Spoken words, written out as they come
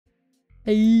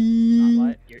Hey. Not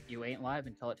live. You ain't live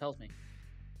until it tells me.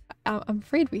 I'm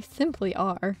afraid we simply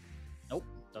are. Nope,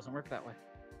 doesn't work that way.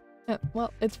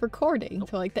 Well, it's recording, Nope.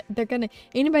 so like they're gonna.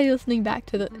 Anybody listening back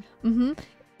to the,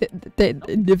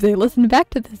 if they listen back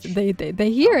to this,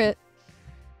 they hear it.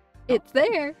 It's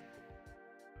there.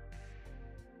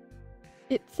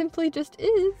 It simply just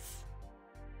is.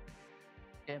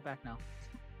 Get back now.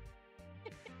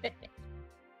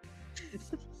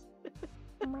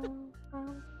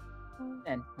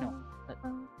 And no.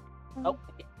 Oh,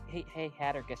 hey,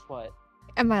 Hatter. Guess what?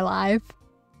 Am I live?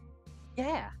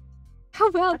 Yeah. How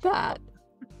about that?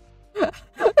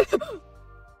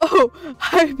 Oh,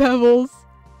 hi, Pebbles.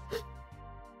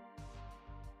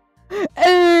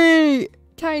 Hey,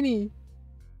 Tiny.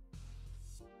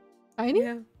 Tiny?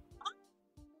 Yeah.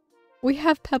 We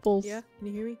have Pebbles. Yeah. Can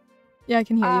you hear me? Yeah, I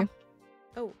can hear you.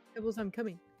 Oh, Pebbles, I'm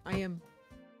coming. I am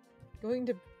going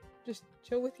to just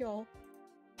chill with y'all.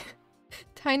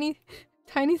 Tiny's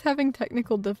having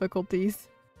technical difficulties.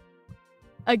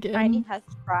 Again. Tiny has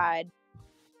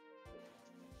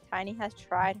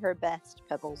tried her best,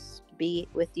 Pebbles, to be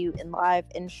with you in live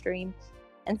in stream.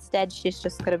 Instead, she's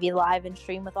just gonna be live in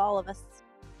stream with all of us.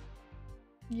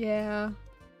 Yeah.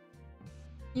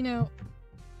 You know,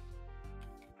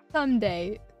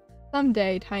 someday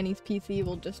Tiny's PC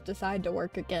will just decide to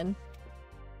work again.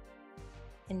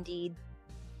 Indeed.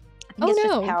 I think it's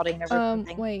just pouting over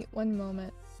something. Wait, one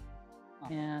moment.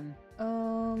 And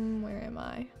where am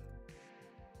I?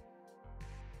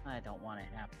 I don't want to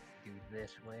have to do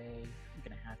this way. I'm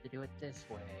gonna have to do it this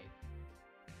way.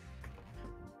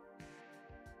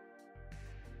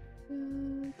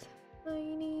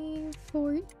 Tiny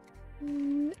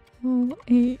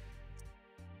 1408.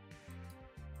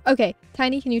 Okay,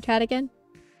 Tiny, can you chat again?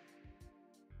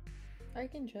 I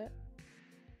can chat.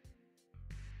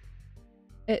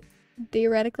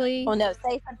 Theoretically. Oh no,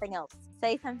 say something else.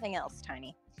 Say something else,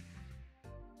 Tiny.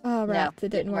 Oh, No, rats, it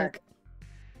didn't didn't work.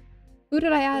 Who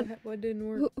did I add? What didn't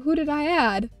work? Who did I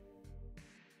add?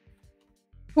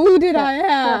 Who did I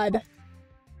add?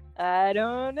 I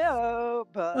don't know,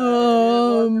 but it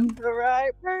wasn't the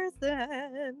right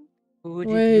person. Who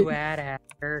did you add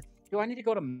after? Do I need to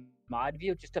go to mod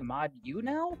view just to mod you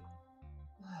now?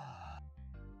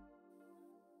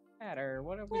 Hatter,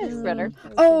 what are we Yes, doing? Ritter.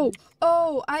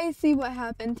 Oh, I see what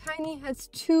happened. Tiny has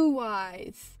 2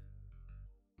 Ys.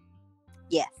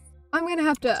 Yes. I'm gonna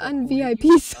have to So un-VIP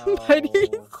who somebody.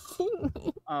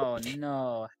 Oh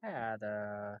no,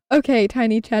 Hatter. Okay,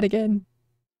 Tiny, chat again.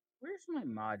 Where's my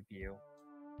mod view?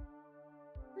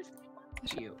 Where's my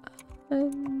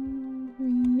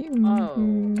mod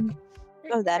view?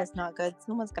 Oh, that is not good.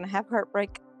 Someone's gonna have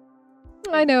heartbreak.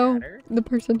 I know. Hatter. The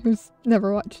person who's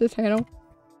never watched the channel.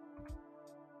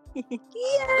 Yay,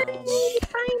 Tiny!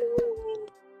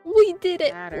 We did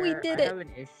it! Hatter, We did I it! have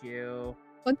an issue.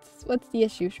 What's the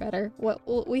issue, Shredder?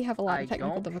 We have a lot of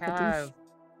technical difficulties.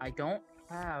 I don't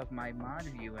have my mod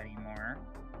view anymore.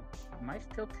 Am I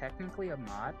still technically a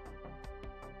mod?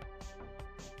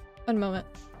 One moment.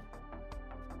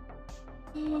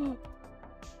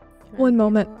 One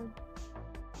moment.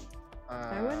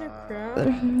 I wanna cry.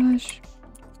 Gosh.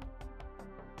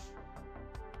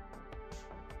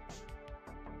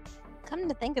 Come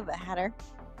to think of it, Hatter.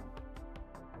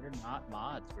 We're not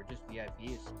mods. We're just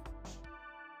VIPs.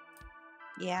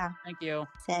 Yeah, Thank you.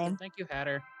 same. Thank you,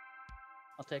 Hatter.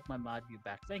 I'll take my mod view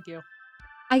back. Thank you.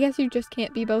 I guess you just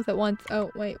can't be both at once.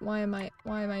 Oh wait, why am I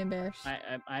embarrassed?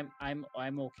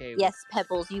 I'm okay. Yes,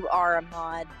 Pebbles, you are a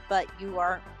mod, but you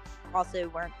weren't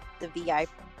the VIP.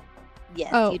 Yes,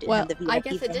 Oh you didn't well, have the VIP I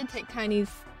guess it thing. did take Tiny's.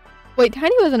 Wait,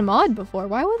 Tiny wasn't a mod before.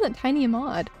 Why wasn't Tiny a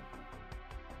mod?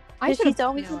 I Because should she's have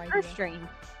always no in her idea. stream.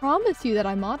 promised you that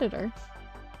I modded her.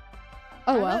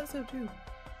 Oh I well. thought so too.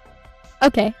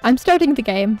 Okay, I'm starting the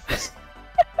game.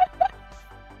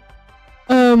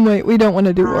 Wait, we don't want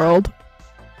to do world.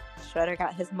 Shredder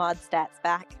got his mod stats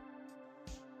back.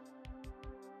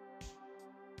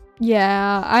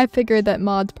 Yeah, I figured that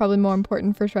mod's probably more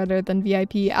important for Shredder than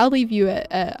VIP. I'll leave you at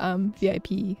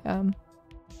VIP.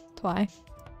 Why?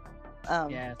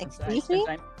 Yeah, Excuse me?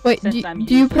 Wait, Since do I'm you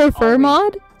usually prefer always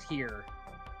mod? Here.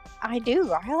 I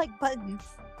do. I like buttons.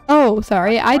 Oh,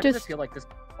 sorry. Why does it feel like this?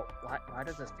 Why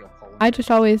does this feel Polish? I just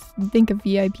always think of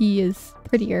VIP as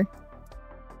prettier.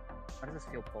 Why does this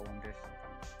feel Polish?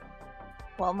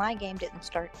 Well, my game didn't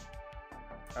start.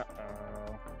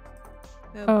 Uh-oh.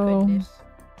 Oh. Goodness.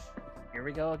 Here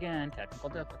we go again. Technical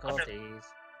difficulties.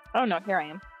 Oh no, here I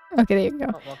am. Okay, there you go.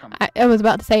 Oh, welcome. I was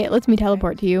about to say it lets me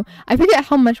teleport to you. I forget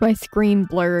how much my screen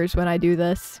blurs when I do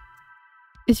this.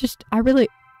 It's just,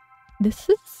 this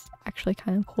is actually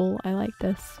kind of cool. I like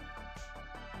this.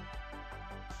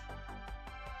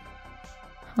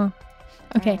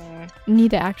 Okay,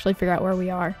 need to actually figure out where we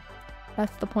are.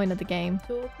 That's the point of the game.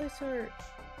 So what place are...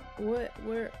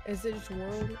 Where... Is it just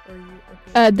world, or you...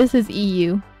 Okay. This is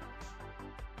EU.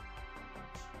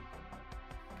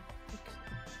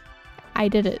 I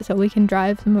did it so we can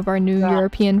drive some of our new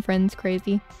European friends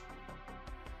crazy.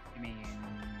 I mean,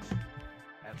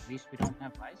 at least we don't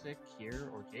have Isaac here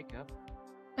or Jacob.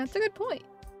 That's a good point.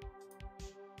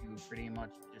 You pretty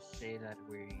much just say that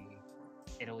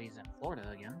Italy's in Florida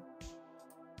again.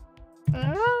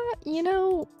 You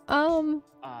know,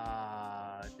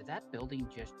 did that building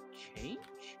just change?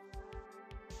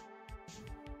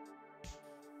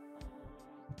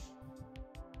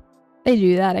 they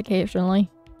do that occasionally.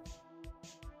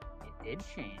 It did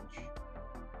change.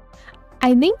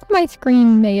 I think my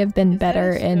screen may have been Is that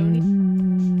better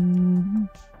in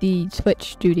Estonia? the Switch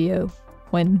studio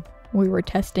when we were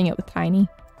testing it with Tiny.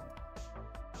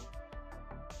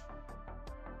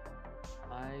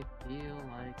 I feel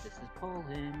like this is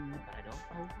Poland, but I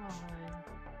don't know why.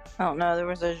 I don't know. There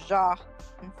was a ja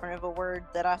in front of a word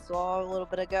that I saw a little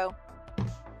bit ago.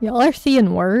 Y'all are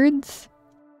seeing words?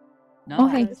 No, Oh,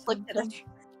 hey. I just looked at a, looked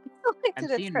I'm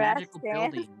at a seeing trash magical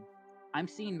can. building. I'm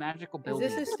seeing magical Is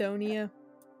buildings. this Estonia?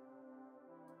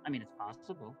 I mean, it's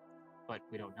possible, but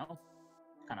we don't know.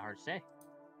 It's kind of hard to say.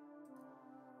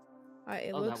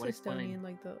 It Oh, that looks would explain. Estonian,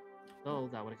 like the... So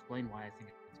that would explain why I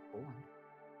think it's Poland.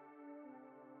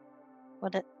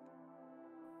 What it?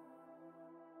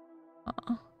 I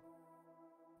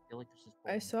feel like this is I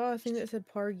Poland. saw a thing that said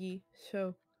Pargi,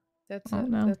 so that's Oh,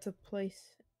 no. that's a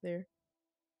place there.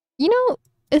 You know,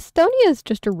 Estonia is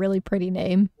just a really pretty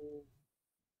name.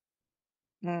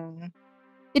 Mm.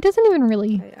 It doesn't even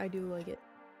really... I do like it.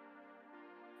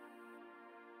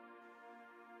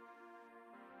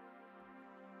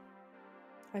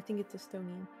 I think it's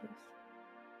Estonian, yes.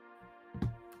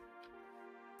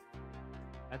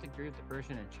 I have to agree with the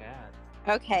person in chat.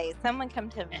 Okay, someone come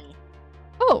to me.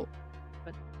 Oh!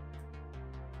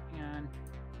 Hang on.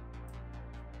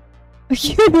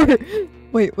 You were...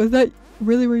 Wait, was that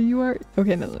really where you are?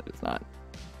 Okay, no, it's not.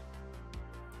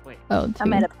 Wait, Oh,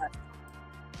 I'm at a bus.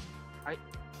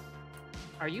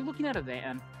 are you looking at a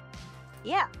van?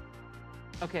 Yeah.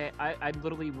 Okay, I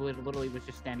literally was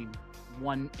just standing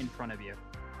one in front of you,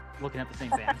 looking at the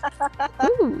same van.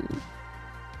 Ooh.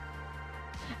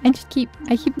 I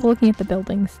keep looking at the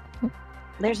buildings.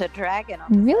 There's a dragon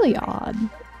on the Really side. odd.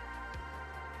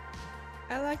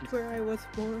 I liked where I was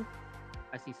more.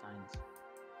 I see signs.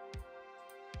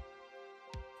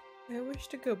 I wish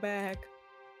to go back.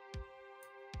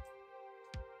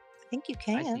 I think you I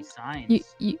can. see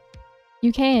signs.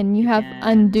 You can. You have can.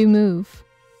 undo move.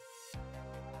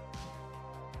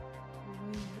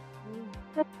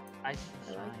 I see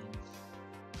signs.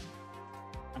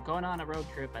 I'm going on a road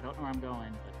trip. I don't know where I'm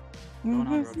going, but I'm going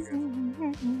on a road trip.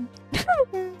 I'm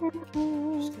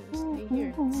just gonna stay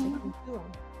here. It's taking too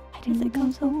long. Why does it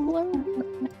go so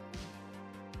blurry?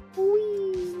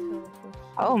 Whee.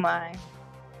 Oh my.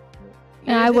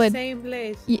 You're I in the would- same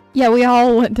place. Yeah, we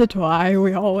all went to Twi.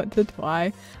 We all We all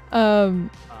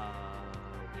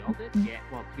did? Yeah,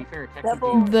 well, to be fair, technically...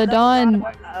 Double. The double Dawn-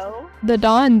 dot O. the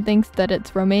Dawn thinks that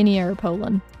it's Romania or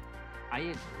Poland. I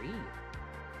agree.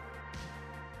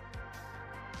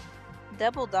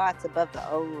 Double dots above the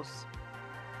O's.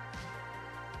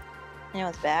 You know,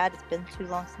 it's bad. It's been too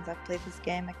long since I've played this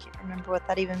game. I can't remember what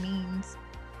that even means.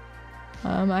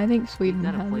 I think Sweden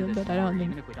gotta has play it, this but I more, don't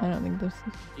even think if we I don't. don't think this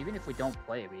is... Even if we don't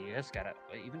play, we just gotta...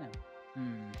 Even if...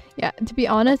 Yeah, to be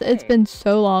honest, it's Okay. been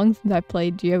so long since I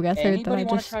played Geogusser that Anybody I want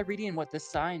to just... try reading what this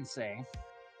sign say?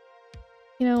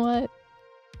 You know what?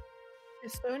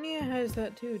 Estonia has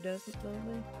that too, don't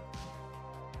they?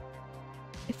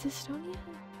 Is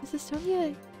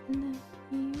Estonia in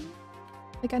the EU?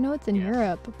 Like, I know it's in Yes.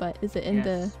 Europe, but is it in Yes.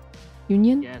 the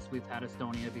Union? Yes, we've had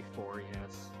Estonia before,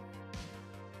 yes.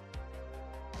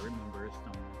 I remember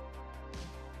Estonia.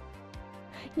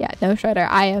 Yeah, no, Shredder,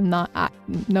 I am not...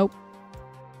 nope.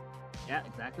 Yeah,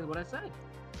 exactly what I said.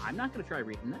 I'm not gonna try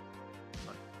reading it,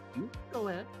 but you go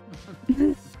ahead.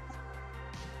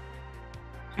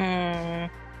 Hmm.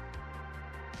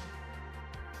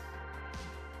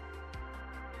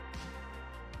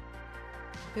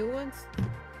 Who wants?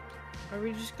 Are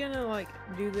we just gonna like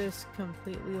do this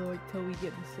completely like till we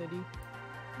get the city?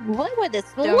 What would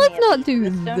Estonia Well, let's not be? do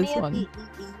Would this Estonia one. be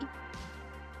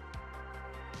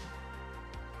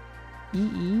EE?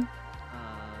 EE?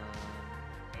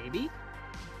 Maybe?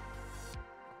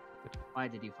 Why,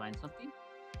 did you find something?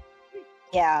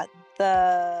 Yeah,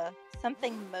 the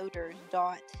something motors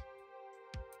dot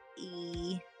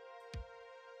E.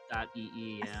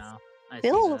 .ee, yeah. I see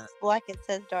Feels that. like it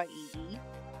says dot EE.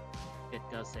 It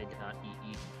does say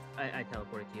 .ee. I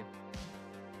teleported to you.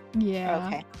 Yeah.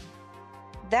 Okay.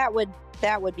 That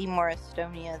would be more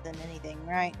Estonia than anything,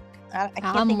 right? I can't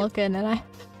I'm think of, looking and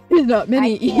there's not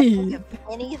many I can't think E's. of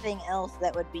anything else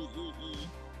that would be EE.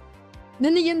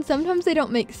 Then again, sometimes they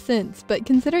don't make sense, but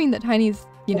considering that Tiny's,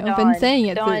 been Dawn, saying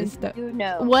it Dawn, is the you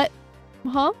know. what?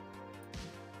 Huh?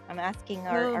 I'm asking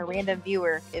our random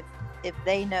viewer if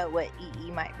they know what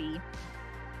EE might be.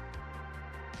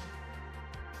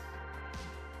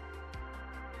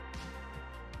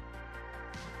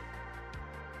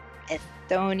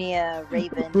 Estonia,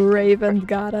 Raven. Raven's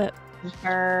got it.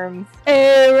 Confirms.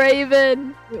 Hey,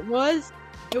 Raven! It was?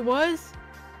 It was?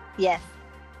 Yes.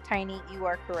 Tiny, you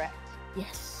are correct.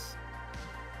 Yes.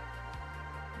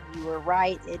 You were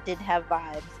right. It did have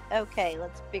vibes. Okay,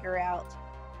 let's figure out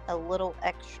a little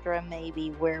extra maybe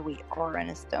where we are in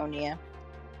Estonia.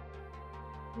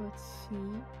 Let's see.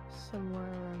 Somewhere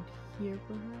around here,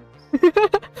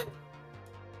 perhaps?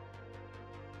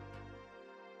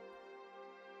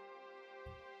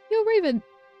 Yo, Raven.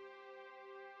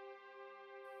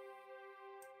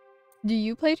 Do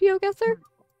you play Geogusser?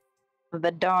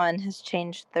 The Dawn has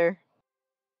changed their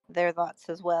thoughts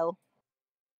as well.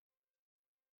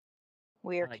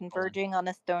 We are I like converging on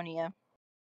Estonia.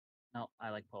 No, I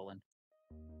like Poland.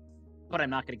 But I'm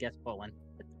not gonna guess Poland.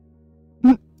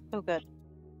 Oh, good.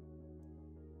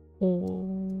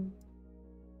 Oh.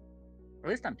 Or at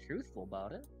least I'm truthful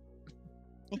about it.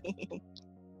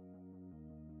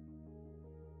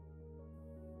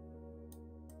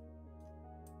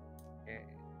 Okay.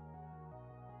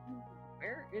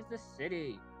 Where is the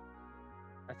city?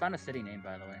 I found a city name,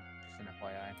 by the way. Just an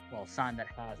FYI. Well, a sign that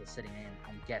has a city name,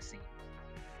 I'm guessing.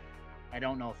 I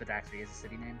don't know if it actually is a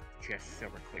city name, just so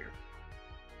we're clear.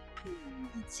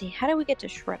 Let's see. How do we get to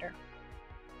Shredder?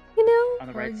 On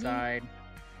the right Fergie? side.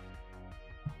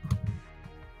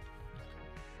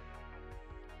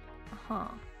 Uh-huh.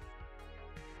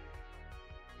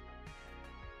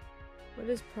 What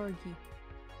is Prague? Let's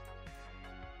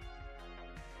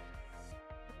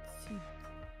see.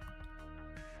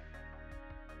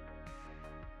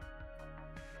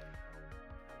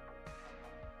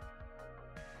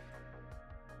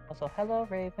 Also, hello,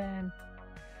 Raven.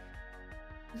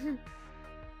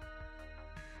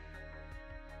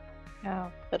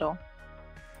 Oh, fiddle.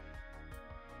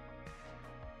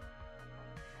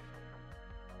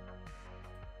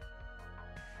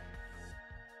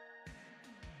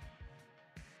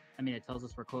 I mean, it tells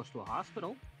us we're close to a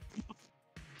hospital.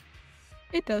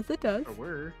 It does, it does. Or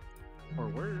were. Or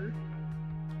were.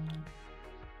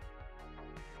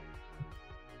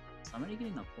 Somebody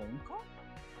getting a phone call?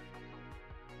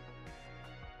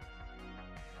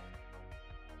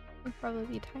 Would probably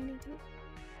be Tiny.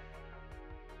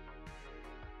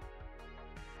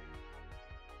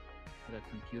 At a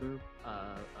computer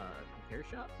repair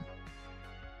shop?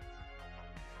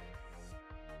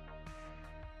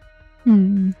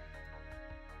 Hmm.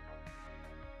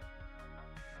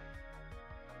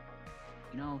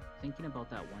 You know, thinking about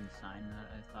that one sign that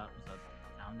I thought was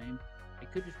a town name,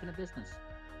 it could just been a business.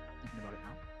 Thinking about it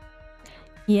now.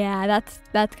 Yeah,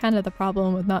 that's kind of the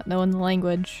problem with not knowing the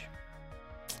language.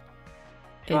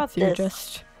 How about It's you're this?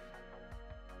 just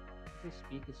Do they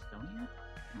speak Estonian?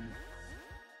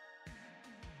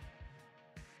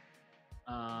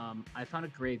 I found a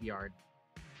graveyard.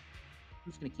 I'm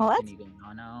just gonna Well, that's- continue going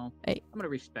on now. Hey. I'm gonna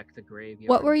respect the graveyard.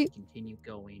 What were and you- Continue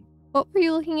going. what were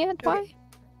you looking at? Okay.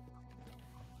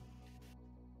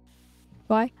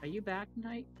 Why? Are you back,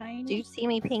 Tiny? Do you see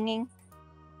me pinging?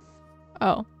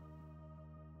 Oh.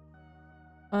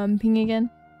 Ping again.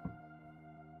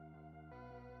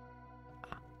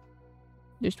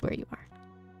 Just where you are.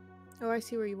 Oh, I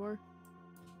see where you are.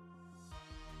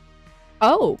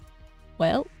 Oh.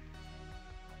 Well.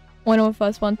 One of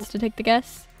us wants to take the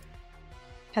guess.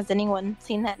 Has anyone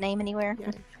seen that name anywhere?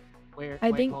 Yeah. Where?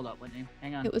 I wait, think hold up. What name?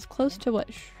 Hang on. It was close to what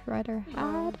Shredder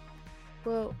had.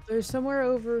 Well, there's somewhere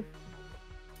over.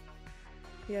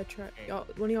 Yeah, try. Hey. Y'all,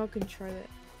 one of y'all can try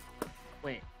that.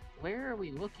 Wait, where are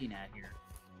we looking at here?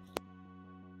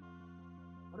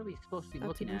 What are we supposed to be Not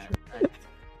looking to be at?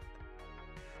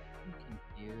 I'm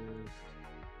confused.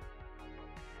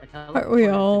 I Aren't we teleported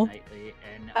to all? Nightly,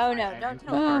 and Oh I no! moved Don't the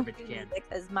tell me garbage to can.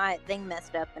 because my thing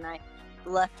messed up and I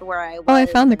left where I was. Oh, I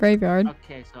found the and- graveyard.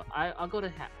 Okay, so I'll go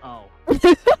to oh.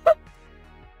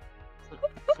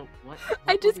 So what?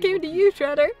 I what just were we came to looking- you,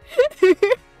 Shredder.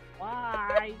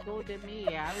 Why go to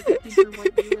me? I was looking for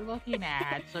what you were looking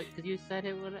at. So because you said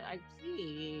it would. I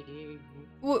see.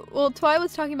 Well, Twi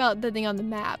was talking about the thing on the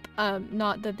map,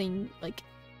 not the thing like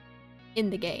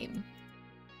in the game.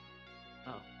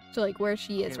 Oh, So like where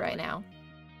she is Okay, right wait. now.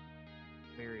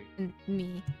 very. And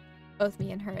me. Both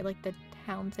me and her, like the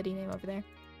town city name over there.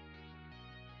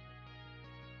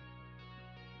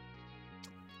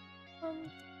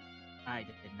 I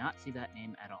did not see that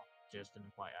name at all. Just an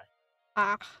FYI.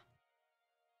 Ah.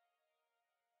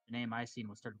 The name I seen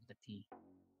was started with a T.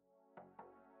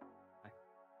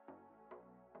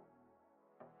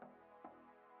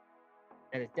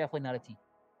 That is definitely not a T.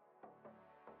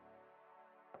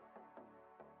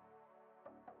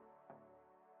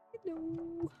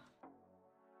 Hello.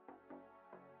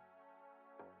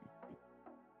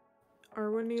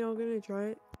 Are one of y'all gonna try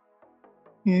it?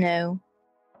 No.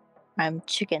 I'm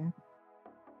chicken.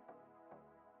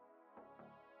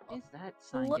 Is that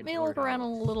sign Let get me blurred look around out? a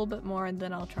little bit more and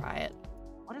then I'll try it.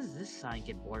 Why does this sign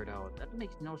get blurred out? That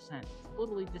makes no sense. It's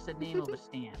literally just a name of a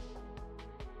stand.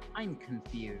 I'm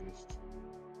confused.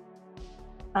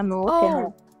 I'm looking Oh!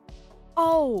 at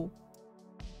Oh!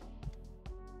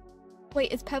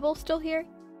 Wait, is Pebble still here?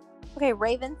 Okay,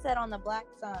 Raven said on the black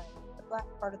sign. The black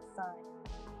part of the sign.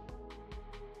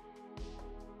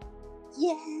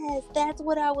 Yes, that's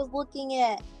what I was looking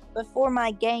at before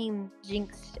my game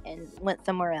jinxed and went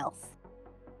somewhere else.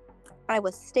 I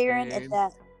was staring Okay. at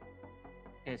that.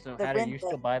 Okay, so The how do rent you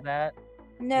still thing. buy that?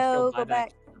 You No, still buy go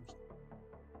back.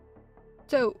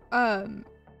 So,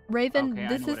 Raven, Okay, I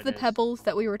this know is what the it is. Pebbles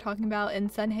that we were talking about in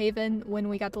Sunhaven when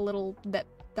we got the little that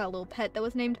little pet that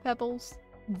was named Pebbles.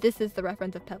 This is the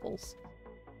reference of Pebbles.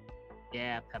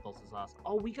 Yeah, Pebbles is awesome.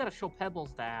 Oh, we gotta show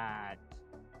Pebbles that.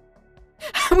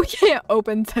 We can't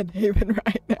open Sunhaven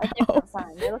right A now. different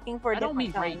sign. They're looking for a I don't different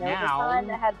mean sign. right There was a sign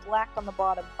now. that had black on the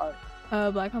bottom part.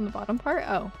 Black on the bottom part?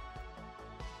 Oh.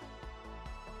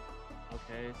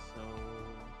 Okay, so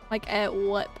Like at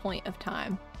what point of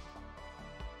time?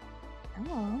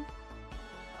 Oh.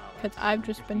 Because that's I've an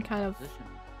just been interesting kind of position.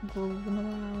 grooving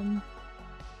around.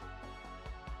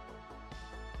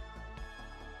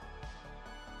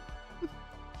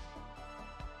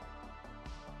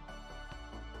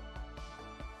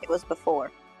 It was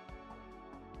before.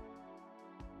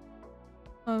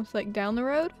 Oh, it's like down the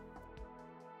road?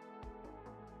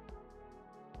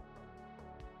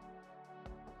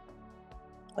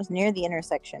 It was near the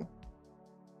intersection.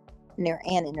 Near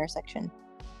an intersection.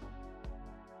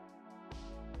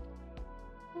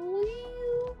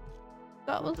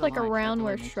 That was the like line, around Triple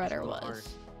where makes this Shredder so hard.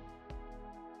 was.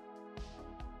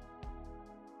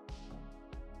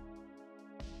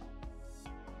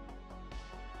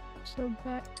 So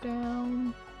back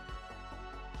down.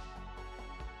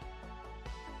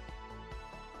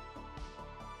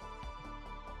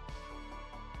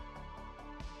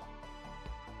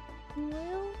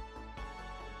 Well,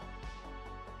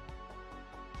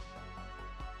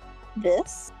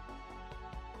 This?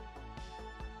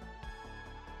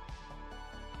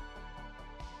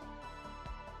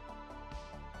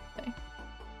 Okay.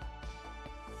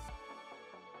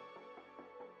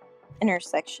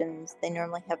 Intersections, they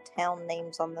normally have town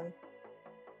names on them.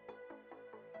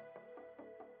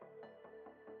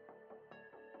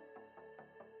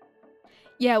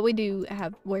 yeah, we do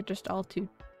have. We're just all too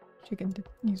chicken to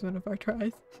use one of our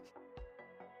tries.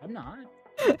 I'm not.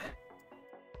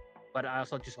 But I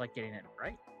also just like getting it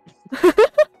right.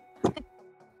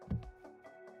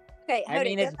 Okay, I Hody,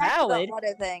 mean, go it's back valid. to the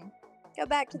auto thing. Go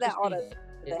back to I'm that just auto saying,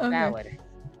 It's thing. Okay. valid.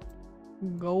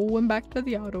 Going back to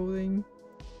the auto thing.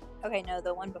 Okay, no,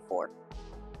 the one before.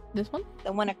 This one?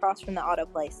 The one across from the auto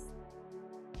place.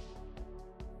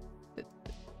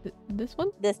 This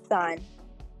one? This sign.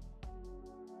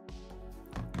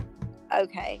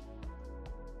 Okay.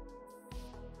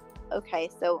 Okay,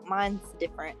 so mine's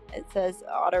different. It says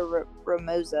Auto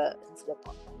Ramosa instead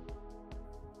of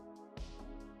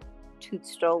Toot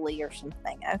Stoli or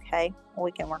something. Okay, well,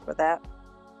 we can work with that.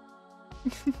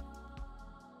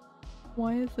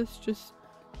 Why is this just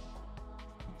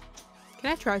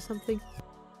Can I try something?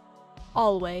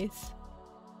 always?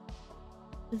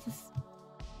 This is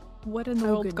what in the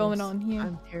Oh, world's going goodness. on here?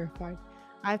 I'm terrified.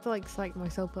 I have to like psych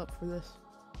myself up for this.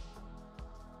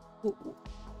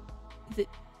 Is it?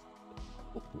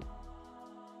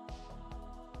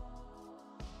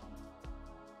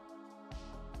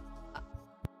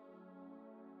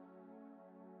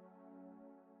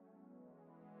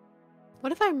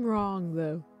 What if I'm wrong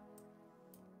though?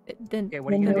 Then, Okay,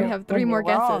 what are you then gonna we do? have 3 When more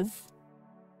you're wrong. guesses.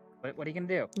 What are you gonna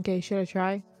do? Okay, should I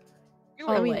try? Do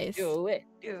Always. Do it.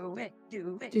 Do it.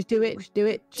 Do it. Just do it. Just do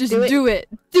it. Just do it. do it.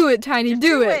 Do it, Tiny. Just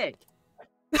do it.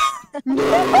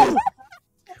 No!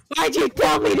 Why'd you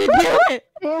tell me to do it?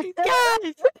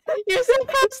 Guys, you're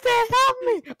supposed to help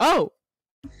me. Oh,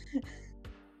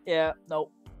 Yeah. No.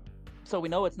 So we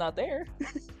know it's not there.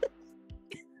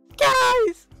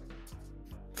 guys.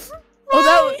 Oh,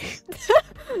 that was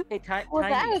Hey, Well,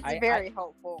 that Tiny, is very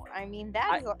helpful. I mean,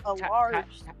 that is a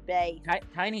large base.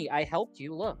 Tiny, I helped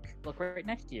you. Look right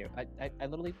next to you. I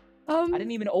literally, I Um.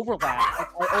 didn't even overlap.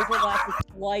 I overlapped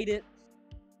the slightest.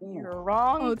 You're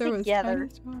wrong Oh, there was together. tiny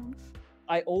songs.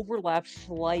 I overlapped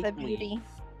slightly. The beauty.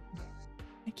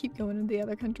 I keep going into the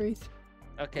other countries.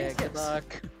 Okay, good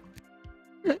luck.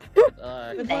 Good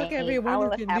Dang, luck, everyone I who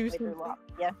was can halfway do through something. lock.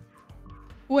 Yeah.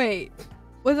 Wait,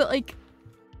 was it like?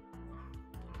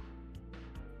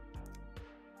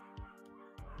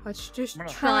 Let's just I'm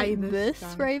gonna try Try this.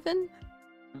 this, guy. Raven?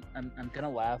 I'm gonna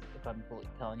laugh if I'm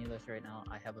telling you this right now.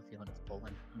 I have a feeling it's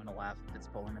Poland. I'm gonna laugh if it's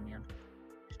Poland in the end.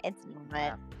 It's not.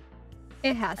 Laugh.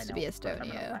 It has I to know, be but I'm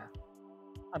gonna Estonia. laugh.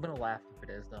 I'm gonna laugh if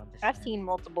it is though. I'm just I've saying. seen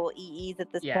multiple EEs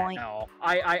at this Yeah, point. no.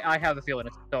 I have a feeling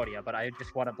it's Estonia, but I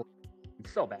just want to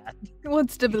believe so bad. Who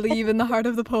wants to believe in the heart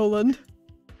of the Poland?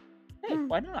 Hey,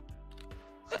 why not?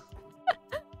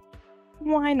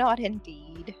 Why not,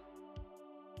 indeed?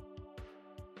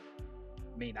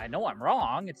 I mean, I know I'm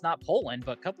wrong. It's not Poland,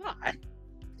 but come on.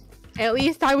 At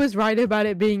least I was right about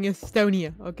it being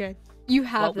Estonia, okay? You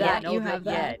have Well, we that. don't You know have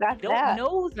that. yet. That's We don't that.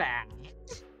 know that.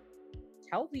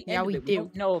 Tell the Yeah, end we of it. do. We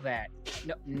don't know that.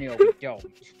 No, we don't.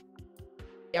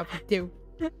 Yeah, we do.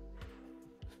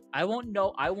 I won't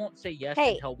know. I won't say yes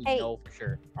Hey, until we hey. know for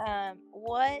sure.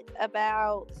 What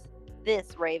about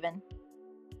this, Raven?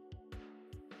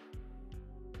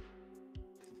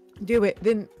 Do it.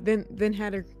 Then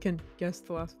Hatter can guess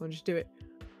the last one. Just do it.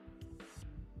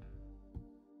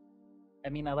 I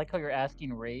mean, I like how you're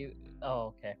asking Raven.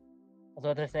 Oh, okay. I was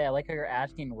about to say I like how you're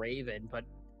asking Raven, but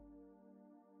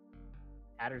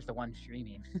Hatter's the one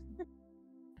streaming.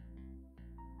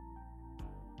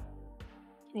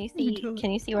 Can you You see? do it.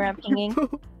 Can you see where I'm pinging?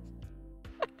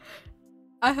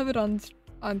 I have it on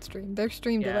stream. They're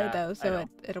stream Yeah, delayed though, I so know.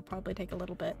 it'll probably take a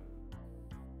little bit.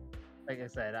 Like I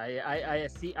said, I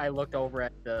see. I looked over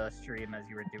at the stream as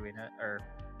you were doing it, or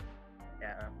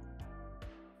yeah.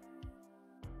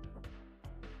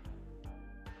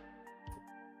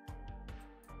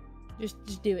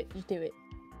 Just do it. Just do it.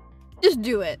 Just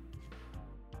do it.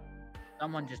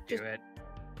 Someone just do Just-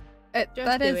 it. Just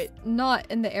That do is it. not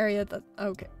in the area that.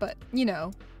 Okay, but you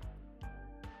know,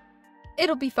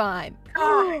 it'll be fine.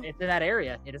 It's in that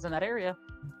area. It is in that area.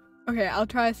 Okay, I'll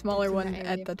try a smaller in that one area.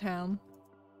 at the town.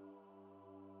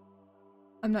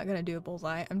 I'm not gonna do a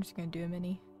bullseye. I'm just gonna do a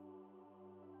mini.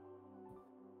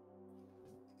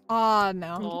 Ah,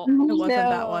 no. Oh, It wasn't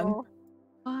that one. No.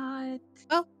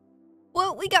 what?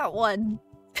 Well, we got one.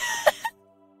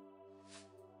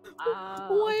 Why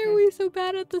okay. are we so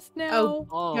bad at this now?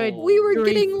 Oh, Good. We were Grief.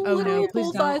 getting Oh, no, literal please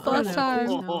bullseyes don't. Oh, last no, time.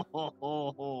 please no.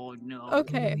 Oh, no.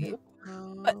 Okay,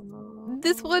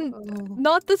 this one, Oh.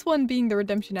 not this one being the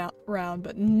redemption round,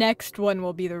 but next one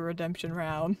will be the redemption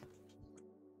round.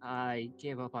 I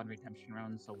gave up on redemption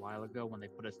rounds a while ago when they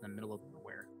put us in the middle of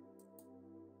nowhere.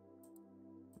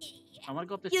 I want to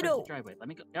go up this You person's know- driveway. Let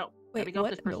me go. No, let me Wait, go up what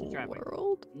this in the person's driveway.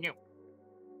 world? No. I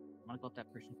want to go up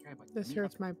that person's driveway. This Let me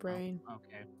hurts up- my oh, brain.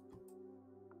 okay.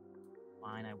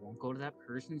 Fine, I won't go to that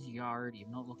person's yard,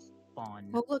 even though it looks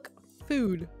fun. Oh, look,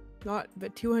 food. Not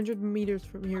but 200 meters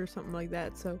from here or something like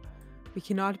that. So we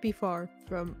cannot be far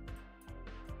from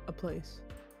a place.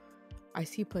 I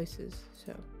see places,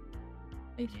 so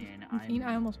And I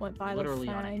I'm almost went by the literally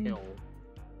on a sign. hill.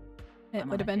 It I'm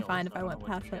would on have a been hill, fine so if I don't went know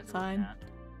what past you that guys are looking sign. at.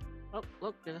 Oh,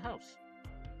 look, there's a house.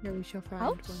 here we shall find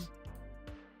House? one.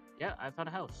 Yeah, I found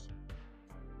a house.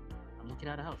 I'm looking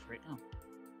at a house right now.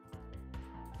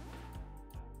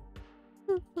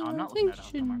 No, I'm not looking at a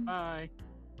house anymore. Bye.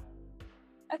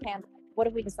 Okay. What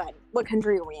have we decided? What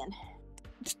country are we in?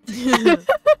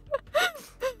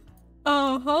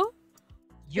 Uh-huh.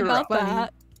 Europe. About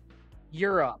that.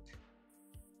 Europe.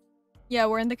 Yeah,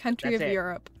 we're in the country That's of it.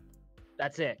 Europe.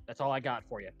 That's it. That's all I got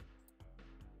for you.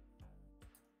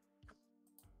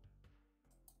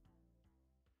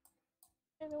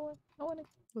 I want to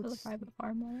go to the Let's private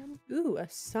farmland. Ooh, a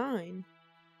sign.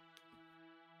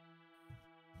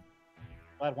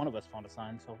 Glad one of us found a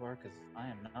sign so far, because I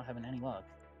am not having any luck.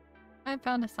 I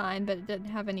found a sign, but it didn't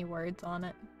have any words on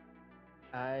it.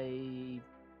 I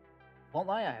won't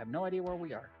lie, I have no idea where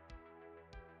we are.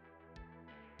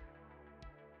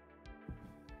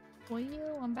 Will you?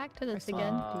 I'm back to this think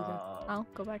again. do that. I'll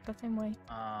go back the same way.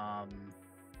 Oh,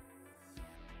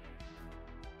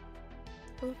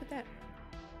 look at that.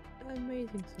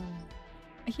 Amazing sign.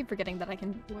 I keep forgetting that I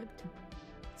can What?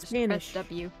 just Spanish. press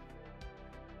W.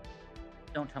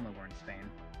 Don't tell me we're in Spain.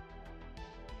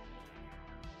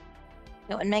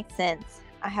 No, it makes sense.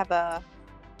 I have a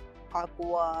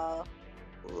Agua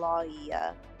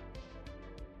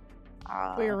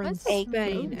We're in A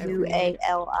Spain, Q everyone. A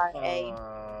L I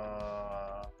A.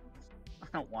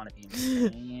 don't want to be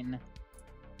insane.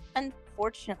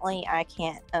 Unfortunately, I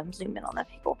can't zoom in on that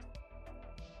people.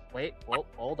 Wait, whoa,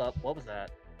 hold up. What was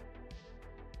that?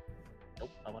 Nope,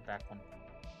 I went back one.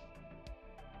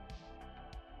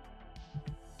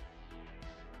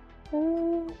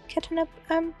 Catching up.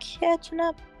 I'm catching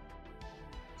up.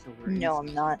 So we're No,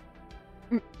 I'm not.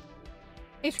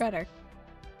 Hey, Shredder.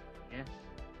 Yeah.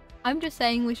 I'm just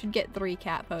saying we should get 3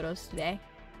 cat photos today.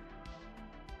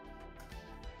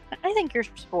 I think you're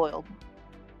spoiled.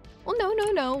 Well,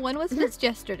 no. One was missed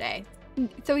yesterday,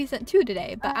 so he sent 2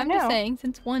 today. But I'm just No. saying,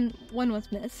 since one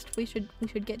was missed, we should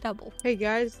get double. Hey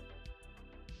guys.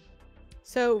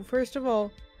 So first of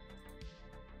all,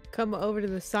 come over to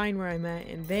the sign where I'm at,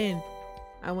 and then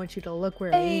I want you to look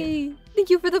where I am. Hey, thank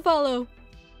you for the follow.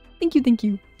 Thank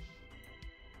you.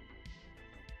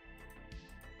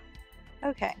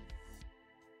 Okay.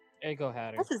 Hey, go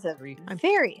Hatter. This is a 3.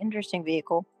 very interesting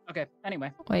vehicle. Okay,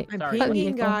 anyway. Wait. I'm Sorry. peeing,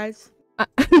 Vehicle. guys.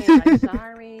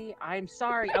 Hey, I'm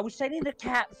sorry. I was sending the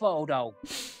cat photo.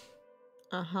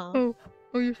 Uh huh. Oh,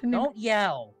 you shouldn't. Don't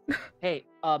yell. Hey,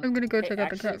 I'm gonna go hey, check out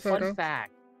the actually, cat photo. Fun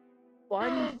fact.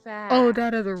 Fun fact. Oh,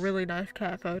 that is a really nice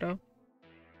cat photo.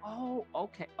 Oh,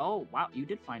 okay. Oh, wow. You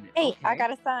did find it. Hey, okay. I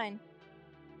got a sign.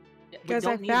 Yeah, we Guys, I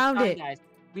don't need a found sign, it. Guys.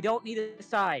 We don't need a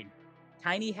sign.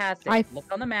 Tiny has it. I Look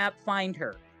on the map. Find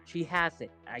her. She has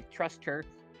it. I trust her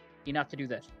enough to do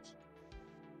this.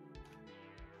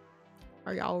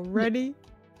 Are y'all ready?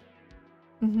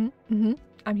 Mm-hmm.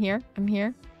 I'm here.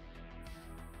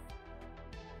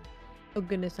 Oh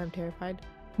goodness, I'm terrified.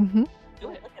 Mm-hmm. Do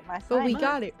Look it. at my sign. But we Fine.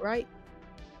 got it, right?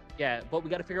 Yeah, but we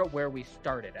got to figure out where we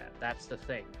started at. That's the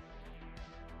thing.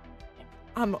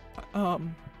 I'm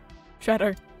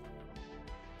Shredder.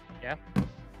 Yeah.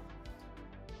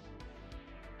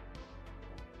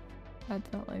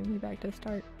 That's not letting me back to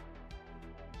start.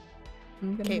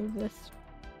 I'm gonna 'Kay. move this.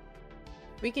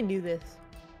 We can do this.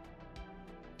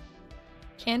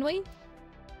 Can we?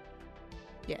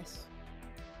 Yes.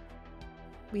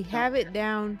 We have it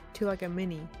down to like a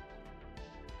mini.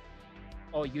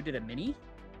 Oh, you did a mini?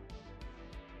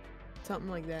 Something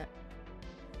like that.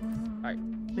 Alright.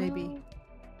 Maybe.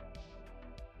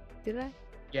 Did I?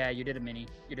 Yeah, you did a mini.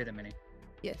 You did a mini.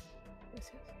 Yes.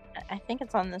 Yes, I think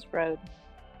it's on this road.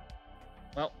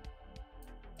 Well,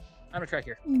 I'm gonna try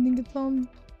here. You think it's on?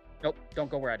 Nope, don't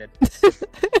go where I did.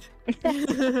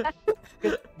 yes.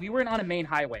 'Cause we weren't on a main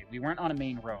highway. We weren't on a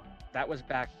main road. That was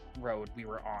back road we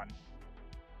were on.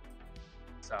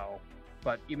 So,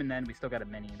 but even then, we still got a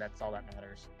mini. That's all that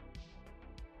matters.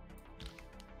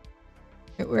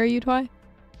 Where are you, Twy?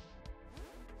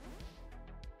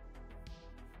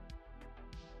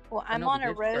 Well, I I'm know we on a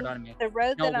did start road. on a main- The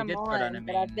road No, that we I'm did start on a on,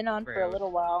 that I've main been on for a road.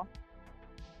 little while,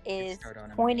 We did is start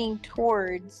on a pointing main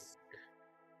towards.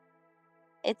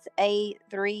 It's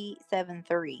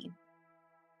A373.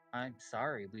 I'm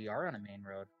sorry, we are on a main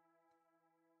road.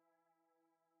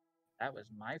 That was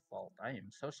my fault. I am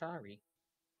so sorry.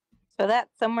 So that's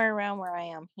somewhere around where I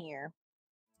am here.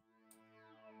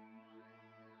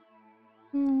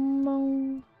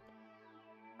 No.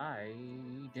 I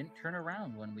didn't turn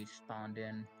around when we spawned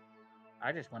in.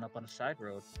 I just went up on a side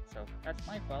road, so that's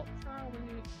my fault.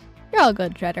 Sorry. You're all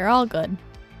good, Shredder. All good.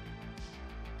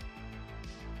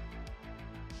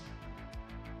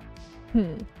 But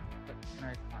can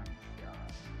I find John?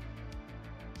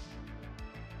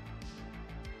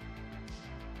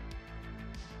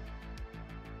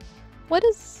 What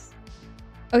is?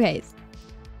 Okay.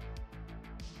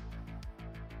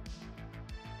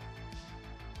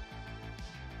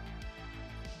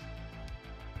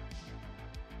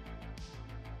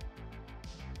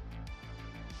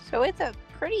 So it's a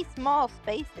pretty small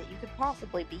space that you could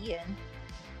possibly be in.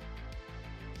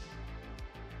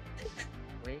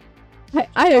 Wait.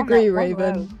 I on agree, that one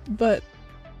Raven. road. But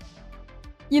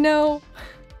you know,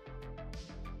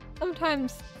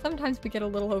 sometimes we get a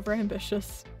little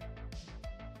overambitious.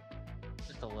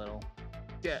 Just a little.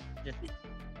 Yeah, just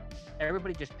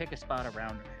everybody just pick a spot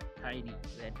around Tiny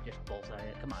and just bullseye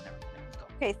it. Come on, everybody. Let's go.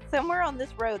 Okay, somewhere on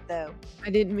this road though. I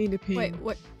didn't mean to ping. Wait,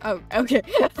 what? Oh, okay.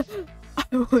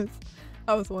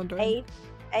 I was wondering.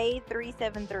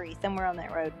 A373, somewhere on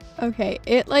that road. Okay,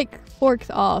 it like forks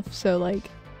off, so like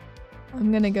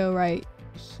I'm gonna go right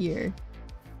here.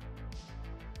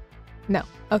 No.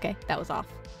 Okay, that was off.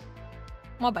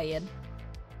 My bad.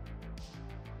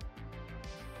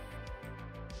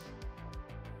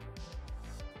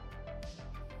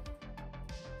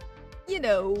 You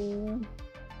know.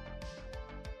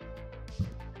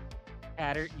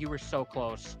 Adder, you were so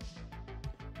close.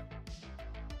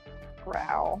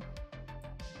 Growl.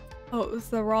 Oh, it was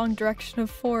the wrong direction of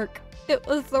fork. It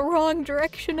was the wrong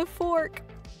direction of fork.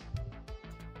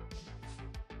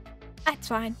 That's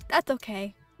fine. That's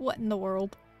okay. What in the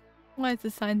world? Why is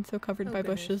the sign so covered Oh, by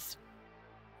goodness. bushes?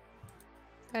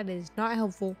 That is not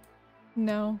helpful.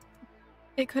 No.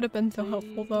 It could have been so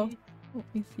helpful though. Actually-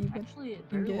 Let me see what Actually, it you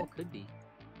very well get. could be.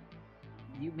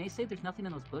 You may say there's nothing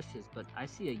in those bushes, but I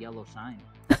see a yellow sign.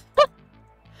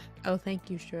 Oh, thank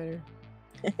you, Shredder.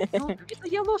 No, it's a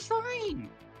yellow sign!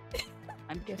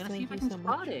 I'm Yes, gonna see thank if I you can so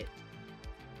spot much. it.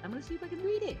 I'm gonna see if I can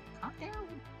read it. Calm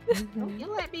down. Don't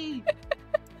yell at me.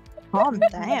 Calm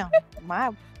down.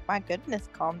 My goodness,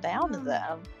 calm down is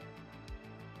a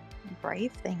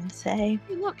brave thing to say.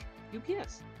 Hey, look,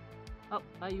 UPS. Oh,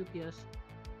 hi UPS.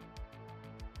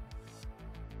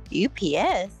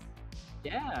 UPS.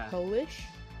 Yeah, Polish?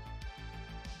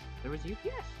 there was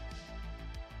UPS.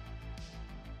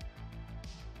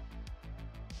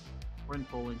 We're in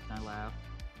Poland, and I laugh.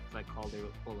 I called it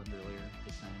Poland earlier,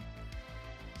 just saying.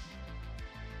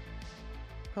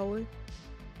 Polish?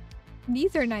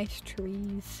 These are nice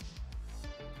trees.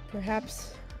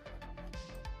 Perhaps.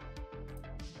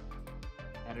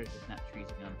 That is just not trees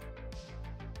again.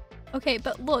 Okay,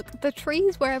 but look, the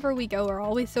trees wherever we go are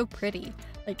always so pretty.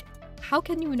 Like, how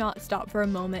can you not stop for a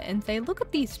moment and say, look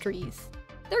at these trees?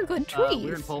 They're good trees.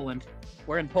 We're in Poland.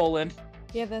 We're in Poland.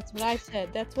 Yeah, that's what I said.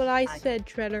 That's what I said,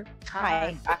 Shredder.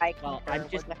 I Well, concur. I'm We're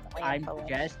just, definitely in I'm Poland.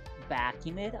 just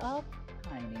backing it up,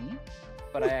 tiny.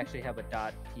 But I actually have a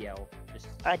 .pl. Just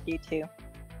I do too.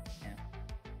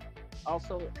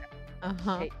 also,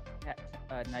 Uh-huh. hey,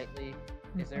 Nightly,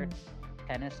 is there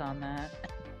tennis on that?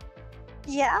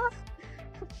 Yeah.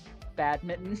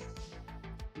 Badminton.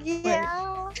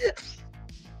 Yeah.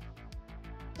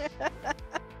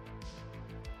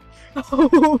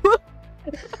 Oh.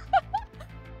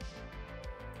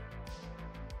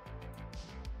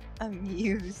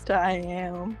 Amused I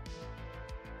am.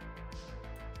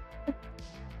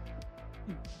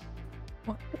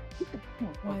 Why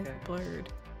is Okay. it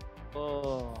blurred?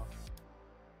 Oh.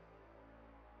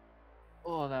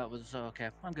 Oh, that was okay.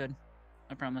 I'm good.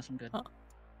 I promise I'm good. Huh.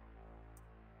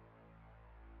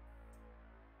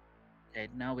 Okay,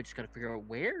 now we just gotta figure out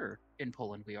where in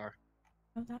Poland we are.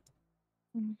 Oh, that.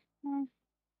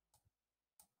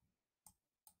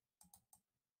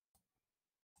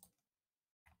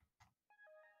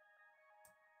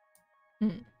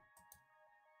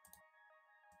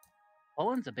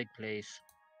 Poland's a big place.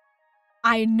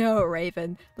 I know,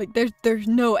 Raven. Like, there's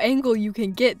no angle you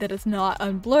can get that is not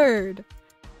unblurred.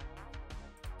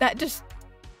 That just.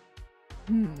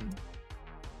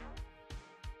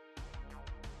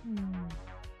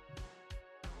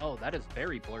 Oh, that is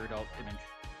very blurred out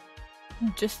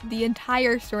image. Just the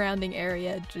entire surrounding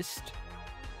area, just.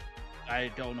 I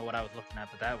don't know what I was looking at,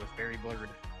 but that was very blurred.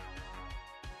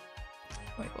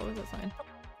 Wait, what was that sign?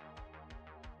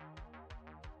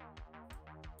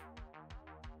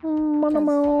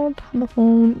 Telephone.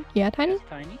 Yeah, Tiny? Yes,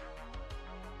 tiny.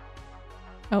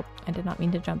 Oh, I did not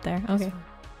mean to jump there. Okay.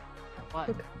 What?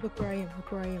 Look where I am.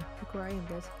 Look where I am. Look where I am,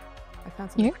 guys. I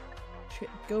found something.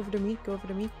 Go over to me. Go over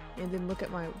to me. And then look at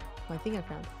my thing I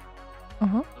found.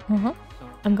 Uh-huh. Okay, Uh-huh. so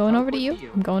I'm going over to teleport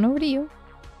you. I'm going over to you.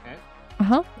 Okay.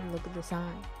 Uh-huh. And look at the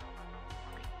sign.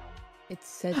 It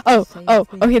says the Oh, same oh,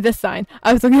 thing. okay, this sign.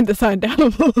 I was looking at the sign down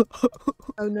below.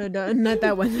 Oh, no, not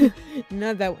that one.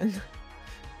 Not that one.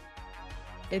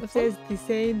 It This says the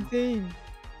same thing.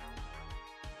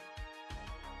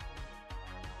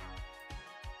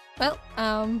 Well,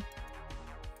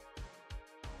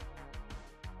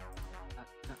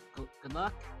 Good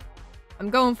luck. I'm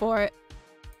going for it.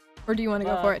 Or do you want to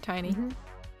go for it, Tiny? Mhm.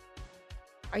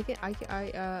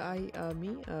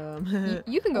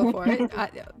 You can go for it.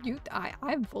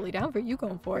 I'm fully down for you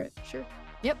going for it. Sure.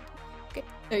 Yep. Okay,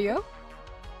 there you go.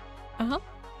 Uh-huh.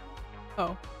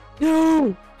 Oh.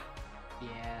 No!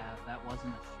 Yeah, that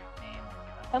wasn't a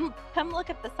street name. Come look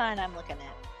at the sign I'm looking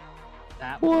at.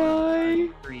 That Why? was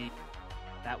a street.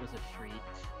 That was a street.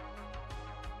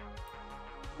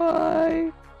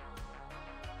 Why?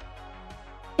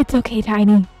 It's okay,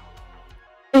 Tiny.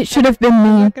 It should have been me.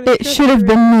 not gonna It trust should have you.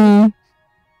 been me.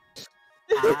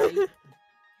 You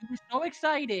were so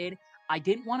excited. I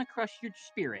didn't want to crush your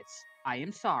spirits. I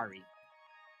am sorry.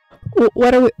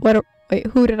 Wait,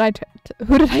 who did I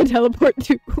teleport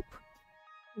to?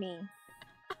 Me.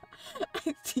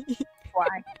 I see.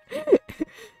 Why?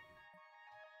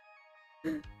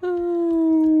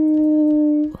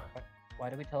 Oh. Why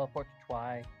do we teleport to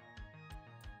Twy?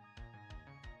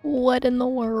 What in the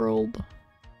world?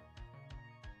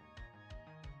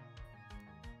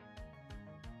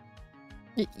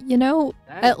 You know,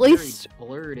 That at is a very least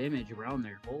blurred image around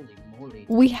there. Holy moly!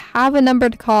 we have a number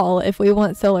to call if we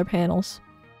want solar panels.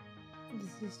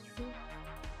 This is true.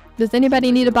 Does anybody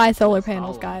Seems need like to buy it's solar solid.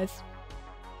 panels, guys?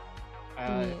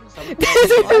 Some of That's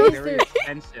these are what very I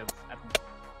expensive. I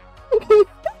don't-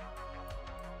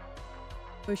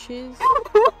 Bushes.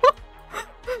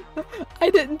 I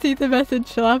didn't see the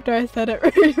message till after I said it.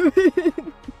 Right.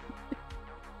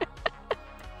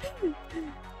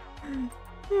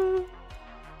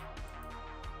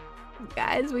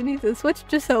 Guys, we need to switch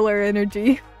to solar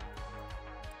energy.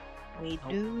 We Nope.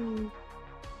 do.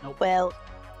 Nope. Well,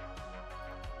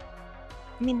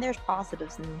 I mean, there's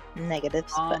positives and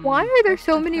negatives, but Why are there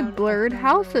so I many found- I blurred found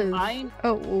houses? I-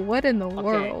 Oh, well, what in the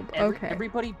world? Okay.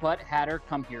 Everybody but Hatter,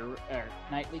 come here.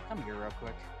 Knightley, come here real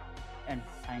quick. And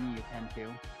Tiny, you can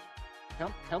too.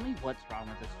 Tell me what's wrong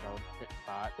with this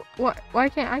spot. What? Why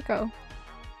can't I go?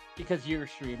 Because you're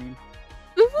streaming.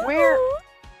 Where?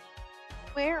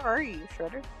 where are you,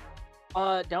 Shredder?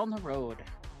 Down the road.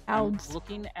 Ouds. I'm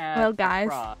looking at Well, a guys,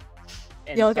 cross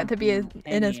and You'll get to be something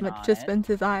in as hanging much on it. suspense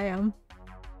as I am.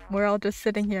 We're all just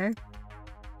sitting here.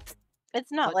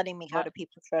 It's not But letting me go what- to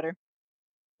People Shredder.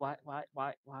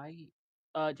 Why?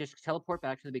 Just teleport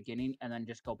back to the beginning and then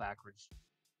just go backwards.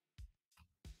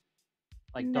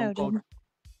 Like, Noted.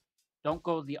 don't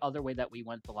go the other way that we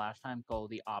went the last time. Go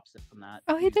the opposite from that.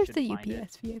 Oh, hey, You there's should the find it.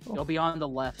 UPS vehicle. You'll be on the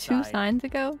left Two side. signs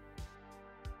ago?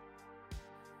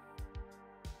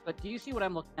 But do you see what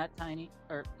I'm looking at, Tiny?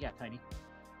 Tiny.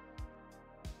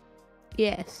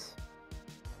 Yes.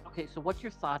 Okay, so what's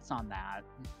your thoughts on that?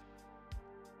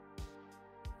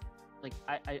 Like,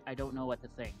 I don't know what to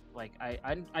think. Like,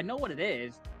 I know what it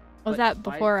is. Was but that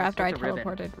why- before or what's after I with the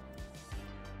ribbon? teleported?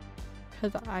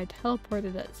 Because I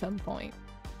teleported at some point.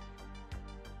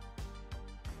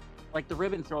 Like, the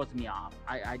ribbon throws me off.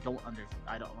 I don't understand.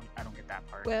 I don't get that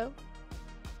part. Well,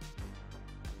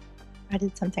 I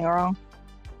did something wrong.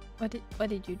 What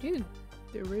did you do?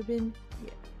 the ribbon.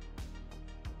 Yeah.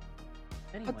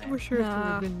 Anyway, Not that we're sure if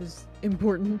Nah. the ribbon is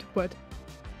important, but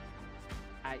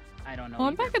I don't know. Well,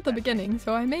 I'm either, back at the but- beginning,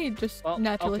 so I may just Well,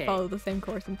 naturally okay. follow the same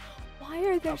course. And why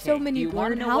are there so Okay, do many you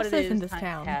wanna blurred know what it houses in is, this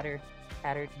town? Hatter,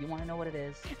 do you want to know what it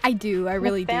is? I do. I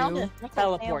really Found do. it. Look at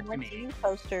Teleport Sam, to what's me. You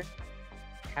poster.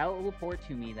 Teleport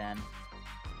to me then.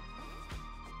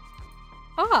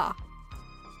 Ah.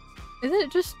 Isn't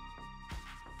it just...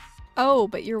 Oh,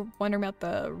 but you're wondering about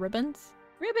the ribbons?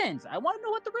 Ribbons. I want to know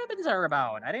what the ribbons are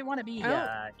about. I didn't want to be,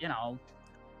 Oh.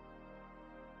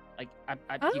 like I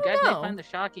you don't guys may know. find this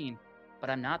shocking,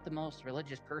 but I'm not the most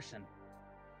religious person.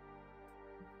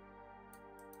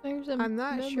 There's a I'm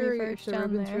not memory sure verse if the down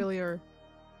ribbons there. really are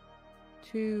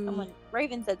too.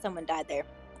 Raven said someone died there.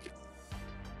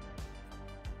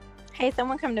 Hey,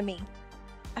 someone come to me.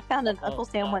 I found an Oh, Uncle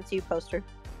Sam oh. wants you poster.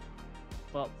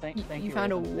 Well, thank You you.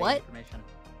 found a Raven, for the what? information.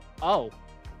 Oh.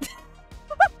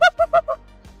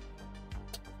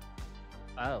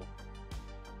 Oh.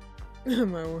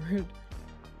 My word.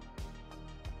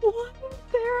 Why is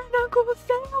there an Uncle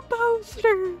Sam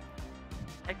poster?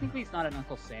 Technically, it's not an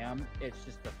Uncle Sam. It's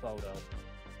just a photo.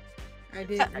 I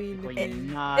didn't mean to Technically, be.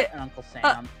 not an Uncle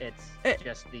Sam. It's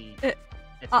just the.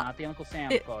 It's not the Uncle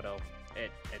Sam photo.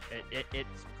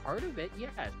 It's part of it,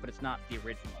 yes, but it's not the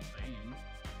original thing.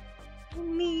 I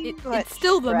mean, It's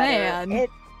still the Shredder, man.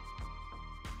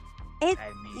 It's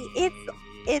I mean,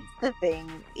 it's the thing.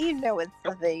 You know it's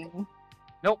the thing.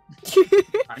 Nope.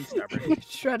 I'm stubborn.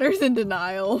 Shredder's in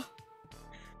denial.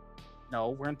 No,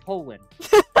 we're in Poland.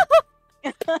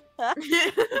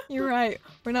 You're right.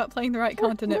 We're not playing the right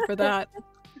continent for that.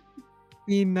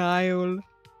 Denial.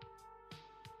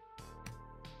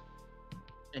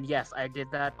 And yes, I did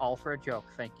that all for a joke.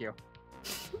 Thank you.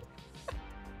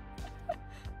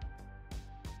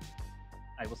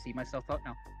 I will see myself out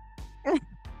now.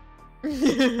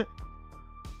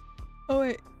 Oh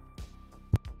wait.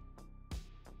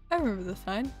 I remember this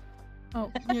sign. Oh,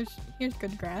 here's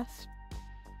good grass.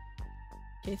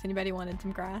 In case anybody wanted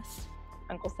some grass.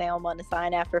 Uncle Sam on a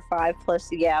sign after 5 plus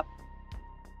the gap.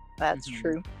 That's Mhm.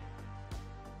 true.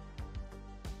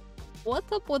 What's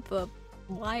up with the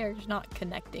wires not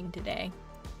connecting today?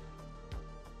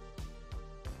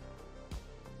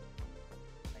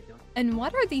 I don't. And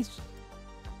what are these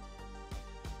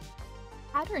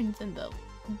patterns in the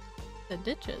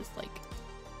ditches? Like,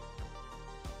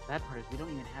 Bad part is we don't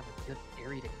even have a good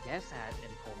area to guess at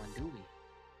in Poland,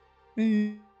 do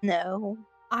we? No.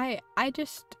 I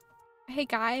just, hey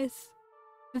guys,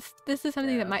 this is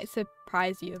something that Yes. might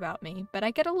surprise you about me, but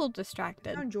I get a little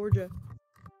distracted. Found Georgia.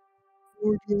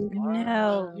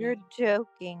 No, you're What?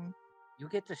 joking. You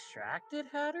get distracted,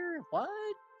 Hatter? What?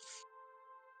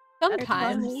 You're telling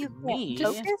Sometimes, me you Me?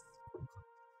 can't focus?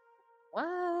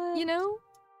 What? you know.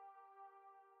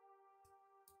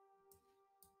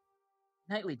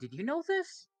 Knightley, did you know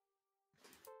this?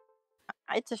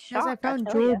 It's a Yes, shock. I found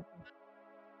tell ya. Georgia.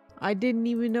 I didn't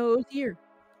even know it was here.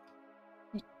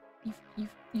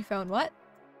 You found what?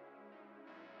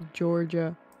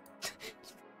 Georgia.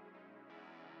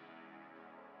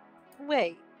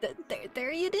 Wait.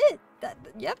 There you did.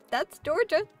 Yep, that's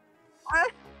Georgia.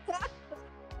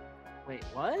 Wait,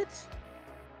 what?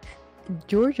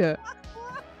 Georgia.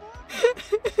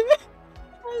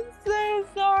 I'm so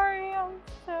sorry. I'm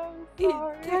so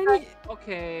sorry. Tiny,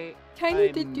 Okay.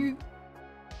 Tiny, did you?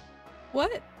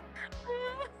 What?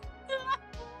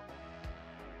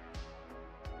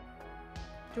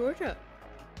 Georgia.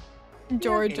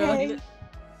 Georgia. Okay.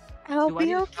 I'll Do I be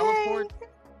need to okay. teleport?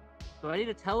 Do I need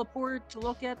to teleport to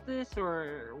look at this,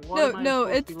 or what? No, am I no,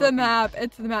 supposed to it's be the looking map. at?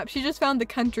 It's the map. She just found the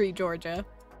country, Georgia.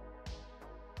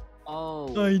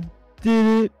 Oh. I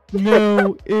didn't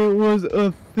know it was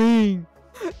a thing.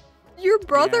 Your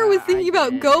brother was Yeah, thinking I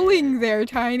about going did. there,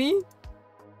 Tiny.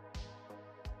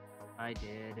 I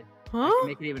did. Huh?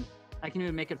 I can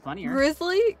even make it funnier.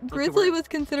 Grizzly where- was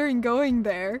considering going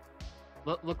there.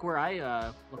 Look where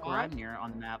I'm near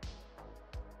on the map.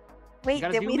 Wait,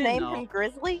 gotta did we zoom in, name though. him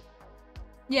Grizzly?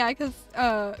 Yeah, because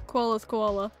koala's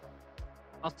koala.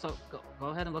 Also, go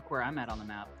ahead and look where I'm at on the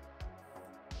map.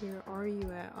 Where are you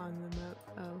at on the map?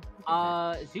 Oh. look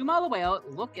at that. Zoom all the way out.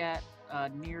 Look at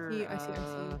near. Yeah, I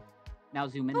see. Now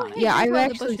zoom in Oh, on it. hey, Yeah, that's I've where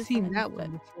the actually bushes seen behind that you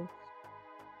one fit. before.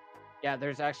 Yeah,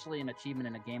 there's actually an achievement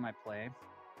in a game I play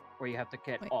where you have to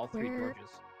get Wait, all three where- Georges.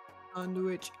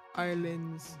 Sandwich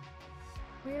Islands.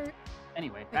 Where?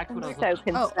 Anyway, back to I'm what I was so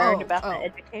looking at. concerned about oh. the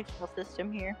educational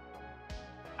system here.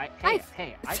 Hey, I I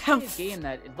play a sounds- game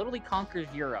that it literally conquers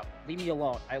Europe. Leave me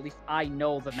alone. At least I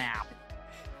know the map.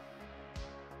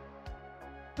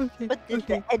 Okay, But did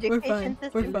okay, the education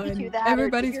we're system fine. teach you that? or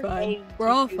Everybody's did your fine. game We're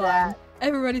teach all you fine. that?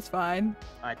 Everybody's fine.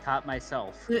 I taught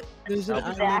myself. There's an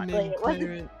Exactly, island named it wasn't-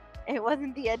 Clarence. It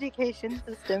wasn't the education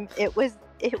system. It was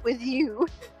you.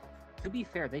 To be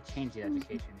fair, they changed the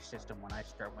education system when I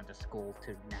went to school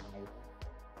to now.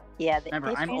 Yeah, they Remember,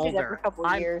 they I'm changed it every older. couple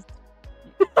I'm- years.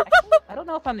 I don't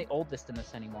know if I'm the oldest in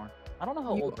this anymore. I don't know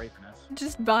how You- old Raven is.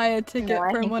 Just buy a ticket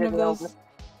I from think one you're of the those oldest.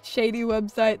 shady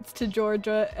websites to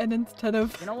Georgia, and instead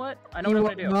of You know what? I know You what I'm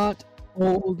are gonna do. not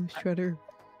old, Shredder.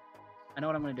 I know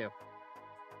what I'm gonna do.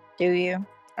 Do you?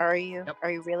 Are you? Yep.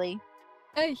 Are you really?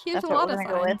 hey, here's That's a what lot we're of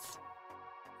gonna go with. signs.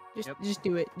 Just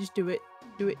do it. Just do it.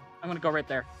 Do it. I'm gonna go right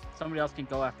there. Somebody else can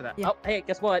go after that. Yeah. Oh, hey,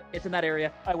 guess what? It's in that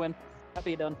area. I win.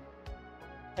 Happy done.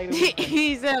 I win.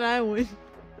 He said I win.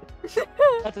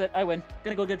 That's it. I win.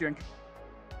 Gonna go get a drink.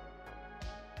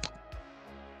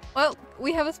 Well,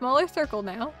 we have a smaller circle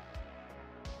now.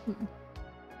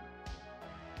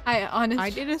 I honestly. I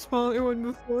did a smaller one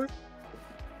before.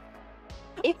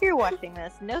 If you're watching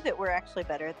this, know that we're actually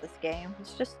better at this game.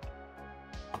 It's just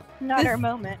not our This-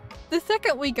 moment. The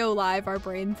second we go live, our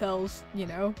brain cells,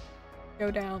 go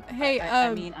down. Hey,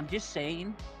 I mean, I'm just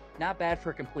saying, not bad for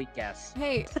a complete guess.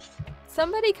 hey,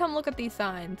 somebody come look at these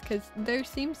signs, because there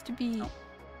seems to be No.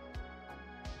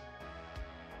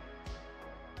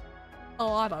 a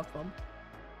lot of them.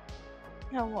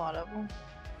 A lot of them.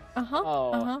 Uh-huh,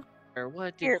 Oh, uh-huh. or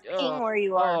what did? Here, ping where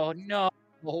you are. Oh no!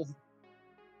 Oh,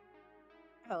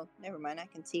 never mind. I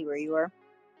can see where you are.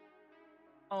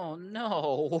 Oh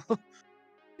no!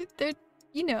 They're,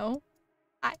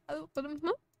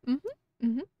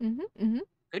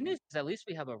 Good news is at least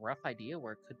we have a rough idea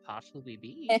where it could possibly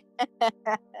be.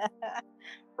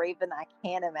 Raven, I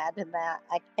can't imagine that.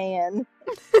 I can.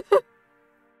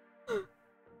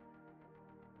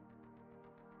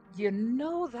 You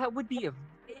know, that would be a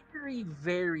very,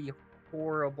 very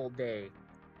horrible day.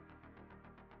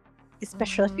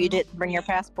 Especially if you didn't bring your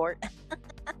passport.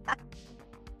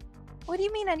 What do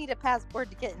you mean I need a passport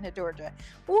to get into Georgia?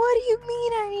 What do you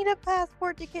mean I need a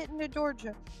passport to get into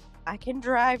Georgia? I can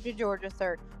drive to Georgia,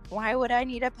 sir. Why would I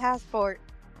need a passport?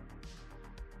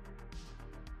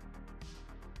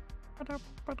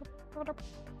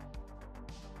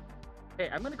 Hey,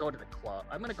 I'm gonna go to the club.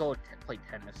 I'm gonna go play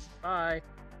tennis. Bye.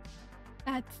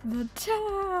 That's the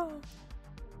town.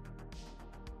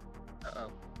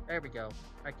 Uh-oh. There we go.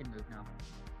 I can move now.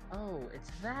 Oh,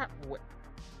 it's that way.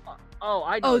 Oh,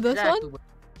 I know Oh, this exactly one?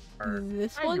 where you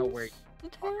This I one's know where the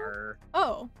town? were.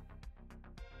 Oh.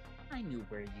 I knew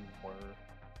where you were.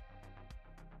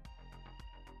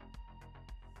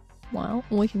 Well,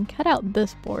 we can cut out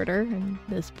this border, and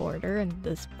this border, and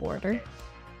this border. Okay.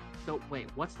 So, wait,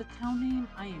 what's the town name?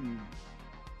 I am...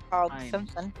 Called I'm-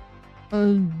 something.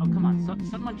 Oh, come on.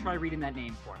 Someone try reading that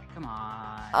name for me. Come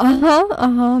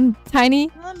on.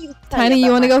 Tiny, Let me tell Tiny, you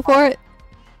about want to my go for it?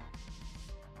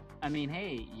 I mean,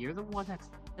 hey, you're the one that's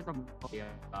from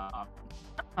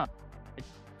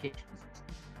education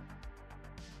system.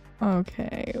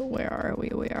 Okay, where are we?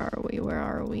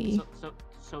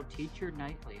 So teacher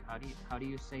Knightley, how do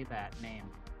you say that name?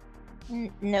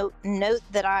 Note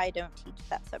that I don't teach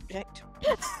that subject.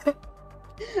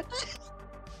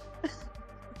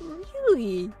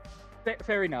 Really?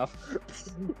 Fair enough.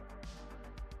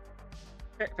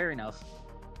 Fair enough.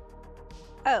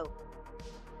 Oh,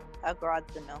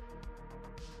 Grod's the mill.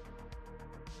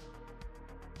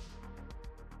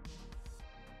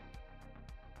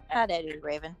 How dare you,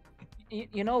 Raven?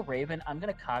 You know, Raven, I'm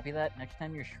gonna copy that. Next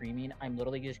time you're streaming, I'm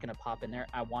literally just gonna pop in there.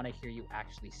 I want to hear you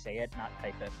actually say it, not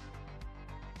type it.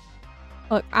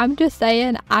 Look, I'm just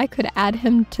saying I could add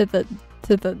him to the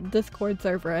Discord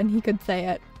server and he could say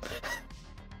it.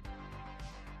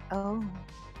 Oh,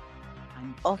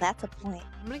 that's a point.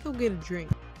 I'm gonna go get a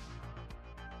drink.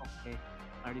 Okay,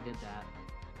 I already did that.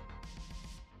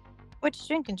 Which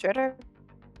drinking, Shredder?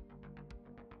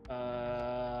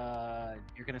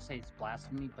 You're gonna say it's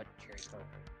blasphemy, but cherry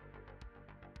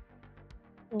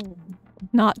coke.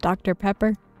 Not Dr.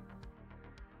 Pepper.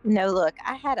 No, look,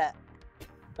 I had a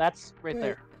That's right Wait.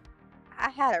 there.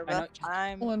 rough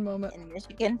time One moment. in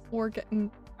Michigan. We're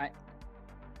getting...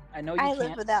 I know you I can't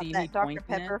lived without see me that Dr. pointing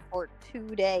Pepper it. for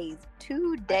 2 days.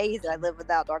 2 days I lived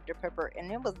without Dr. Pepper,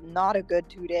 and it was not a good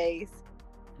 2 days.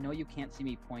 I know you can't see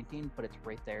me pointing, but it's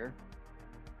right there.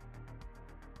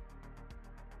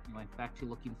 Anyway, back to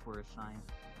looking for a sign.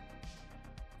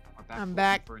 Or back I'm to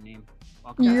back. looking for a name.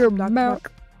 Welcome Yeah, You're Dr.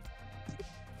 back.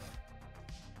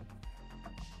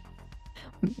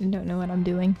 I don't know what I'm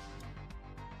doing.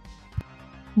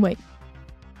 Wait.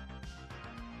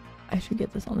 I should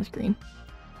get this on the screen.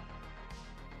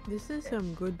 This is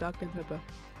some good Dr. Pepper.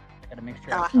 I gotta make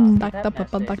sure I Ah. copy Dr. that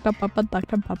Pepper, message. Dr. Pepper,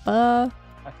 Dr. Pepper.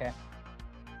 Okay.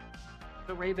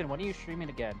 So Raven, when are you streaming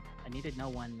again? I need to know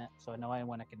when, so I know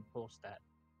when I can post that.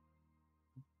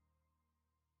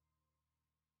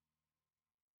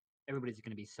 Everybody's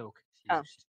gonna be so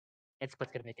confused. It's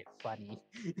what's gonna make it funny.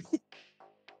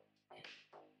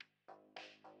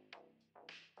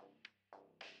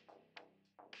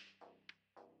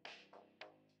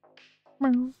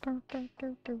 Can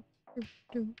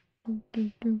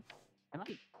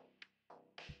I?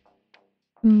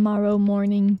 Tomorrow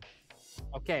morning.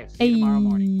 Okay, see you tomorrow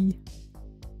morning. Ayy.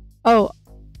 Oh.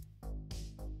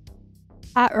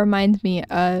 That reminds me,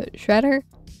 Shredder,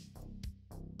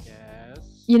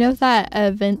 Yes. you know that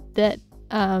event that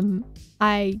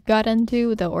I got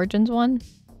into, the Origins one?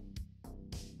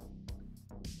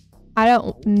 I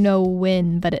don't know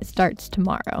when, but it starts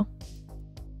tomorrow.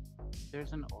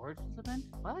 There's an Origins event?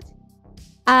 What?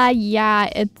 Yeah,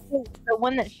 it's The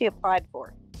one that she applied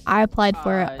for. I applied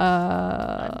for it,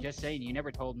 I'm just saying, you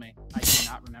never told me. I do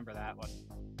not remember that one.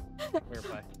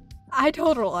 Clarify. I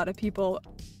told a lot of people.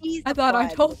 She's I thought I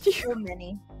applied told for you. So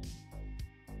many.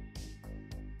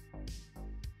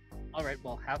 Alright,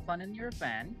 well, have fun in your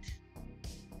event.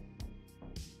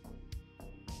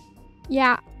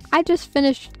 Yeah, I just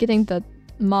finished getting the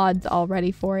mods all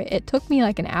ready for it. It took me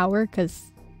like an hour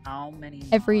because How many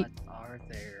Every- mods are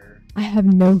there? I have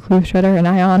no clue, Shredder, and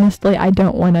I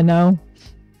don't want to know.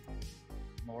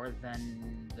 More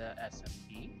than the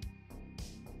SMP?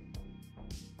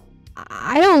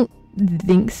 I don't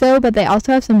think so, but they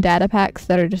also have some data packs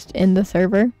that are just in the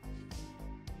server.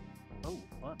 Oh,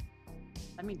 fun.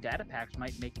 I mean, data packs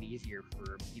might make it easier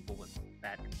for people with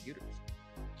bad computers.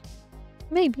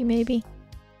 Maybe.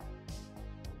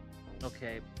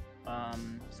 Okay,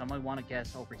 someone want to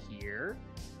guess over here?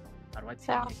 How do I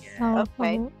South. pick again?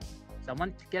 Okay.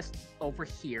 Someone guess over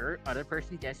here, other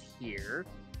person guess here.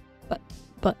 But.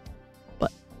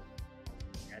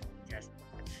 Just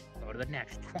go to the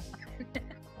next one.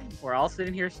 We're all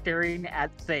sitting here staring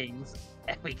at things,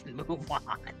 and we can move on.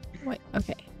 Wait,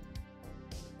 okay.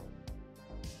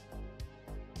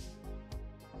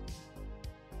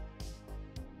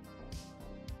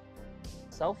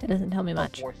 Self It doesn't tell me Oh,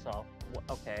 much. Warsaw.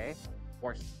 Okay.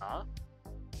 Warsaw.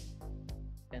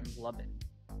 And Lubbock.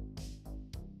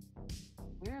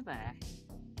 Where the heck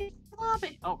is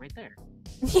Lubbock? Oh, right there.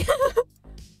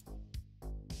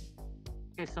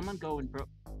 Okay, someone go and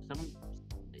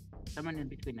someone in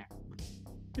between there.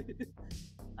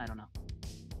 I don't know.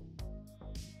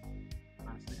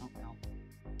 Honestly, don't know.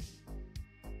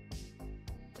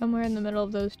 Somewhere in the middle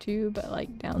of those two, but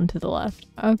like down to the left.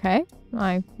 Okay.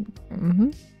 No.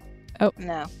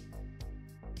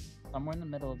 Somewhere in the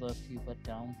middle of those two, but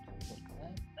down to the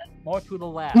left. More to the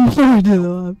left. More to the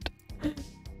left.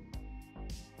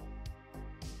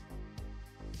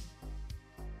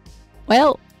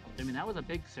 Well, I mean, that was a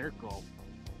big circle.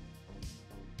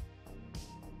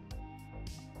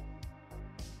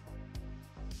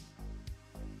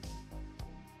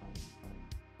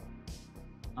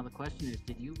 Now the question is,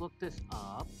 did you look this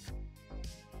up?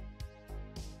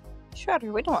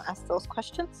 Shredder, we don't ask those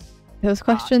questions. Those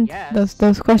questions, yes.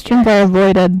 those questions are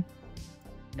avoided.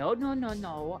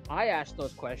 No. I asked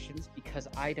those questions because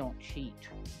I don't cheat.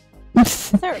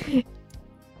 Sir, Is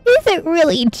it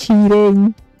really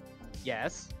cheating?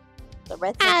 Yes. the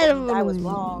red circle means I was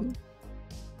wrong.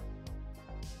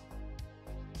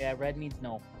 Yeah, red means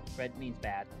no. Red means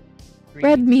bad. Green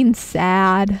Red means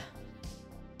sad.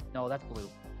 no, that's blue.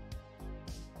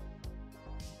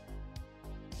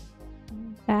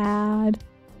 Bad.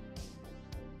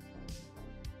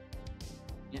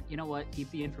 You know what?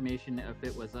 Keep the information if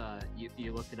it was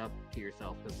you looked it up to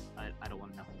yourself because I don't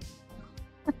want to know.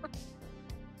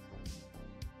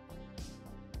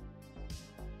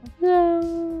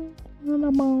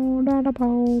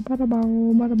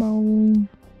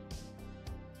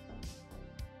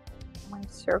 My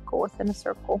circle within a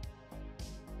circle.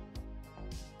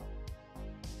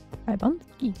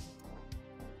 Krabonski.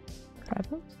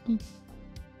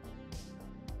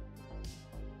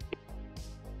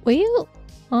 Well,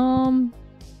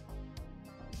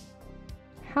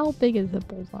 how big is the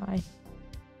bullseye?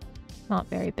 Not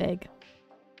very big.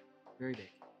 Very big.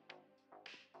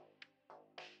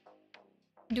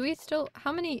 Do we still?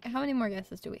 How many more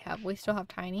guesses do we have? We still have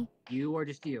Tiny. You or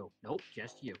just you? Nope,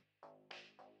 just you.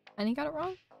 Tiny got it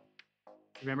wrong.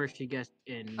 Remember, she guessed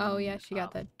in. Oh yeah, she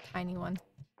got the tiny one.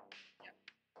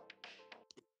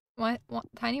 What?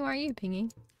 Tiny, why are you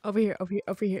pinging? Over here.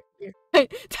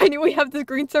 Tiny, we have the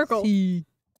green circle. See.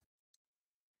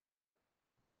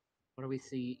 What do we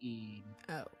see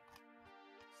in? Oh.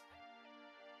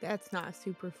 That's not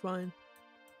super fun.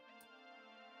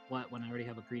 What? When I already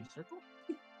have a green circle?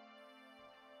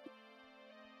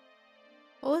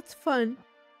 Well, it's fun,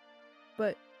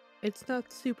 but it's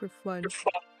not super fun.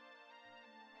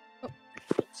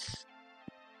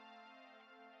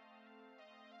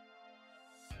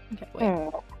 Okay, wait.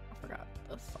 I forgot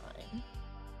the sign.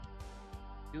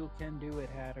 You can do it,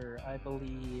 Hatter. I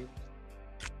believe.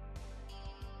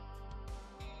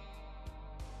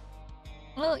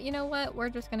 Well, you know what? We're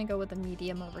just gonna go with a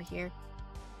medium over here.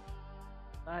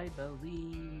 I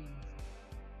believe.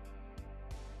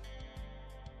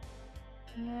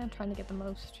 Yeah, I'm trying to get the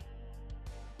most.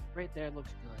 Right there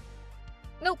looks good.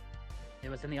 Nope. It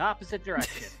was in the opposite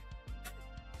direction.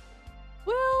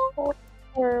 Well,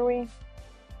 Where are we?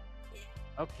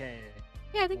 Okay.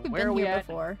 yeah, I think we've Where are been we here at?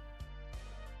 before.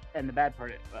 And the bad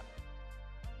part is,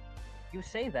 you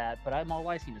say that, but all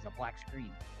I see is a black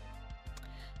screen.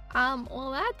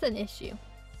 Well, that's an issue.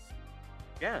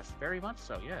 Yes, very much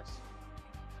so. Yes.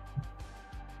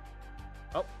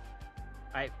 Oh,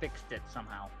 I fixed it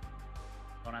somehow.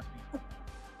 Don't ask me.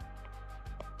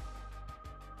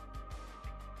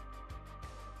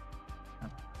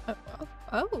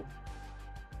 Oh.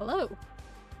 Hello.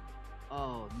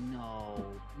 Oh no,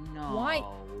 no.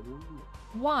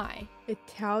 Why?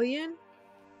 Italian?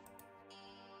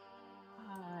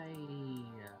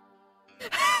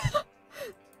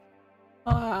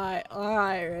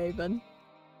 Alright, Raven.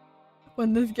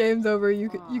 When this game's over, you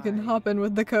can hop in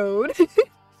with the code.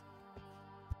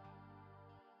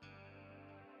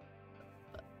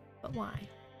 But why?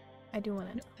 I do want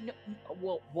to know.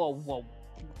 No, whoa.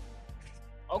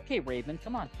 Okay, Raven,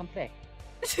 come on, come play.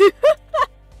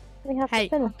 We have Hey, to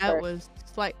finish that first. was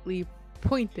slightly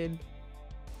pointed.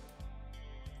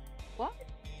 What?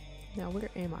 Now, where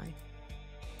am I?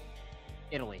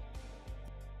 Italy.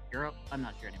 Europe? I'm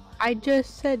not sure anymore. I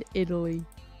just said Italy.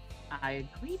 I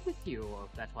agreed with you.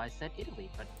 That's why I said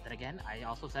Italy. But then again, I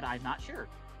also said I'm not sure.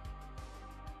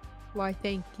 Why,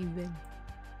 thank you then.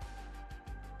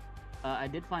 I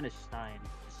did find a sign,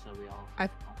 just so we all. I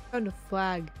found a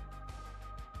flag.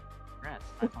 Congrats.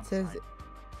 I It found a says sign.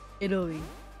 Italy.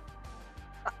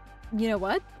 You know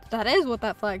what? That is what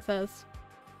that flag says.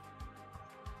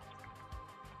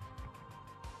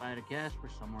 If I had to guess, we're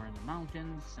somewhere in the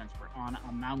mountains, since we're on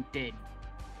a mountain.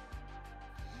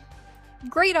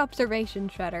 Great observation,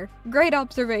 Shredder. Great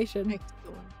observation.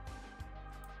 Excellent.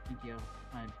 Thank you.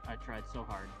 I tried so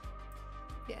hard.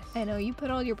 Yes. I know, you put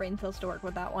all your brain cells to work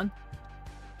with that one.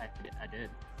 I did.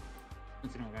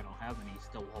 Considering I don't have any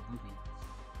still while moving.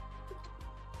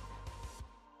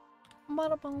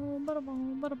 Bada boom, bada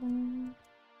boom, bada boom.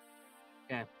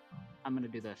 Okay, I'm gonna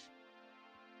do this.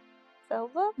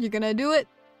 Silva? You're gonna do it?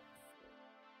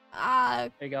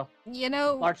 There you go. You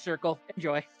know, Large circle.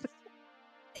 Enjoy.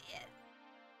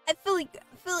 I feel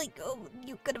like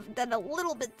you could have done a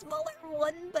little bit smaller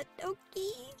one, but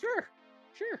okay. Sure.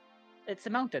 It's the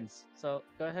mountains, so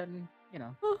go ahead and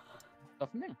go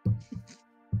from there.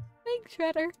 Thanks,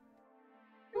 Shredder.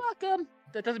 You're welcome.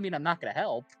 That doesn't mean I'm not gonna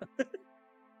help.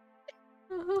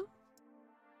 Uh-huh.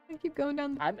 I keep going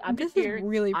down. I'm This just is here.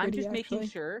 really I'm pretty, just making actually.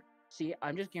 sure. See,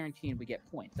 I'm just guaranteeing we get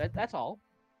points. That's all.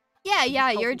 Yeah, I'm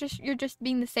yeah. just You're just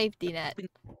being the safety net.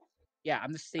 Yeah,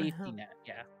 I'm the safety Uh-huh. net.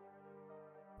 Yeah.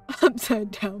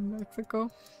 Upside down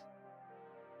Mexico.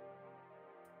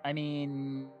 I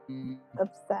mean,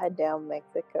 Upside down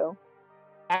Mexico.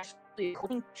 actually,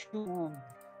 according to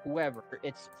whoever,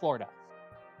 it's Florida.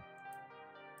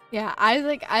 Yeah,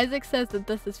 Isaac says that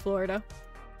this is Florida.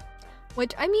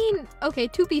 Which, I mean, okay,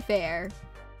 to be fair.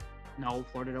 No,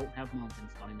 Florida don't have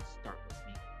mountains. Don't even start with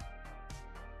me.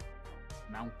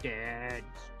 Mountains.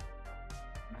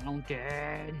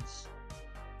 Mountains.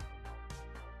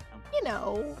 You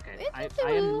know, Okay, it's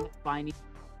I am finding.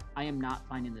 I am not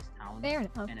finding this town, fair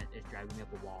enough. and it is driving me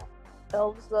up a wall.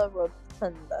 Elsa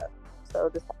Rotunda. So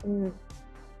this No,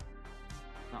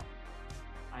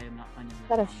 I am not finding is this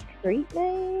that a town. street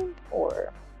name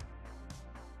or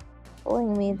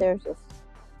telling me there's a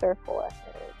circle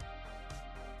ahead?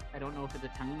 I don't know if it's a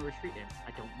town or a street name.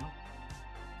 I don't know.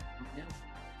 I don't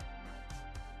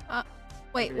know.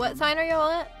 Wait, really what don't sign are you all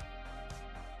at?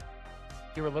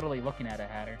 You were literally looking at it,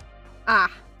 Hatter.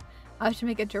 Ah, I was just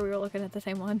making sure we were looking at the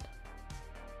same one.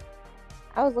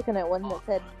 I was looking at one that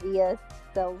said Via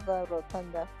Selva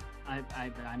Rotunda. I'm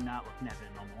not looking at it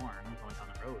no more. I'm going down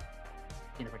the road.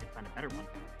 Seeing if I can find a better one.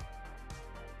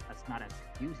 That's not as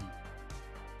confusing.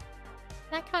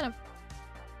 That kind of,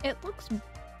 it looks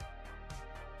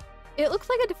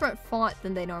like a different font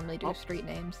than they normally do Oh. street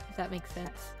names, if that makes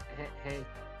sense. Hey,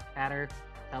 Hatter,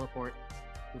 teleport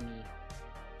to me.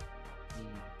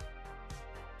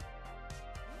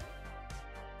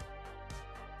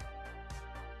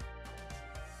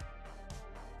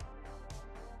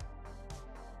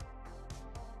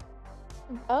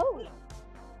 Oh,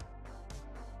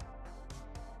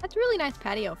 That's really nice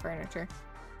patio furniture.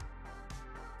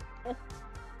 okay,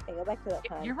 go back to that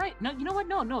sign. You're right. No, you know what?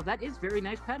 No, that is very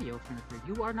nice patio furniture.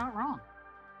 You are not wrong.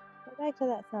 Go back to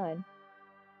that sign.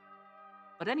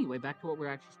 But anyway, back to what we're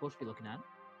actually supposed to be looking at.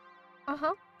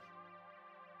 Uh-huh.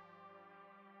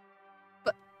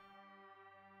 But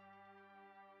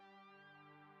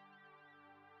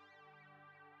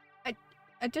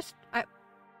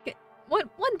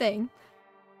one thing.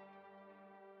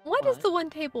 Why does What? the one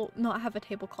table not have a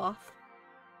tablecloth?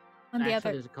 On the Actually,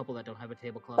 other. there's a couple that don't have a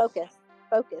tablecloth. Focus.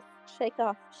 Shake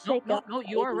off. Shake off. No,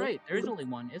 you are ADHD. right. There is only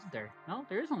one, isn't there? No,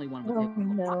 there is only one with Oh,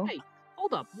 tablecloth. no. Why?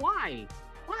 Hold up. Why?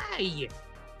 Why?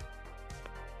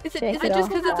 Is it Shake is it it just off.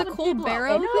 because it's a Have cool tablecloth.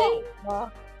 barrow No. thing?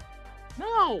 Oh,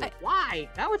 No. I- Why?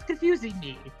 That was confusing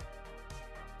me.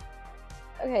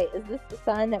 okay, is this the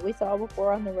sign that we saw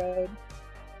before on the road?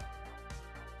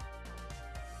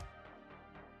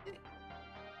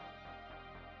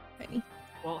 Funny.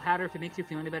 Well, Hatter, if it makes you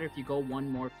feel any better, if you go one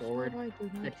more forward, I do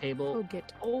the not table.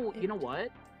 forget. Oh, you know what?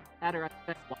 Hatter,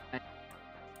 that's why.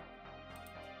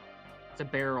 It's a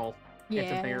barrel. Yeah.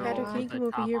 It's a barrel Hatter, can you with the come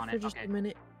over top here on for it. just Okay. a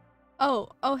minute?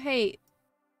 Oh, hey.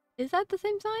 Is that the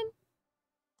same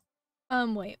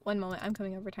sign? Wait, one moment. I'm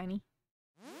coming over, Tiny.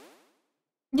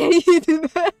 Yeah, you did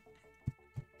that.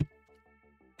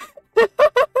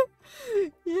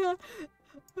 Yeah.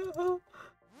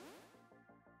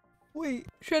 Wait,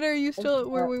 Shredder, are you still at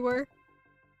where we were?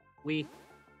 We.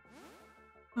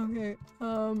 Okay.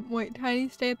 Wait, Tiny,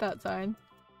 stay at that sign.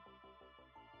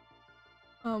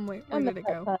 Wait, where I'm did at it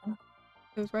that go? sign.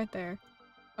 It was right there.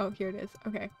 Oh, here it is.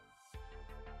 Okay.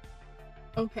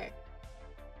 Okay.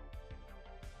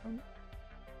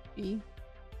 B.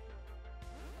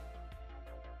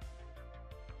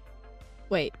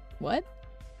 Wait, what?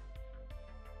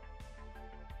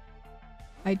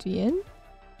 IGN?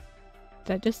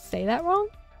 Did I just say that wrong?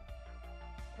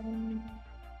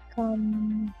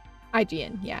 Come.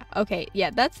 IGN, yeah. Okay, yeah,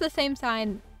 that's the same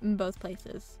sign in both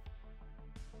places.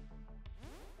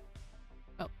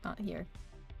 Oh, not here.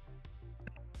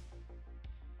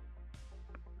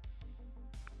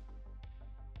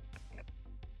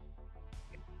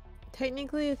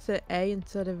 Technically, it's an A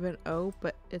instead of an O,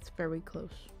 but it's very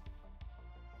close.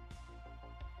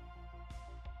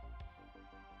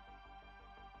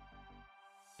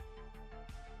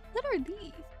 What are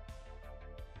these?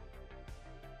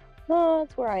 Oh,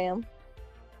 that's where I am.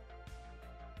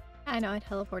 I know, I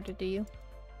teleported to you.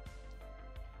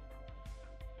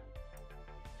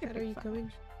 Hatter, are you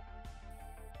coming?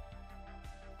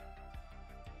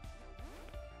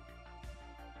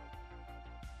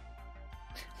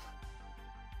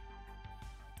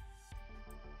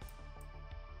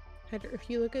 Hatter, if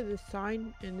you look at the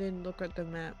sign and then look at the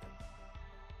map.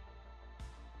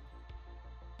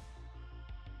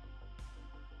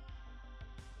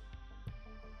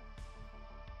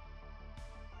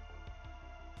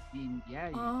 I mean, yeah,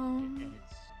 and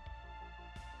it's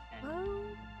and well,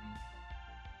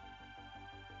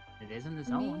 it is in the I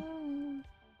zone. mean,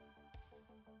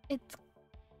 it's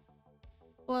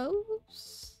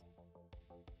close.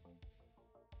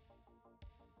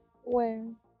 Where?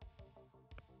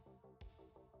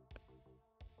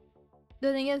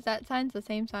 The thing is, that sign's the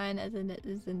same sign as it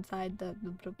is inside the.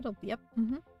 Yep.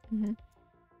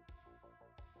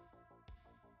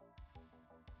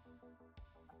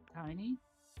 Tiny.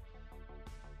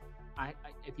 I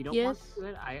if you don't want Yes. to do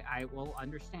it, I will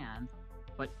understand,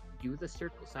 but do the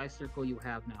size circle you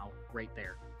have now right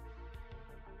there.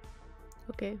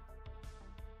 Okay.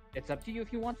 It's up to you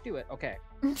if you want to do it. Okay.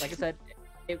 Like I said,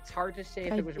 it's hard to say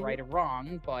if I it was did right or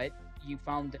wrong, but you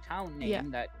found the town name Yeah.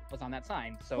 that was on that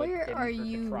sign, so Where it didn't are hurt to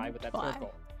you, try with that Twy?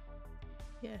 circle.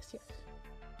 Yes.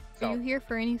 So Are you here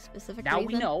for any specific now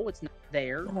reason? we know it's not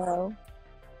there. No.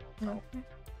 No.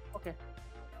 Okay.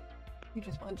 You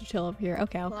just wanted to chill over here.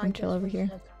 Okay, I'll Well, I come chill guess over we'll here.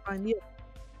 just have to find you.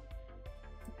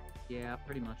 Yeah,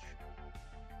 pretty much.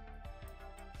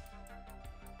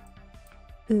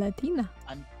 Latina.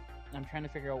 I'm trying to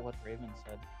figure out what Raven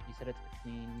said. He said it's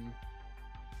between.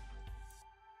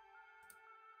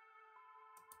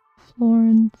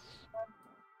 Florence.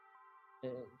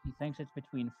 He thinks it's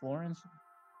between Florence.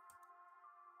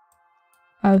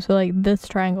 Oh, so like this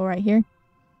triangle right here?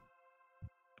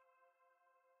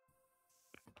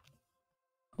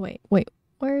 Wait.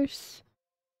 Where's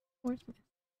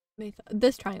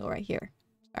this triangle right here?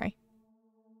 Sorry.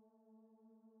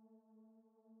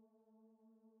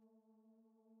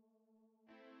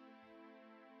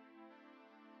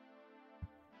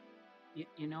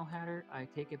 You know, Hatter, I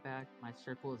take it back. My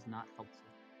circle is not helpful.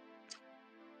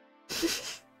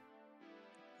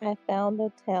 I found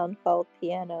a town called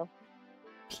Piano.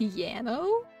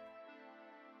 Piano?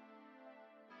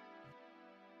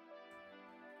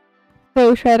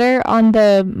 So Shredder, on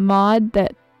the mod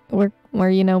that we're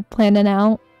planning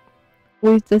out,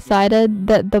 we've decided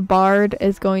that the bard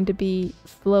is going to be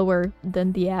slower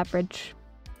than the average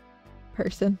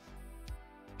person.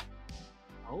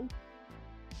 Oh?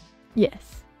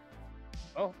 Yes.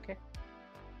 Oh, okay.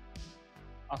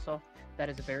 Also, that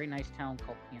is a very nice town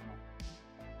called Piano.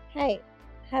 Hey,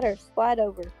 Hatter, slide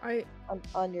over I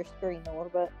on your screen a little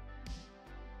bit.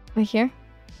 Right here?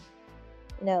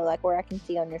 No, like where I can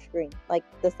see on your screen. Like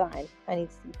the sign. I need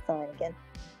to see the sign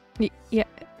again. Yeah.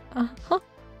 Uh-huh.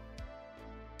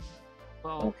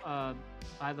 Well,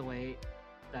 by the way,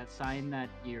 that sign that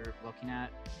you're looking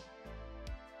at,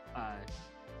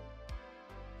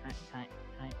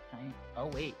 oh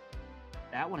wait,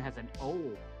 that one has an O.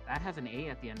 That has an A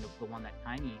at the end of the one that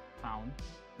Tiny found,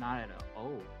 not at a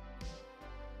O.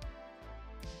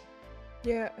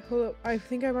 yeah. Hold up. I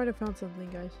think I might have found something,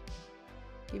 guys.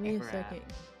 Give me a Crap. second.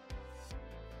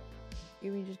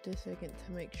 Give me just a second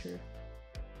to make sure.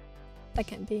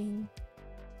 Second being.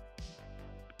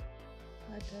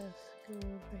 Let us go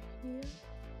over here.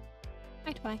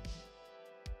 Hi, Twy.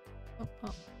 Oh,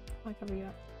 I'll cover you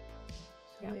up.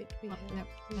 So Yeah. wait, we Oh, have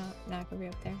no, I'll cover you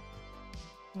up there.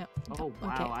 No. Oh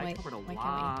wow, Okay, I wait, covered a wait,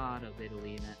 lot of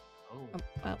Italy in it. Oh. Oh,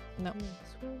 well, no.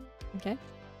 this one. Okay.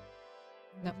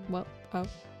 No, well, oh,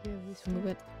 We have this move one.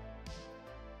 it.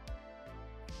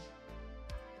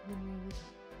 And then we have this one.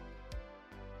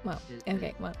 Well, Is-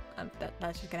 okay, well,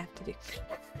 that's just gonna have to do.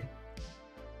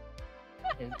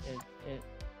 It,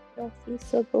 Don't see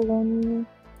so baloney.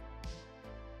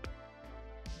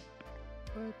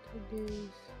 What it is.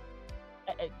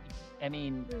 I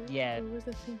mean, Where- yeah, where was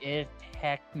the thing? it's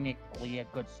technically a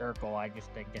good circle. I just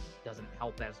think it doesn't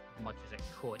help as much as it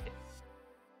could.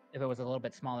 If it was a little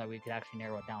bit smaller, we could actually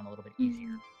narrow it down a little bit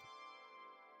easier.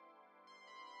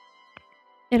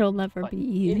 It'll never But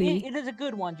be it, easy. it is a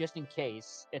good one just in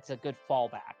case. It's a good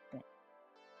fallback point.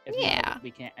 If we know Yeah. that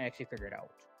we can't actually figure it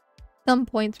out. Some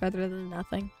points rather than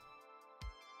nothing.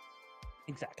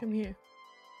 Exactly. Come here.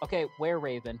 Okay, where,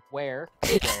 Raven? Where?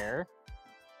 Where?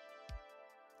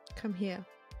 Come here.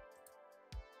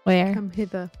 Where? Come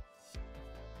hither.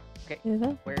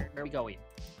 Where are we going?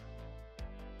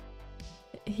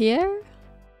 Here?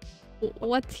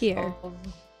 What's here? Of-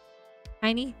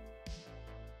 Tiny?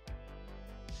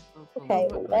 Okay,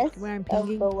 What, like, west where I'm of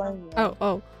pinging? Bologna.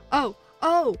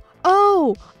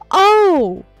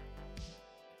 Oh!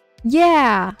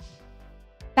 Yeah!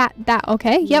 That,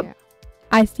 okay, yep. Yeah.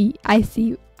 I see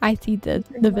the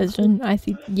vision. I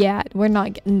see, yeah, we're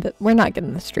not getting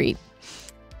the street.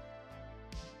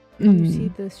 You see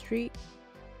the street?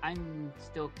 I'm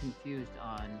still confused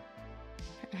on.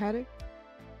 Hatter?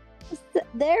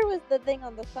 There was the thing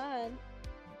on the sign.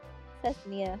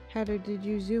 Sesmia. Hatter, did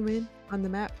you zoom in on the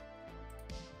map?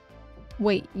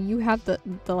 Wait, you have the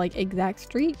like exact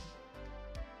street?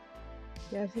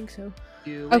 Yeah, I think so.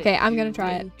 Okay, I'm gonna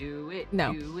try it. Do it.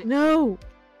 No. Do it. No,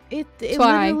 it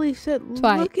Try. literally said,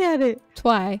 Try. "Look at it.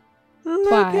 Twy. Look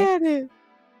Try. at it.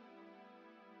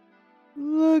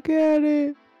 Look at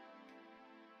it."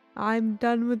 I'm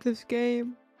done with this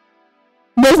game.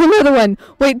 There's another one!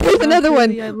 Wait, there's No, another one!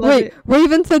 seriously, I love Wait, it.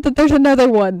 Raven said that there's another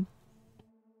one!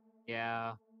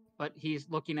 Yeah, but he's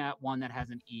looking at one that has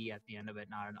an E at the end of it,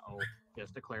 not an O.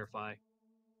 Just to clarify.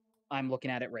 I'm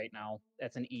looking at it right now.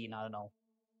 That's an E, not an O.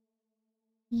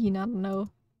 E, not a no.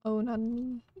 Oh, not an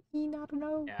E. E, not a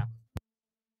no. Yeah.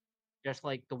 Just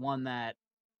like the one that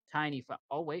Tiny found.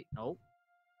 Oh wait, no.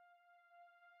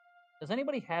 Does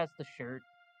anybody has the shirt?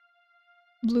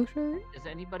 Blue shirt? Does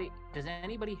anybody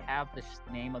have the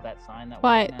name of that sign that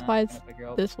Twy, we're looking at? Twy's Trying to figure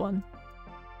out? this one.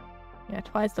 Yeah,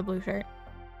 Twy's the blue shirt.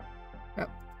 Oh.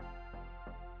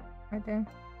 Right there.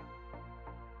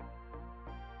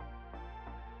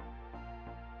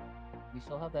 We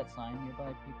still have that sign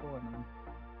nearby, people, or no?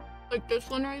 Like this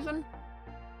one, Raven?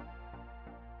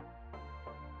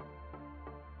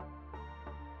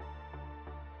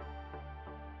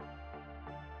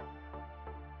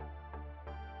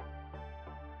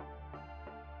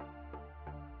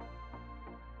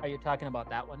 Are you talking about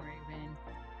that one, Raven?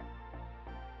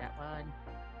 That one?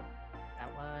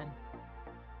 That one?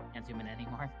 Can't zoom in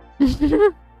anymore.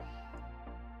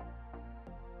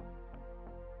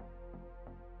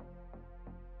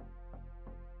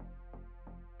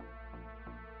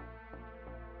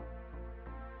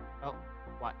 Oh,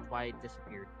 what? Why it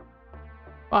disappeared?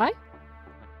 Why? Like,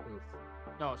 poof.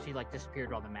 No, she like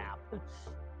disappeared on the map.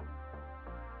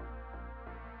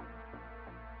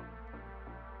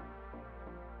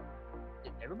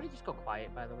 Did everybody just go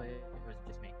quiet, by the way, or was it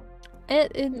just me?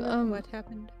 What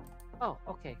happened? Oh,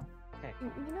 okay. Okay.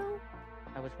 You know?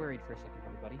 I was worried for a second,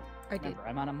 everybody. I did. Remember,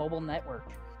 I'm on a mobile network.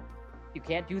 You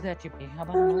can't do that to me. I'm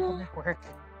on a mobile network.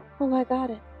 Oh, I got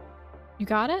it. You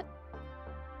got it?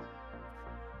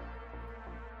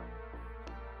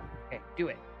 Okay, do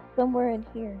it. Somewhere in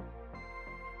here.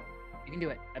 You can do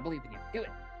it. I believe in you. Do it.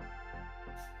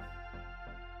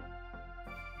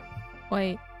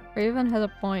 Wait, Raven has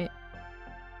a point.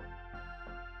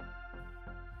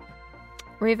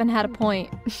 Raven had a point.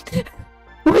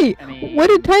 Wait, I mean- what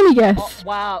did Tiny guess? Oh,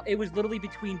 wow, it was literally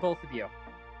between both of you.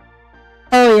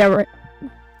 Oh, yeah, right.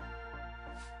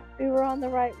 We were on the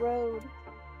right road.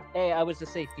 Hey, I was the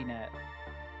safety net.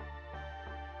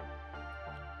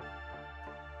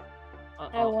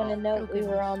 I want to know we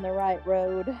were on the right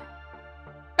road.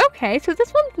 Okay, so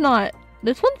this one's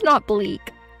not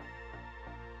bleak.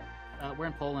 We're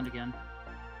in Poland again.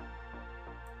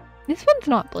 This one's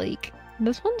not bleak.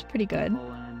 This one's pretty good.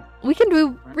 Poland. We can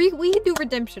do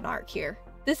redemption arc here.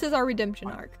 This is our redemption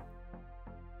arc.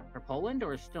 For Poland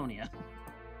or Estonia?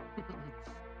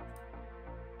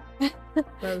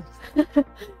 Both.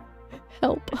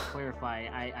 Help. Clarify.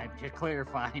 I'm just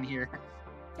clarifying here.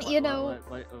 You know,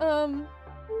 Well,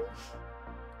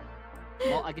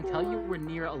 I can tell you we're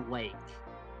near a lake.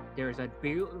 There's a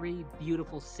very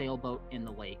beautiful sailboat in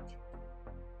the lake.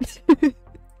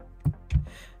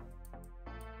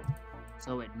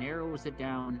 So it narrows it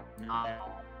down not at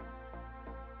all.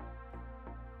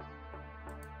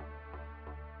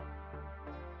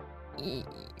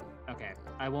 Okay,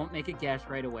 I won't make a guess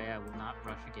right away. I will not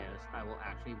rush a guess. I will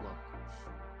actually look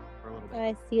for a little bit.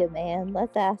 I see a man.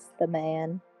 Let's ask the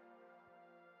man.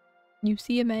 You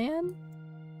see a man?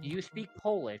 Do you speak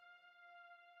Polish?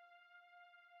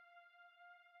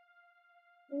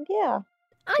 Yeah.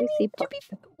 I We see mean, to be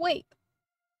wait.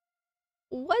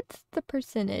 What's the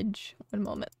percentage? One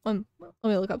moment. Let me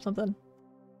look up something.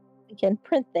 We can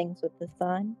print things with the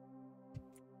sign.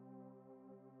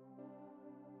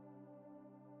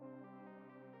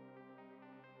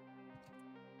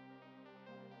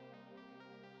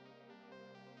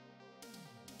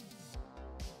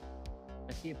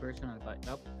 I see a person on a bike.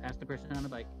 Nope, past the person on a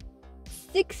bike.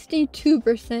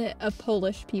 62% of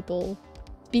Polish people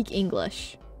speak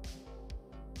English.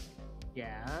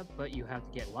 Yeah, but you have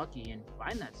to get lucky and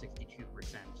find that 62%.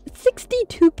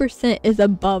 62% is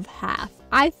above half.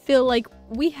 I feel like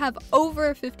we have over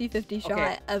a 50-50 shot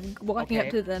Okay. of walking up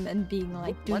Okay. to them and being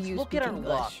like, do Let's you look speak at our English?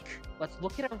 luck. Let's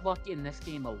look at our luck in this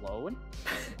game alone.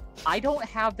 I don't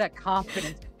have that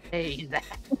confidence saying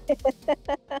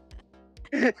that.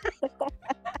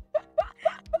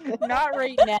 Not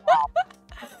right now.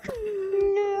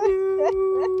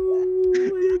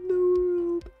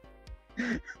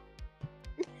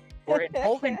 We're in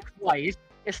Poland twice,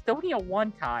 Estonia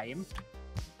one time,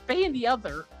 Spain the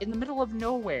other, in the middle of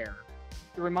nowhere,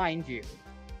 to remind you.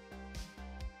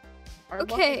 Our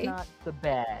luck Okay. is not the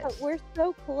best. But we're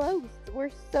so close.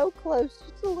 We're so close.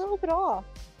 Just a little bit off.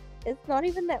 It's not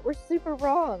even that we're super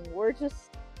wrong. We're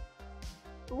just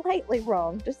slightly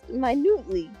wrong. Just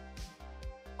minutely.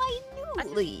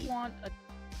 Minutely.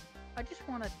 I just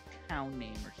want a town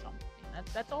name or something.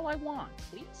 That's all I want,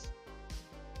 please.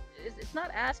 It's not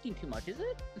asking too much, is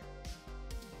it?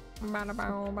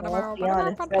 Well, let's be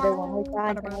honest, brother, when we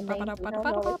find town names, we don't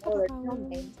always know their town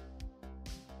names.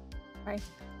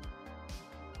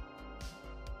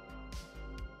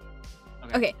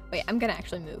 Okay, wait, I'm gonna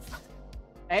actually move.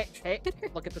 Hey,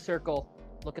 look at the circle.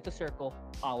 Look at the circle.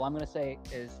 All I'm gonna say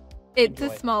is It's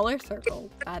enjoy. a smaller circle.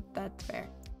 That's fair.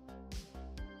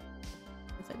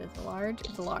 Is it as large?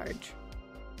 It's large.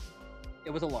 It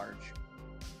was a large.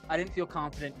 I didn't feel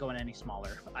confident going any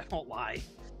smaller. I won't lie.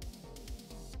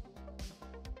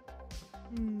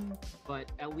 But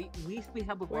at least we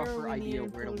have a Where are rougher we idea near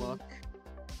where to Poland?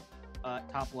 look.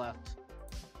 Top left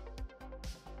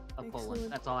of Poland. Excellent.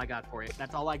 That's all I got for you.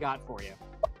 That's all I got for you.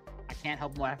 I can't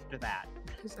help more after that.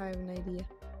 Because I have an idea.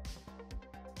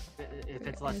 If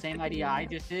it's the Nice same to idea hear I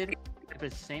that. just did, if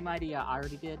it's the same idea I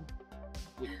already did,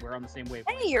 we're on the same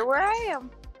wavelength. Hey, you're where I am.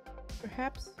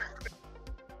 Perhaps.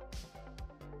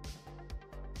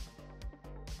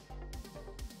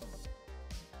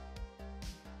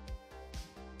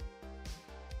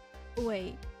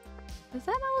 Wait, does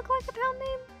that not look like a town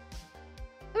name?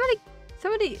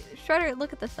 Somebody, Shredder,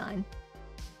 look at the sign.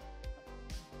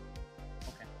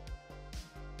 Okay.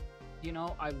 You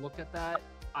know, I looked at that.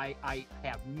 I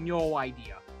have no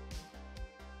idea.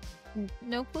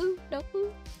 No clue? No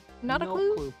clue? Not no a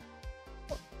clue?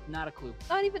 Not a clue.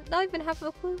 Not even half of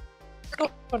a clue?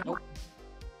 Nope.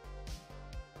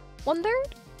 1/3?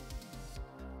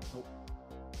 Nope.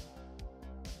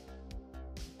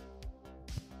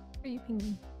 Are you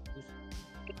pinging? Who's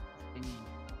pinging?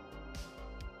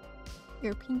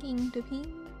 You're pinging to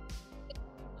ping?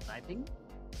 Was I ping?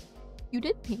 You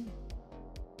did ping.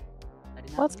 I did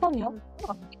not What's ping. going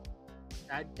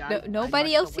on?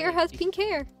 Nobody else here has pink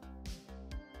hair.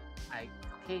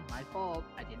 Okay, my fault.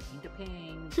 I didn't mean to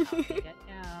ping. I'll take it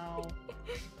now.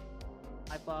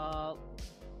 My fault.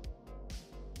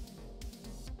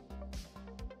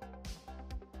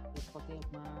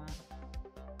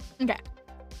 Okay.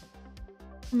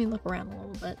 Let me look around a little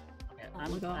bit. Okay, Oh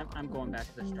my God. I'm going back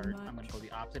to the start. I'm gonna Much. go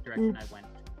the opposite direction I went.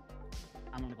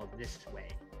 I'm gonna go this way.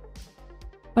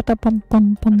 I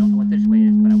don't know what this way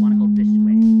is, but I wanna go this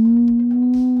way.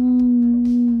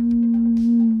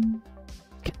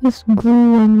 This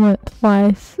grew and went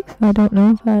twice. I don't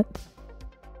know if that's...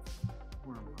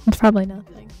 Worm It's probably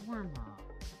nothing. Worm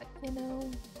You know,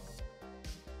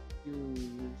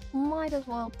 use. might as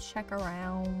well check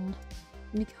around.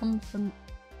 Become some...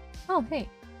 Oh, hey.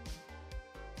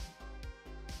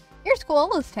 Here's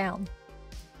Koala's town.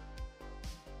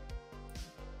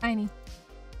 Tiny.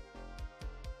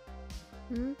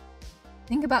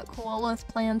 Think about Koala's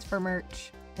plans for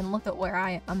merch, and look at where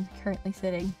I'm currently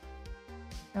sitting.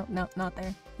 No, not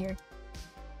there. Here.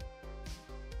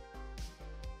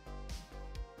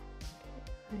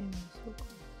 I am so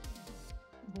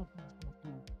close.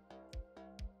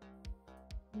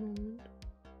 Moment.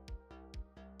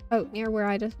 Oh, near where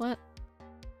I just went?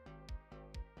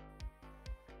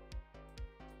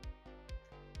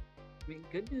 I mean,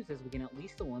 good news is we can at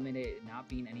least eliminate it not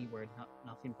being anywhere,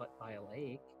 nothing but by a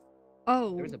lake.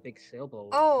 Oh. There was a big sailboat.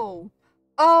 Oh.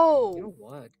 You know Oh.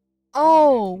 what? That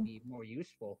Oh. might actually be more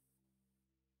useful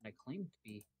than I claim to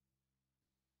be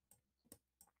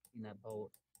in that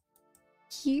boat.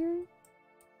 Here?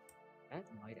 That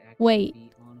might actually Wait.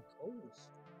 be on coast.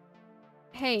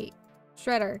 Hey,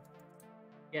 Shredder.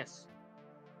 Yes.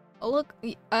 Oh, look.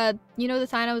 You know the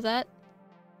sign I was at?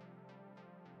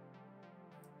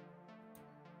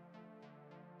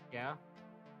 Yeah.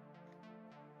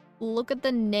 Look at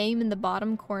the name in the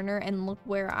bottom corner and look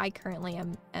where I currently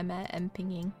am at and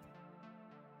pinging.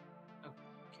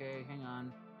 Okay, hang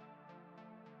on.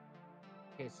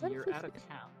 Okay, so What you're is out of this?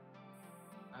 town.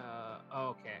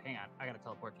 Okay, hang on. I gotta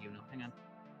teleport to you now. Hang on.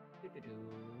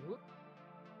 Doo-doo-doo.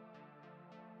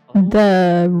 Oh,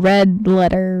 The red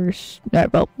letters. yeah,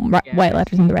 White I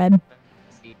letters in the red.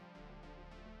 I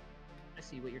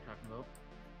see what you're talking about.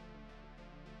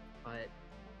 But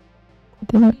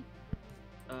Didn't-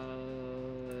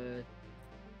 oh,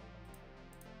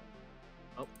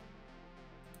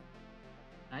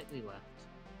 Knightley left.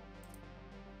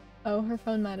 Oh, her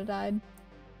phone might have died.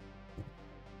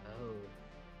 Oh,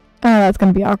 Oh, that's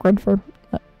gonna be awkward for.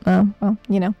 Oh, well,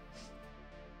 you know.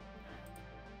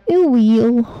 It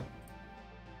will.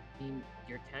 I mean,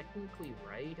 you're technically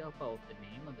right about the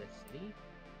name of the city,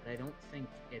 but I don't think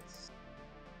it's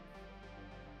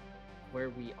where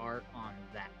we are on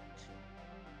that.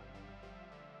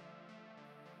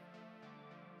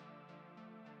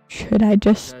 Should I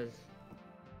just... Because,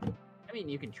 I mean,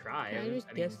 you can try. Can I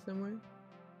just guess somewhere?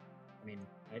 I mean,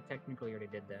 I technically already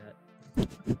did that.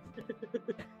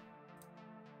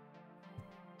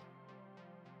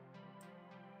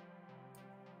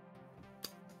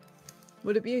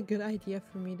 Would it be a good idea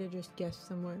for me to just guess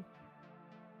somewhere?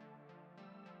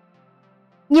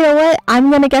 You know what?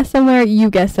 I'm gonna guess somewhere, you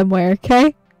guess somewhere,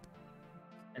 okay?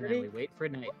 And then we wait for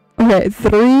night. Okay,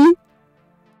 3,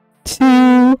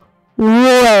 2,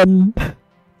 1.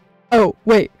 Oh,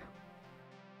 wait.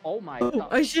 Oh my Oh, god.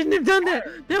 I shouldn't have done that!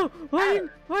 No! Why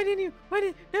didn't you?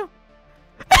 No!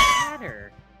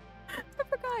 Matter. I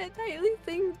forgot. Nightly's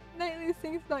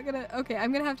thing's not gonna... Okay,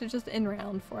 I'm gonna have to just end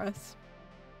round for us.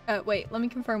 Wait, let me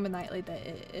confirm with Nightly that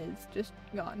it is just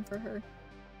gone for her.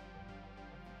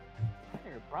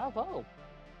 Matter, bravo.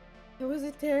 It was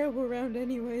a terrible round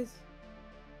anyways.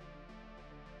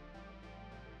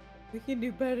 We can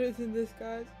do better than this,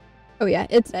 guys. Oh yeah,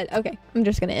 it's dead. Okay, I'm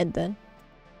just gonna end then.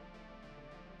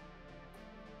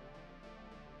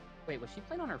 Wait, was she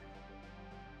playing on her...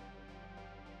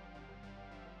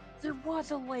 There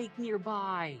was a lake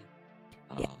nearby!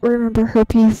 Yeah, remember her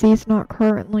PC's not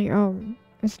currently,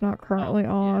 it's not currently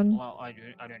Oh, on. Yeah. Well, I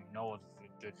didn't know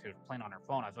if she was playing on her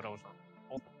phone. I thought it was her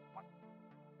old one.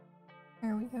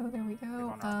 There we go, there we go.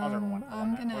 on our other one,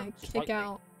 I'm that gonna works kick slightly.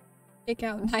 out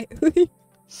Nightly.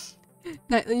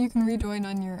 Nightly, you can rejoin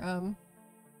on your, I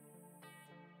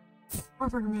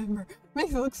remember.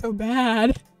 Makes it look so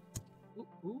bad.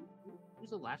 Who's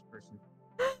the last person?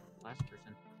 Last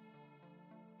person.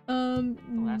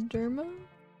 Derma?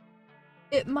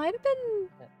 It might have been...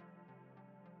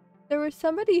 There was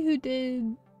somebody who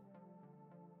did...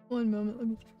 One moment, let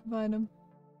me find him.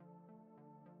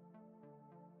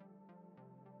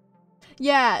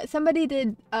 Yeah, somebody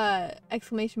did,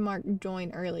 exclamation mark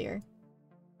join earlier.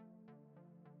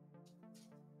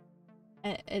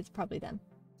 It's probably them.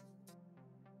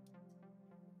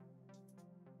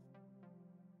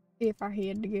 See if I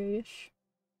hear the gosh.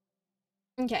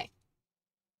 Okay.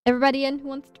 Everybody in who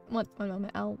wants to... One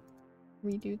moment, I'll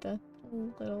redo the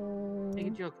little... Make a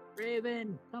joke.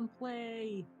 Raven, come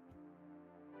play!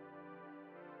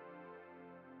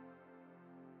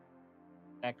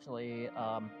 Actually,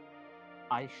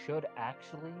 I should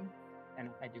actually, and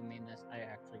I do mean this, I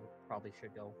actually probably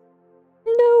should go.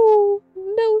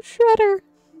 No, Shredder.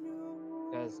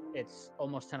 Because it's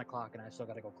almost 10 o'clock and I still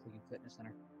gotta go clean fitness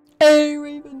center. Hey,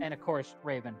 Raven. And of course,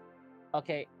 Raven.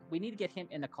 Okay, we need to get him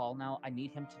in the call now. I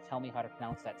need him to tell me how to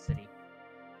pronounce that city.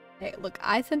 Hey, look,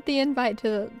 I sent the invite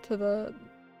to the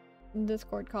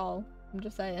Discord call. I'm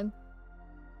just saying.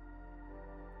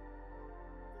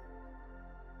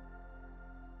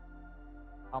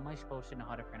 How am I supposed to know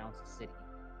how to pronounce a city?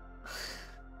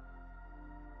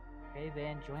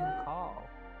 Raven, join the call.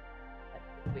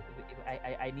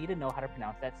 I need to know how to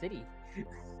pronounce that city.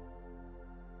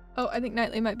 Oh, I think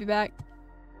Nightly might be back.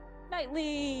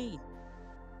 Nightly!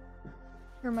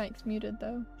 Her mic's muted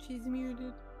though. She's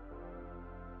muted.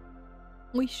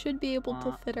 We should be able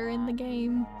to fit her in the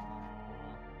game.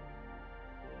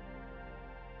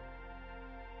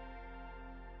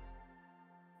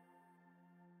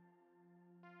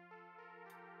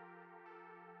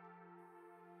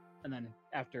 And then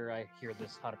after I hear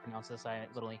this, how to pronounce this, I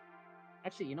literally...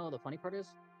 Actually, you know what the funny part is?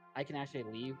 I can actually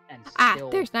leave and still...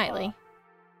 There's Nightly.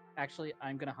 Actually,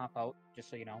 I'm gonna hop out, just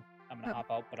so you know. I'm gonna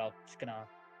hop out, but I'm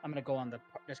gonna go on the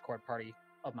Discord party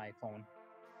of my phone.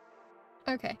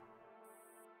 Okay.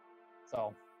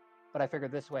 So, but I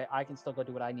figured this way I can still go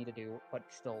do what I need to do, but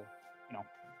still, you know,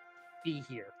 be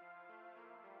here.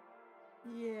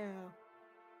 Yeah.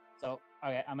 So,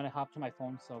 okay, I'm gonna hop to my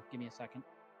phone, so give me a second.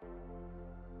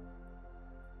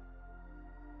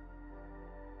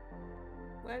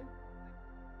 What?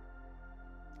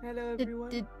 Hello,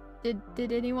 everyone.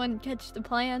 Did anyone catch the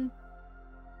plan?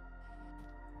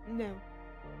 No.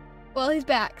 Well, he's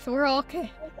back, so we're all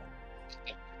okay.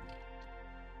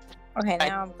 Okay,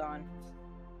 now I'm gone.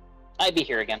 I'd be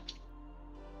here again.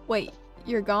 Wait,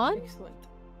 you're gone? Excellent.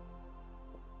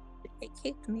 It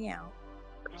kicked me out.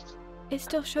 It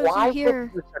still shows Why you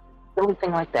here. would you do such a silly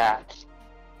thing like that?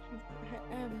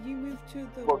 Have you moved to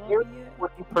the Well, here's lobby a yet?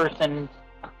 working person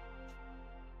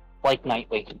like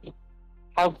Nightly.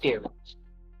 How dare it?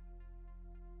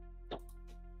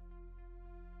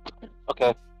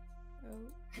 Okay,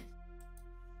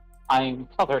 Oh,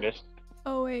 oh, there it is.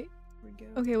 Oh, wait. here we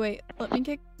go. Okay, wait. Let me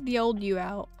kick the old you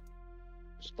out.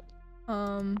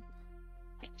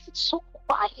 It's so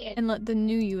quiet. And let the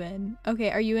new you in.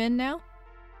 Okay, are you in now?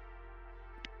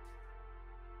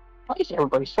 Why is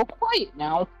everybody so quiet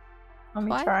now? Let me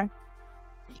What? try.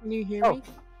 Can you hear Oh. me?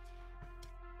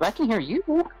 I can hear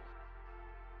you,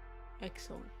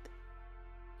 Excellent.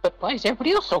 but why is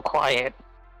everybody else so quiet?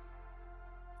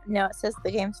 No, it says the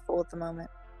game's full at the moment.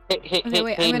 Okay,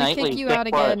 wait, I'm gonna kick you out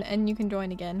again, and you can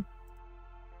join again.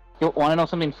 You want to know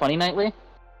something funny, Nightly?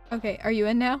 Okay, are you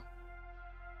in now?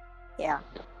 Yeah.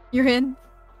 You're in?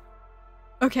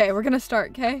 Okay, we're gonna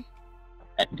start, okay?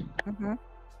 Mm-hmm.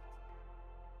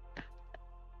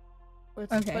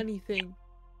 What's Okay. the funny thing?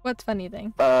 What's funny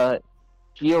thing?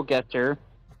 Geogusser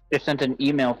just sent an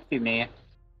email to me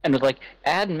and was like,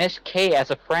 add Miss K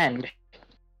as a friend.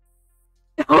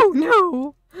 Oh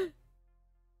no! I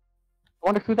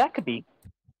wonder who that could be.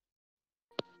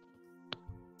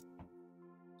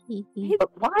 But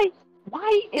why?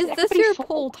 Why Is this everybody your so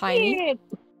poll, Tiny? quiet?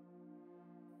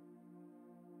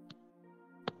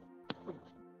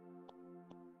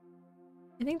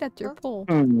 I think that's your Huh? poll.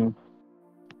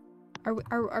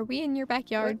 Are we in your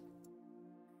backyard?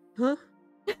 Huh?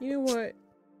 You know what?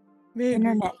 Maybe.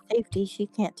 Internet safety, she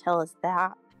can't tell us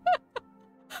that.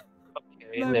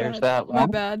 Okay, My there's bad. that My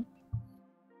one. bad.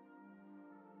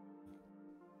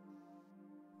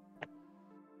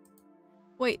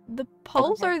 Wait, the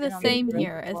polls are the been on same the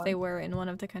here as one. they were in one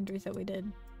of the countries that we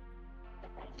did.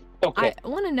 Okay, I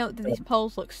want to note that these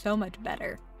polls look so much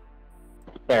better.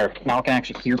 there. Now I can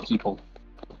actually hear people.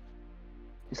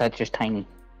 Besides just Tiny.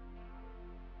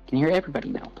 Can hear everybody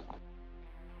now.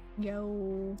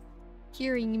 Yo,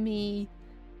 hearing me,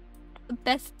 the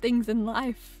best things in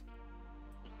life.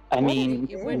 I mean,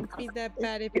 It wouldn't be that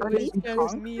bad if it Are was these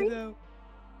just me, concrete? though.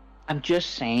 I'm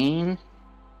just saying,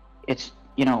 it's,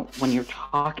 you know, when you're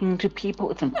talking to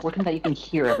people, it's important that you can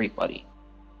hear everybody.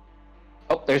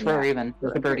 Oh, there's Yeah. Raven.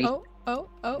 There's a birdie. Oh.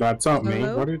 That's not me.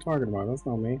 Hello? What are you talking about? That's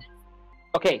not me.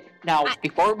 Okay, now,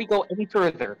 before we go any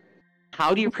further,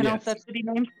 how do you pronounce Yes. that city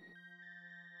name?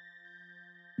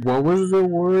 What was the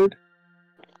word?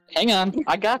 Hang on,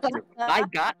 I got you. I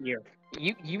got you.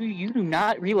 You do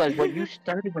not realize what you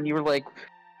started when you were like,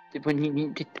 when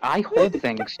you I hold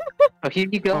things. So here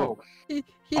you go. He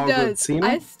does. Algotzino?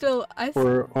 I still.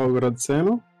 Or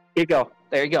Algotzino? Here you go.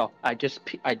 There you go. I just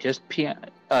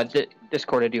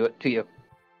Discorded you to you.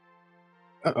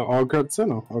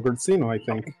 Algotzino, I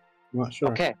think. I'm not sure.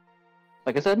 Okay.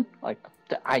 Like I said, like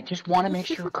I just want to make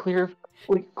sure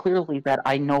clearly that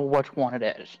I know which one it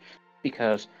is,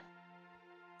 because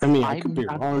I mean, I'm it could be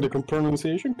not- wrong. The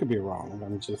pronunciation could be wrong.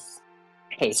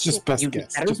 hey, It's just best you did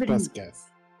guess. better Just than- best guess.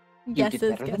 you did Guesses,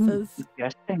 better than guesses.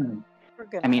 suggesting. We're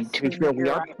gonna I mean, to be assume fair, we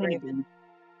you're are right, playing. Raven.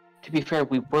 To be fair,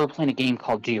 we were playing a game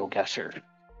called Geogusser.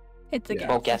 It's a Yeah.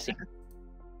 Well, guess. guessing.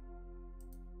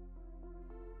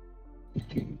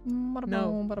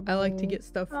 No, I like to get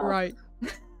stuff Oh. right.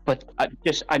 But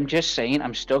I'm just saying,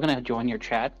 I'm still gonna join your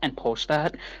chat and post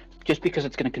that, just because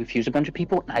it's gonna confuse a bunch of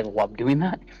people, and I love doing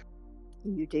that.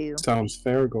 You do. Sounds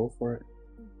fair. Go for it.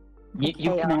 You can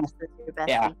Chaos ask. is your bestie.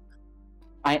 Yeah.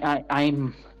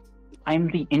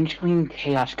 I'm the Inchling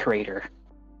Chaos Creator.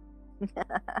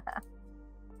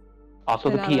 Also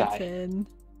the 10 out of PI. 10.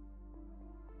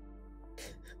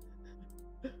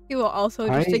 He will also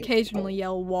just I- occasionally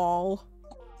yell wall.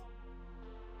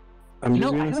 I'm You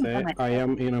just know, I gonna haven't say done that I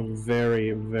am in a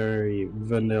very, very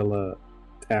vanilla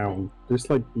town. There's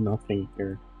like nothing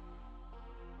here.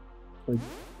 Like,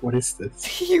 what is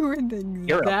this? You were in the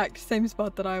Europe. exact same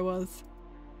spot that I was.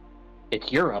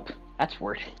 It's Europe. That's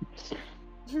weird.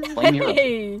 Blame Europe.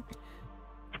 Hey!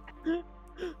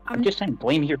 I'm just saying,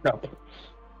 blame Europe.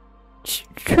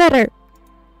 Shredder!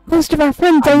 Most of our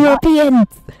friends are Europeans!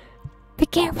 Be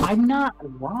careful! I'm not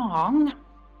wrong.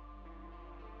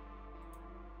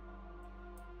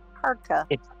 Harka.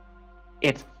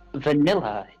 It's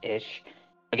vanilla-ish.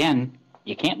 Again,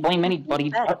 you can't blame anybody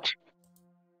better. but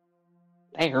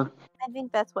there. I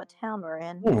think that's what town we're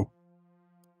in. Oh,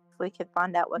 If we could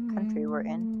find out what country we're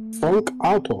in. Funk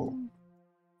Auto.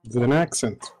 With an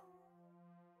accent.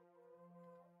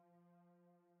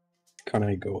 Can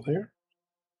I go there?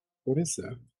 What is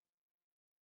that?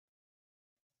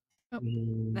 Oh,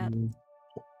 that.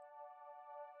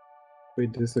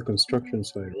 Wait, this is a construction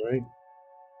site, right?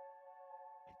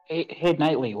 Hey,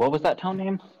 Knightley, what was that town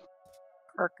name?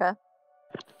 Harka.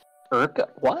 Urka?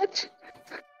 What?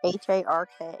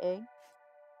 Harka.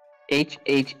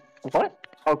 What?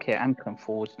 Okay, I'm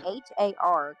confused.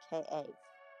 Harka.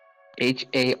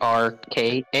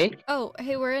 Harka? Oh,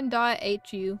 hey, we're in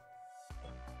 .hu.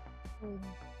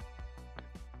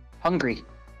 Hungry.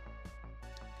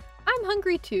 I'm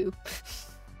hungry too.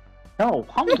 No,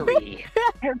 hungry.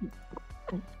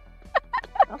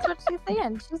 That's what she's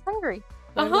saying. She's hungry.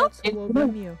 What Uh-huh. about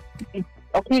Slovenia?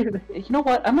 Okay, you know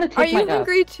what? I'm gonna take Are you my.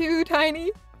 hungry too,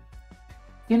 Tiny?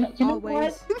 You know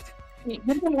Always. what? You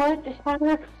know what,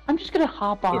 Heather? I'm just gonna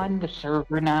hop on the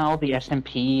server now, the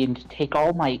SMP, and take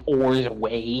all my ores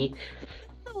away.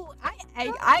 No,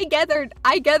 I gathered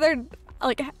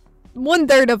like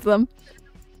 1/3 of them.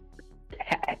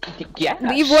 Yes.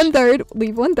 Leave 1/3.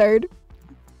 Leave 1/3.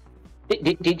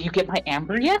 Did you get my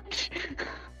amber yet?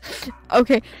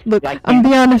 Okay, look, Like I'm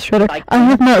be honest, Shredder. like I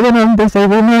have not been on this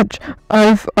over much.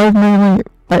 I've mainly,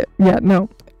 yeah, no.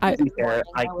 To be fair, Morning,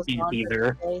 I was can't gone for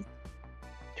either. 2 days.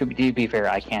 To be fair,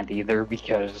 I can't either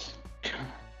because I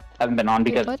haven't been on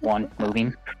because what is one, that?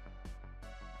 moving,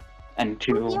 and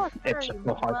two, yeah, it's sorry,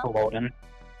 so hard to load in.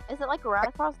 Is it like right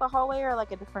across the hallway or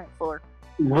like a different floor?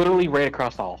 Literally right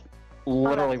across the hall.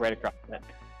 Literally right across it.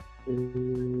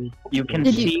 You can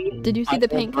Did see. you see the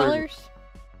paint over- colors?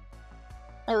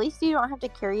 At least you don't have to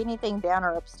carry anything down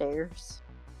or upstairs.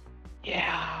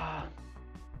 Yeah.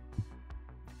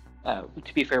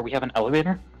 To be fair, we have an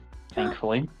elevator,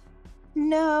 thankfully.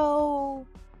 No,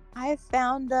 I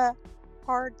found a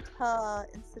hard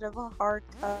instead of a hard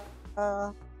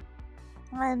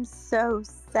I'm so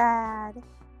sad.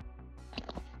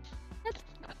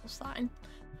 That's fine.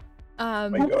 my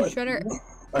God. Shredder,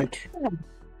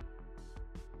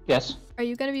 Yes. are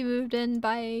you gonna be moved in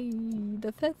by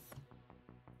the 5th?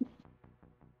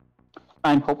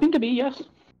 I'm hoping to be, yes.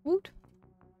 Woot.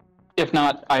 If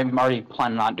not, I'm already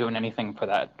planning on doing anything for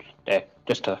that day,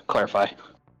 just to clarify.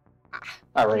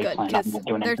 I already Good, plan on because not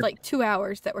doing there's anything. like 2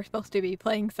 hours that we're supposed to be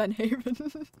playing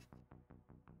Sunhaven.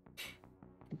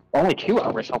 Only 2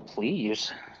 hours, oh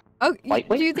please. Oh,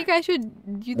 Lightweight? do you think I should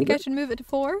move it to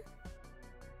 4?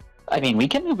 I mean, we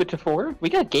can move it to 4. We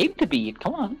got a game to beat,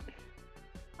 come on.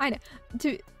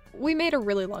 We made a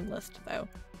really long list though.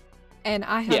 And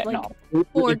I have Yeah, like no.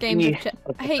 4 games of chess.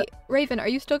 Hey, Raven, are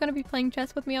you still gonna be playing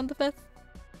chess with me on the 5th?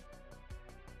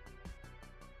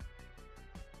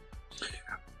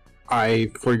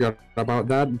 I forgot about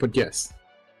that, but yes.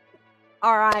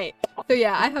 Alright. So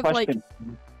yeah, I have like Question.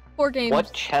 4 games.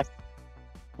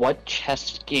 What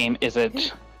chess game is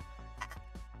it?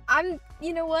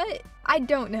 You know what? I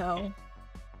don't know.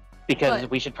 Because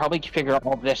What? we should probably figure out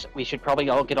all this. We should probably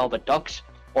all get all the ducks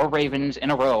or ravens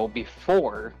in a row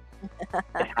before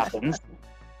it happens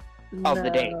of the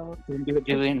day. We can do it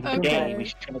during the day. Okay. We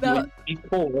should try to That- do it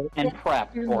before and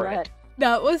prep Too for much. it.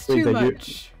 That was Wait, too did you-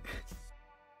 much.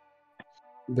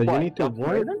 Do you need to ducks and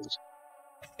what? ravens?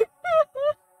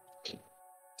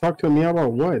 Talk to me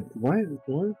about what?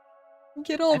 What?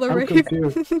 Get all the I'm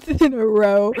ravens in a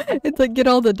row. It's like get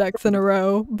all the ducks in a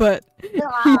row, but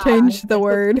he changed the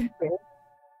word.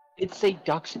 It'd say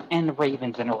ducks and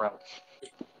ravens in a row.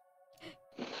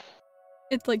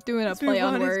 It's like doing a Let's be play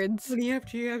on honest. words, What do you have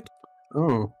to?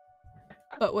 Oh,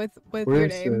 but with your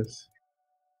where's name. this?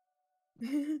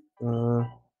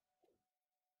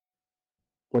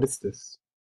 What is this?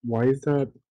 Why is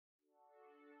that?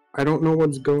 I don't know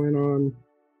what's going on.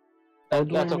 How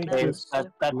do That's I make okay. this That's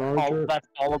larger? that's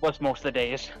all of us most of the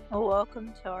days.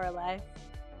 Welcome to our life.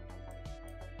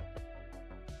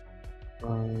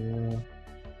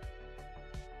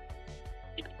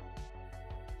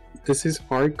 This is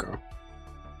Harka.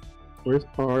 Where's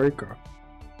Harka?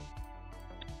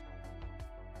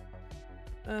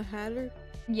 Hatter.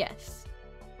 Yes.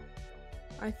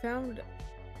 I found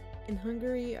in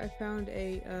Hungary. I found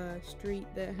a street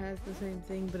that has the same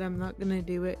thing, but I'm not gonna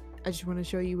do it. I just want to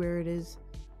show you where it is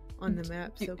on the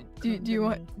map. So Do you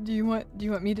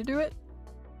want me to do it?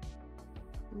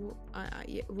 Well,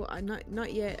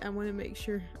 not yet. I want to make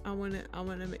sure. I want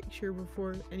to make sure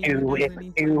before anyone Do does it,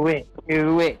 anything. do it,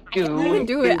 do it, I do can it.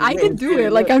 do it. I can do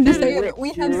it. Like I'm just saying,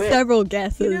 we have several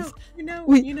guesses. You know.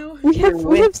 We have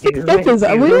Do it, 6 do guesses. it,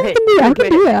 I do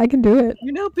it, I can do it.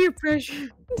 You know peer pressure.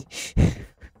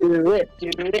 Do it, do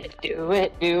it, do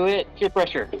it, do it. Peer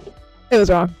pressure. It was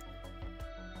wrong.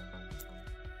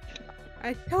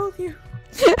 I told you.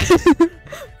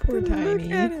 Poor Look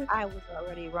Tiny. at it. I was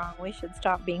already wrong. We should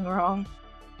stop being wrong.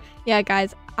 Yeah,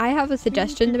 guys, I have a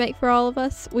suggestion to make for all of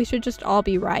us. We should just all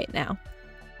be right now.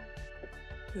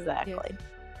 Exactly.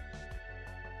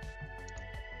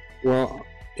 Well,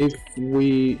 if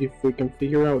we can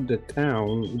figure out the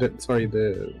town, the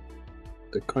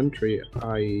country,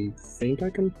 I think I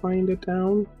can find a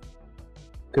town.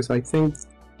 Because I think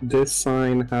this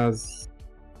sign has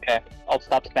Okay, I'll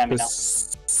stop spamming now.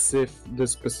 the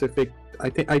specific. I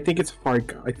think it's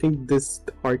Harka. I think this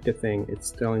Harka thing.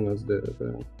 It's telling us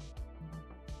the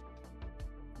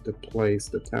place,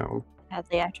 the town.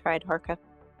 Sadly, I tried Harka.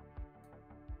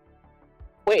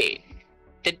 Wait,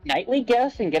 did Knightley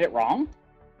guess and get it wrong?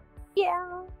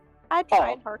 Yeah. I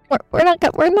tried Harka.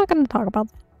 We're not gonna talk about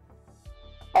that.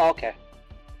 Oh, okay.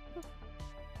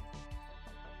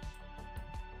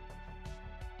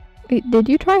 Wait, did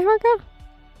you try Harka?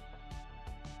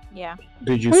 Yeah.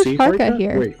 Did you Where's see Harka Harka?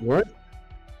 here? Wait, what?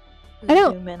 I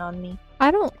don't- Zoom in on me.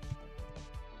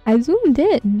 I zoomed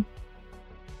in.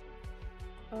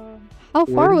 How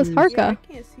Where far do was you- Yeah, I Harka?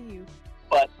 can't see you.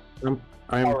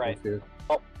 I'm Alright. confused.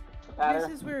 This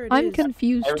is where it I'm is.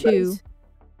 confused too. Everybody's-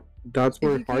 That's If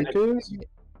where you can- Harka is?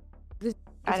 This,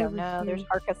 I it's don't over know. There's here.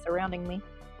 Harka surrounding me.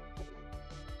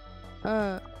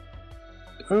 Oh.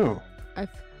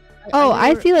 Oh,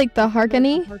 I know see like the where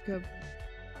Harkany. Harka-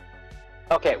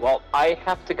 Okay, well, I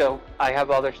have to go. I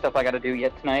have other stuff I gotta do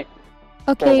yet tonight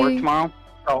for work Okay. tomorrow.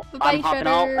 So Bye, I'm hopping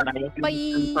out, Shredder. and I will be Bye.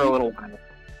 listening for a little while.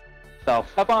 So,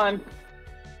 have fun.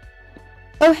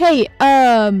 Oh hey,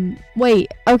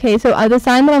 wait. Okay, so the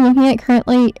sign that I'm looking at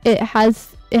currently, it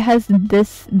has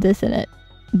this in it,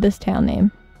 this town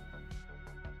name.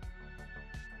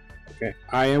 Okay,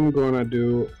 I am gonna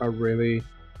do a really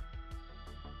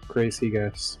crazy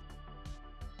guess.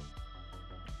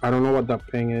 I don't know what that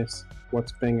ping is.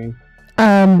 What's pinging?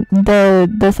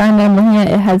 The sign that I'm looking at,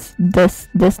 it has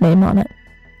this name on it.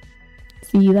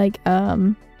 See, like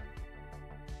on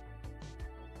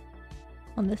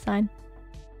the sign.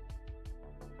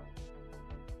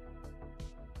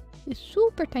 It's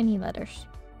super tiny letters.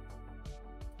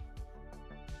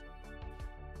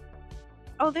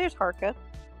 Oh, there's Harka.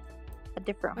 A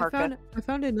different Harka. I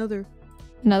found another.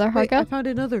 Another Wait, I Harka? found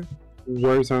another.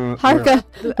 Where's on Harka!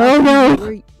 The- Oh, no.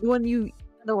 where- The one you.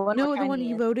 The one. No, we're the one tiny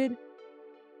you in. voted.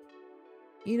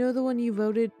 You know the one you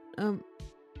voted.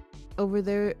 Over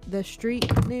there, the street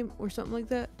name or something like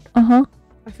that. Uh-huh.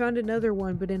 I found another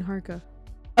one, but in Harka.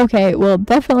 Okay, well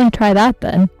definitely try that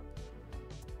then.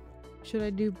 Should I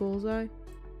do bullseye?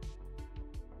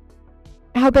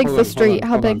 How big's Hold the on, street?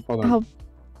 How hold on, big? hold on. How?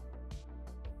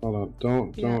 Hold on,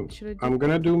 don't. Yeah. Should I do? I'm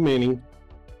gonna do mini.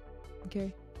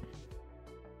 Okay.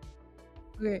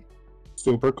 Okay.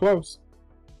 Super close.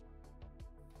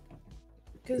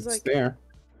 Because It's like, there.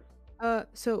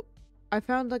 so I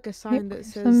found like a sign that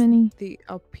so says many. the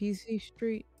Alpisi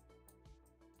Street,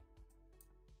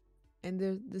 and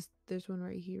there's one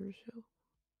right here. So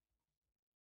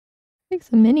Big's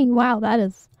a mini. Wow, that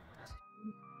is.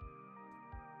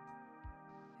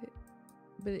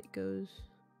 but it goes.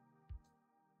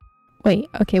 Wait.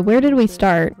 Okay, where did we goes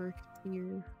start? over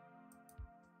here.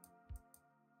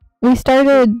 We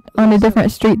started on a so-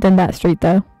 different street than that street,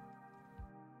 though,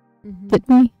 Mhm.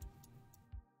 didn't we?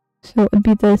 So it would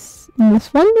be this one,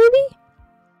 maybe?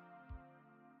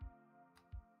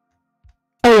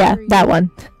 Oh yeah, Where are that you?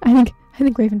 one. I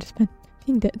think Raven just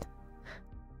pinged it.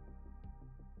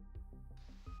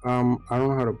 I don't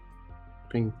know how to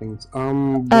ping things.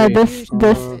 Wait,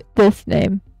 This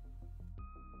name.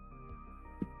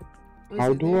 Was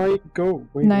how it do there? I go?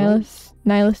 Wait, what?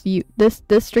 Nihilus, you. This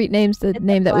street name's the It's a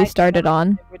name that we flag started from on.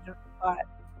 the original spot.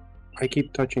 I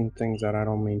keep touching things that I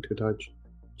don't mean to touch.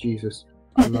 Jesus,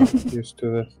 I'm not used to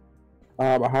this.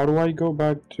 How do I go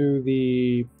back to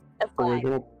the The flag.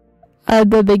 original?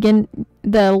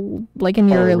 Like in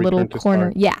your Oh, little return to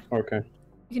corner. start. Yeah. Okay.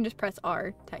 You can just press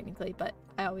R technically, but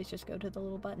I always just go to the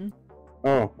little button.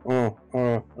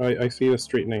 I see the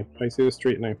street name. I see the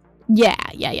street name. Yeah.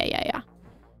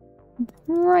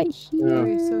 Right here. Yeah.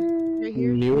 Okay, so right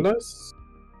here. Newless?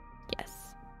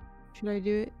 Yes. Should I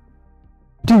do it?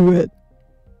 Do it.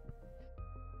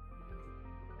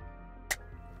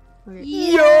 Okay.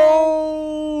 Yo!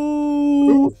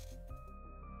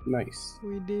 Nice.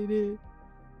 We did it.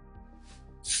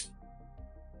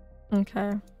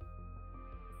 Okay.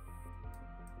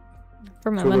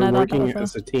 For a So moment, we're I thought that working was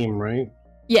as a team, right?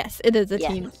 Yes, it is a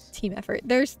Yes. team effort.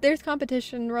 There's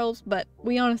competition roles, but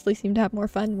we honestly seem to have more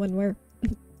fun when we're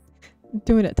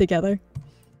doing it together.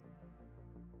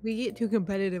 We get too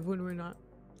competitive when we're not.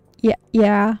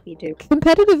 Yeah. You do.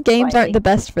 Competitive games Slightly. aren't the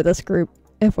best for this group,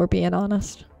 if we're being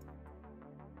honest.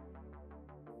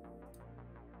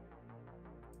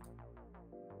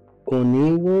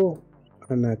 Conmigo,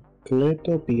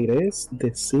 Anacleto Pires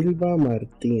de Silva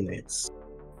Martinez.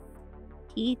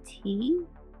 PT?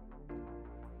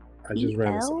 I just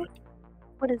read this. EL?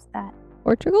 What is that?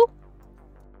 Portugal?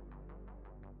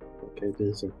 Okay,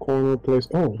 there's a corner place.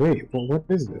 Oh, wait, well, what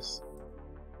is this?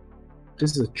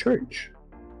 This is a church.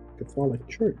 Catholic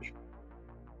church.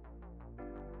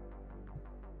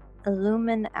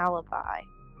 Illumin Alibi. I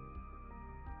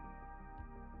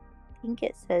think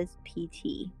it says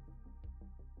PT.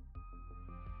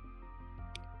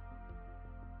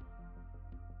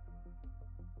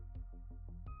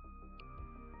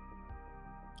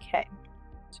 Okay.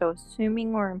 So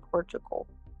assuming we're in Portugal.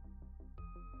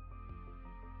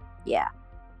 Yeah,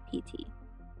 PT.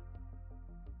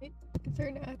 Is there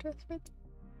an address for it?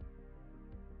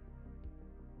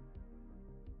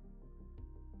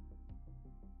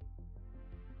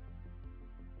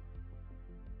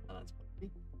 Oh, that's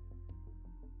funny.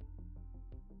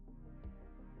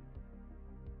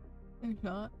 There's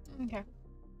not. Okay.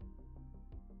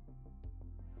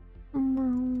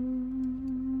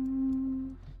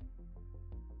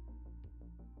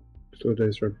 So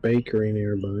there's a bakery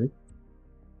nearby.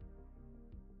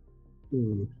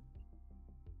 Hmm.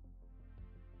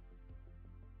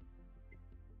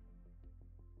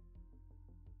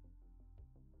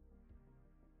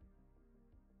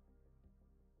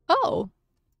 Oh.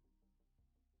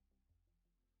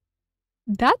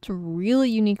 That's really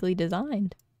uniquely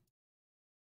designed.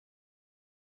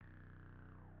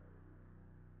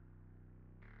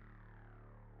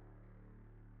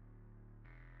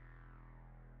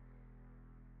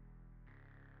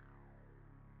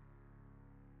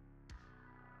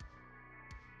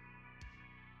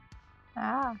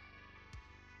 Ah.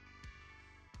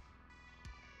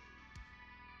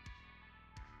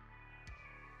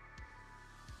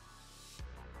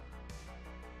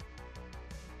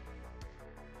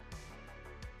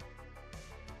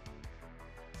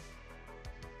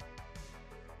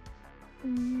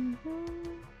 Mm.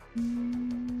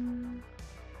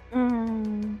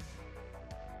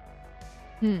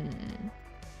 Hmm.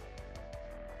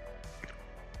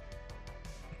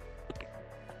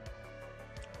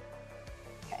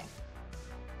 Okay.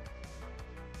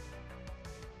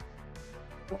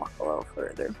 Walk a little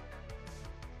further.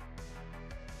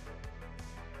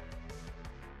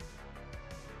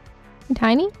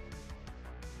 Tiny?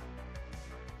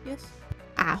 Yes.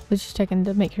 Ah, was just checking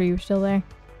to make sure you were still there.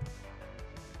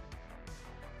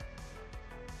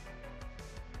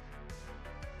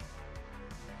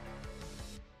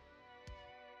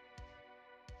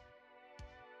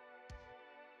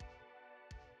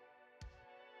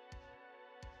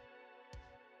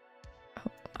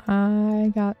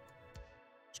 I got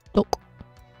stuck.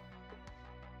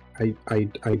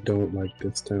 I don't like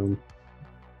this town.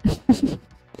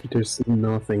 There's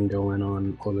nothing going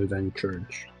on other than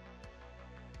church.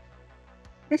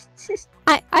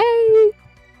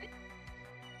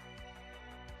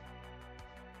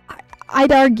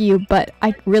 I'd argue, but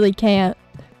I really can't.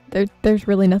 There's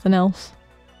really nothing else.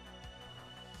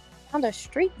 Found a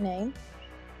street name.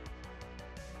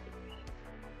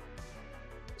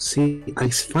 See, I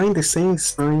find the same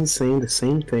sign saying the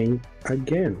same thing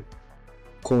again.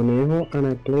 Conejo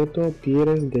Anacleto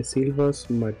Pires de Silvas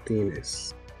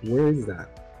Martinez. Where is that?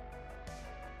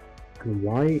 And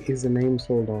why is the name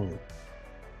so long?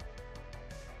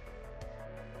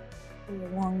 It's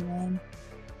a long name.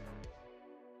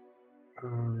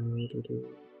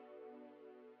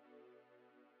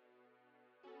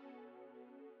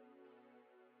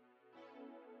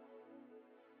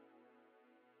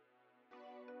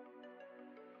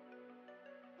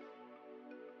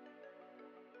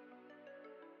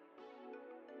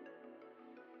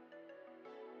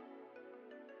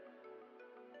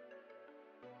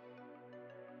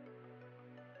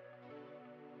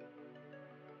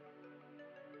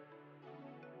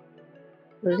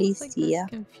 Sounds like this Alicia.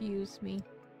 confused me.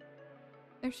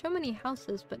 There's so many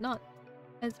houses, but not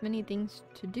as many things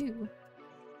to do.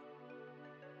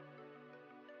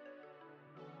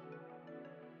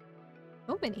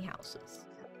 So many houses.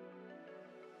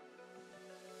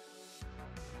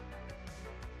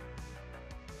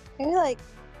 Maybe like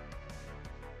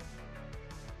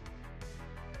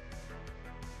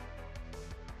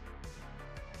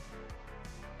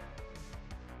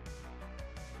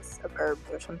suburbs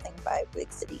or something by a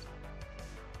big city.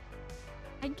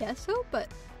 I guess so, but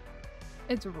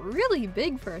it's really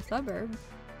big for a suburb.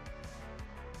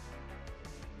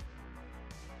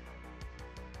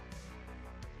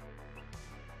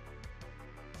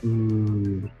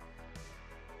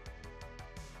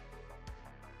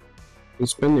 I'm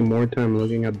spending more time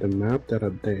looking at the map than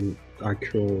at the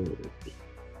actual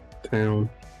town.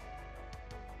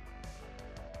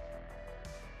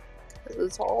 It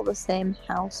was all the same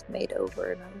house made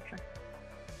over and over.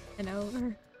 And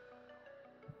over.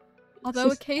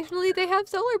 Although occasionally they have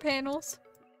solar panels.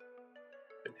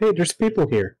 Hey, there's people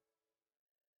here.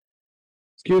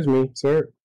 Excuse me, sir.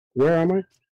 Where am I?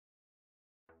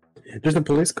 There's a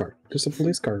police car. There's a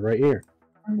police car right here.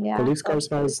 Yeah. Police that's cars a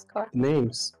police has car.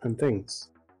 names and things.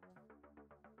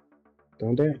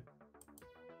 Don't they?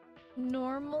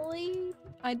 Normally,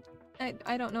 I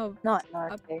don't know. Not in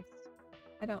our Up- case.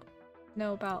 I don't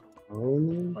know about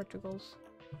Oh, Portugal's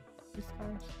police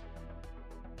cars.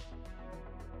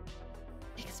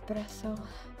 Espresso.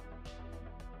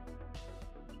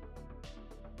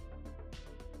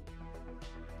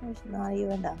 There's not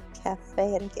even a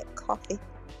cafe to get coffee.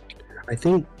 I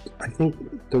think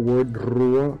the word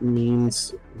rua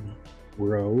means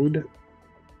road,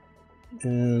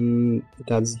 and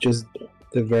that's just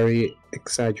the very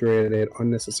exaggerated,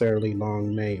 unnecessarily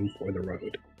long name for the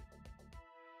road.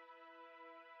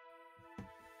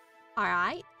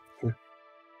 Alright.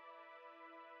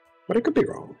 But it could be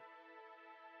wrong.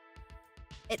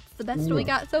 It's the best we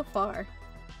got so far.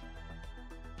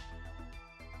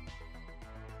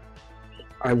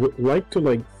 I would like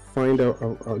to find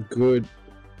a good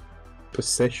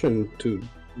position to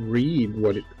read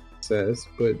what it says,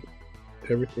 but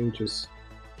everything just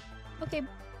Okay,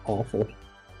 awful.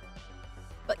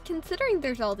 but considering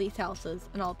there's all these houses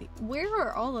and all the, where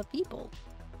are all the people?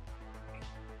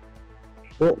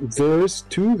 Well, there's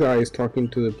two guys talking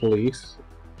to the police.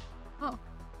 Oh,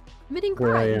 committing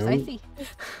Where I crimes. I am. see.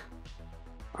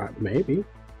 Maybe.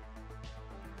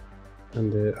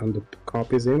 And the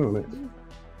cop is in on it.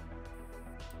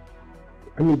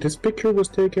 I mean, this picture was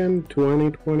taken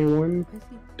 2021, I see.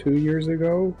 2 years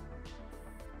ago.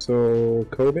 So,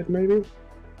 COVID maybe?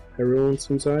 Everyone's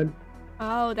inside?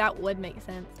 Oh, that would make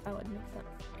sense. That would make sense.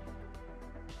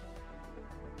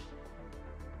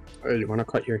 Oh, you wanna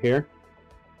cut your hair?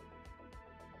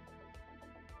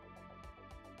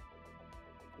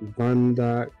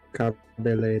 Banda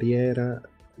Cabelleriera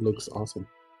looks awesome.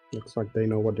 Looks like they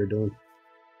know what they're doing.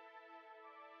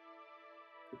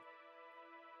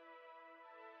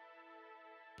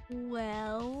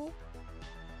 Well,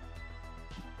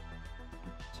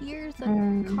 here's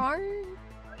a car.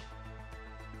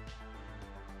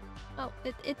 Oh,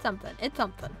 it's something. It's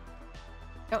something.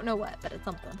 Don't know what, but it's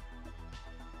something.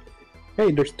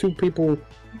 Hey, there's two people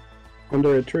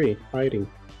under a tree hiding.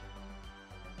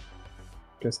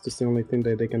 Guess that's the only thing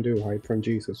that they can do, hide from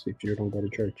Jesus if you don't go to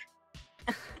church.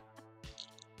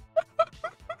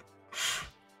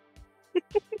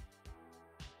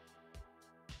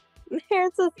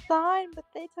 There's a sign, but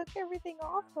they took everything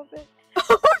off of it.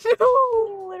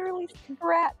 Oh They literally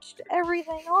scratched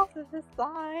everything off of the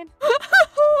sign.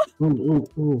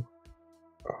 Ooh.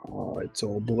 Oh, it's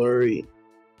all blurry.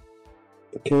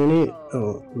 Can it?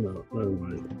 Oh, no, never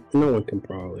mind. No one can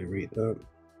probably read that.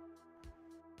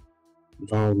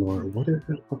 Valnor. What is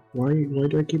it? Why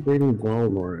do I keep reading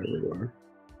Valnor everywhere?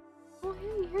 Oh,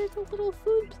 hey, here's a little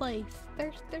food place.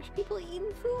 There's people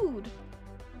eating food.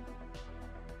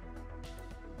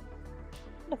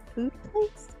 A food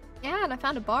place? Yeah, and I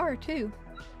found a bar too.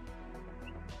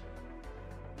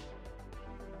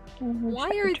 Why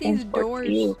are these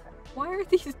doors? Why are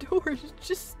these doors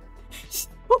just so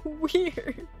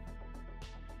weird?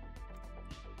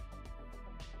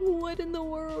 What in the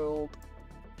world?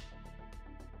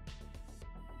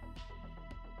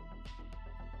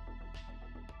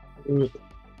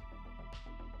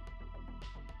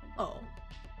 Oh.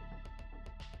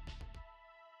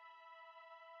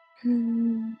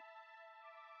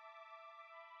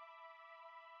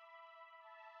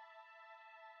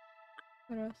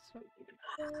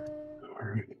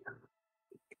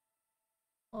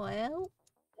 Well,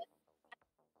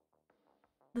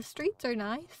 the streets are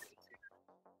nice.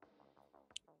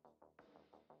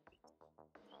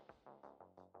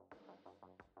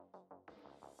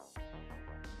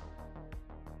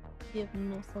 You have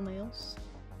nothing else.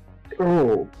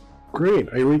 Oh, great!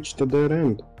 I reached the dead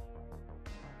end.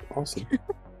 Awesome.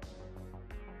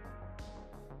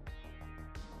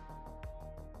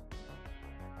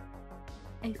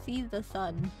 I see the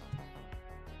sun.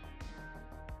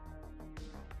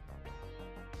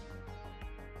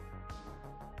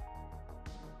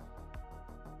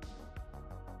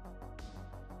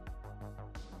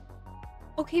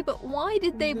 Okay, but why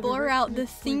did they The blur out the direction is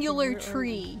pointing, singular where are we?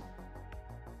 tree?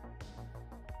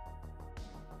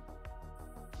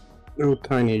 Oh,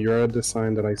 Tiny, you're at the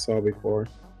sign that I saw before.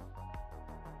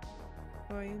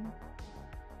 Fine.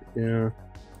 Yeah.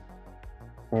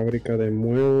 Fábrica de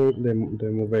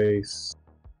muebles.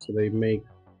 So they make...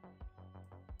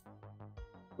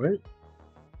 What?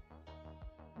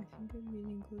 I think I'm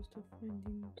getting close to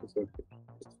finding. Just a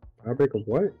fabric of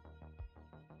what?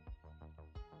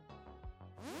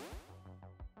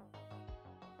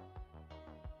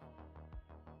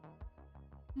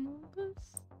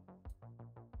 Muebles?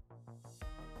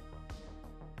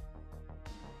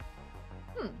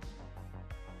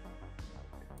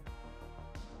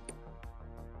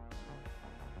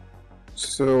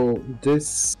 So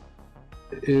this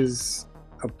is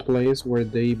a place where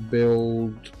they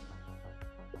build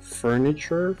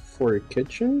furniture for a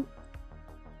kitchen?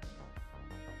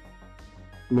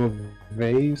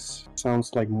 Moveis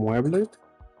sounds like mueble.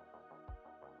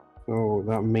 So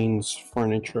that means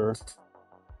furniture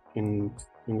in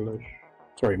English?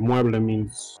 Sorry, mueble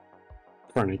means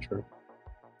furniture.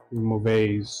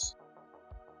 Mauvaise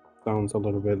sounds a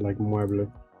little bit like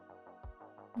mueble.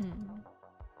 Hmm.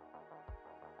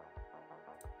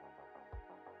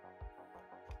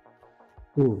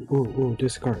 Ooh,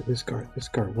 this card.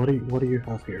 What do you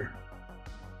have here?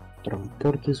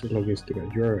 Transportes y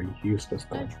logística. You're a useless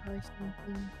I guy. try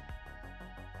something.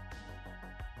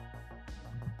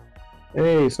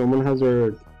 Hey, someone has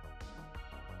their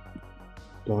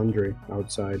laundry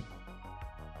outside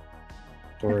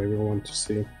for everyone to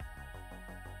see.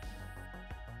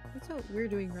 That's what we're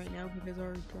doing right now because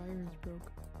our dryer is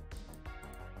broke.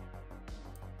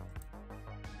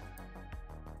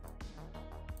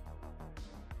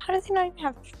 How does he not even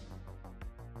have?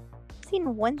 I've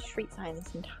seen one street sign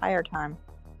this entire time.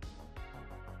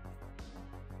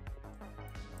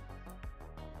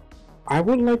 I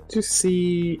would like to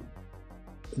see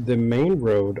the main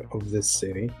road of this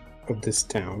city, of this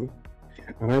town,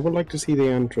 and I would like to see the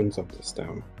entrance of this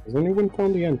town. Has anyone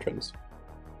found the entrance?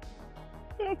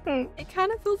 It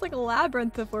kind of feels like a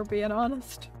labyrinth, if we're being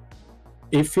honest.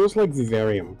 It feels like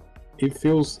Vivarium. It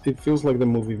feels like the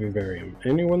movie Vivarium.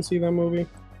 Anyone see that movie?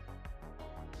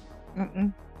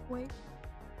 Mm-mm. Wait.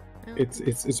 No.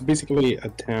 It's basically a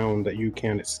town that you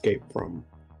can't escape from.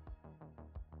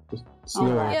 It's Oh,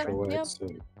 no yeah, actual yeah.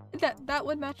 exit. That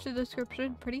would match the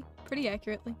description pretty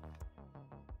accurately.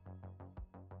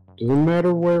 Doesn't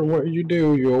matter what you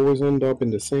do, you always end up in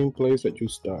the same place that you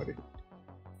started.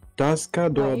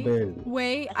 Tasca doorbell.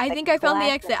 Wait, It's I like think I found the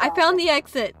glass exit. and I found the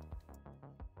exit.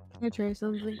 Can I try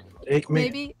something? Take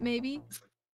me. Maybe.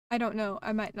 I don't know.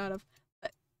 I might not have.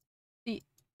 But see,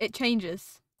 it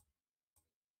changes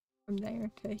from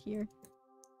there to here.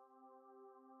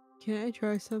 Can I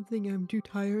try something? I'm too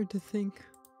tired to think.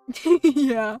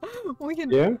 Yeah, we can.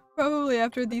 Yeah? Probably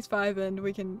after these 5 end,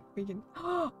 we can.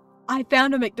 I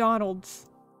found a McDonald's.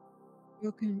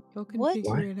 Y'all can What?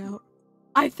 figure What? it out.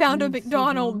 I found a Mm, so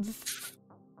McDonald's.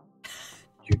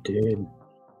 You did.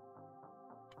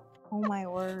 Oh my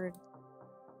word.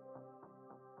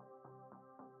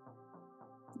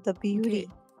 The beauty.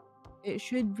 Okay. It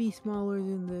should be smaller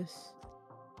than this.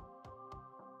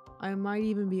 I might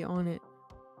even be on it.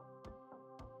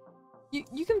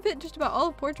 You can fit just about all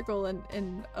of Portugal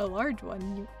in a large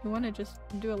one. You want to just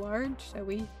do a large? So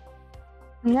we.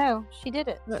 No, she did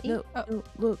it. Look, See? no, Oh.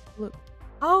 no, look.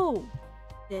 Oh,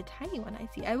 the tiny one. I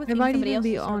see. I was I thinking might somebody even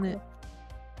else's be on it.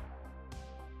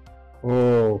 circle.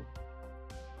 Oh.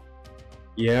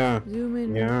 Yeah, Zoom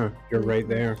in. yeah, you're really right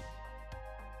close. there.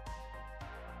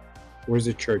 Where's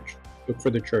the church? Look for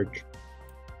the church.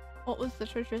 What was the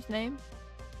church's name?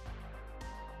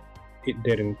 It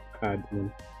didn't have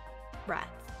one. Rats.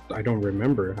 I don't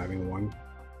remember having one.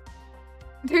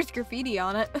 There's graffiti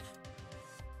on it.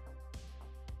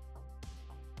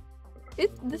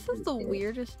 This is the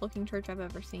weirdest looking church I've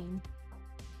ever seen.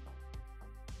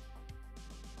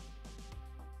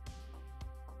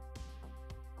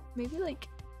 Maybe like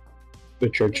The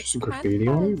church is it kind of graffiti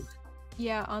on it? has-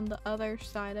 Yeah, on the other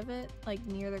side of it, like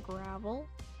near the gravel.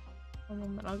 And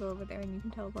then I'll go over there and you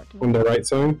can teleport to me. On the right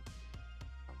side?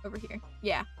 Over here.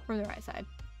 Yeah, from the right side.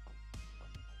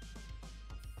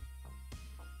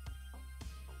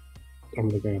 I'm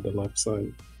looking at the left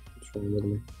side. What's wrong with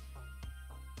me?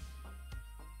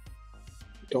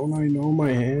 Don't I know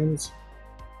my hands?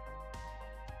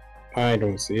 I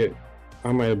don't see it.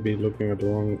 I might be looking at the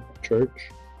wrong church.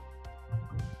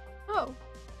 Oh.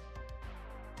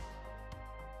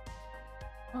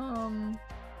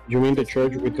 You mean the Is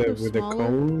church one with the of the smaller-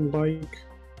 cone-like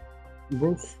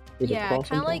roof? With a Yeah, cross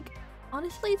kind on of top? like,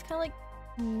 honestly, it's kind of like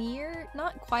near,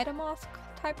 not quite a mosque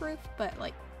type roof, but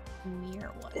like near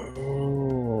one.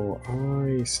 Oh,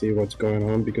 I see what's going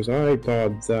on because I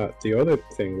thought that the other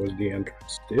thing was the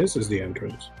entrance. This is the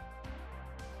entrance.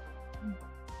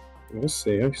 I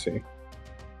see.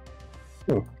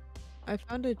 Oh. I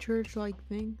found a church-like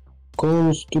thing.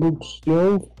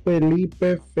 Construcción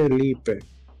Felipe.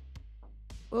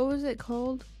 What was it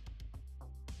called?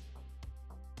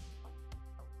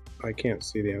 I can't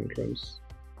see the entrance.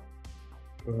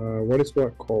 What is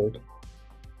that called?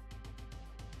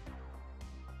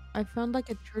 I found like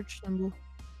a church symbol.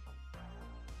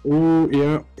 Ooh,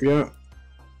 yeah. Yeah.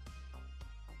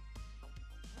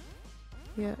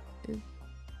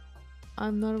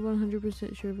 I'm not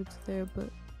 100% sure if it's there, but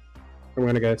I'm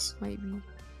gonna guess. might be.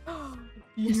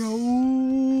 Yo.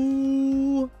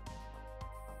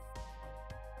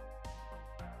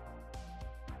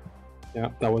 Yeah,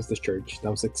 that was the church.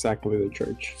 That was exactly the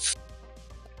church.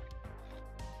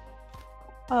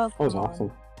 Oh, That was come on.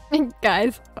 awesome.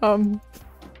 Guys,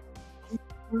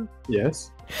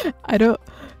 Yes? I don't.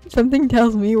 Something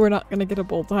tells me we're not gonna get a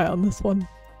bullseye on this one.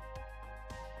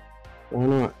 Why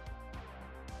not?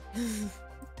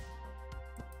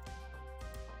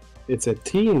 It's a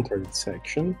T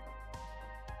intersection.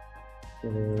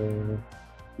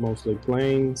 Mostly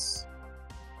plains,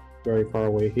 very far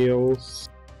away hills.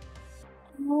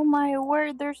 Oh my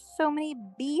word, there's so many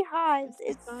beehives.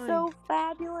 It's so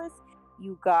fabulous.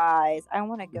 You guys, I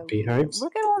want to go here. Beehives?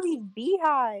 Look at all these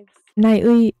beehives.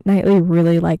 Nightly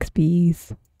really likes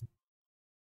bees.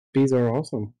 Bees are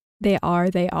awesome. They are.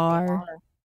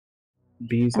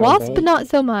 Bees are Wasp, bad. not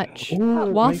so much. Oh, I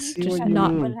Wasp see just what you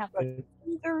not. mean. Would have like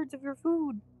 2/3 of your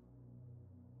food.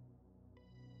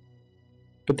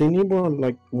 But they need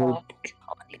more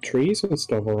trees and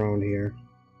stuff around here.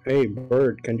 Hey,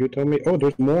 bird, can you tell me? Oh,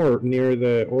 there's more near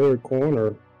the other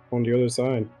corner on the other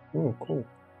side. Oh, cool.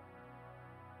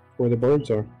 Where the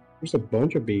birds are. There's a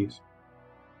bunch of bees.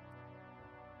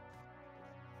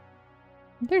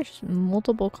 There's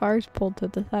multiple cars pulled to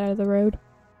the side of the road.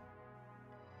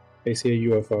 They see a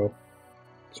UFO.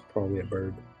 It's probably a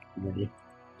bird. Maybe.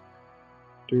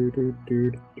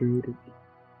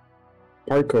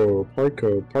 Parko,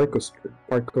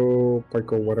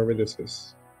 whatever this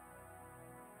is.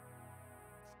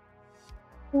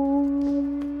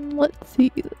 Let's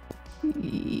see.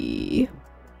 Okay,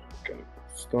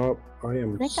 stop. I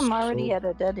think I'm already at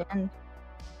a dead end.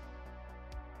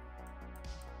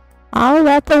 Oh,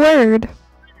 that's a word.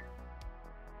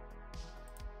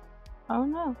 Oh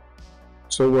no.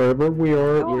 So wherever we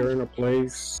are in a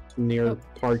place near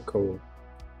Parko.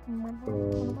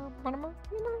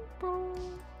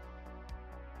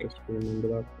 Guess we remember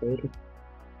that later.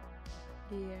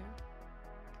 Yeah.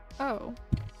 Oh.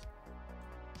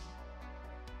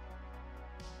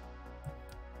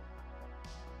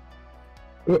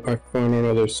 Oh, I found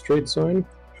another street sign,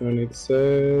 and it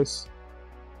says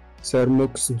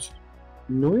Sermoksnui.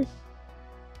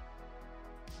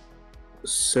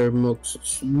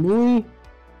 Sermoksnui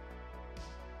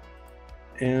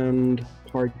and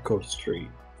Parko Street.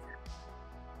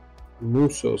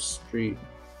 Muso Street.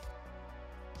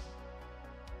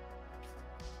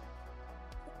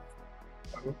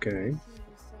 Okay.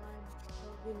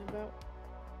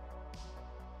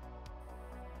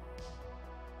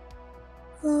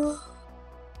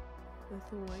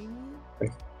 Lithuanian?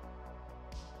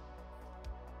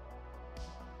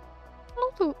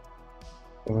 Also.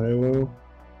 Iowa.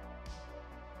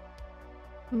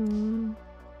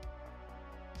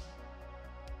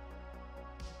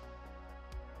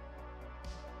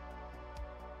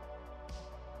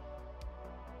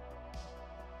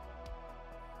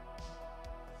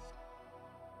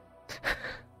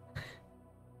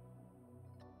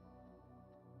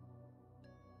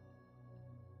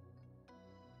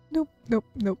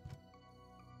 Nope.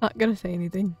 Not gonna say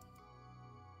anything.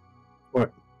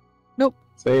 What? Nope.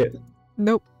 Say it.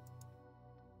 Nope.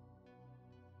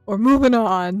 We're moving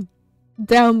on.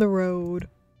 Down the road.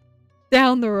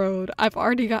 I've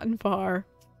already gotten far.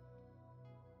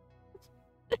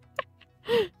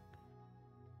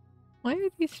 Why are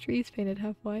these trees painted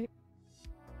half white?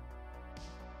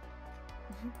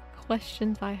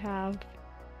 Questions I have.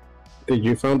 Did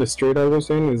you found the street I was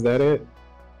in? Is that it?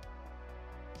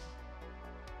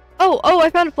 Oh, I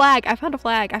found a flag.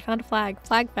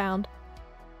 Flag found.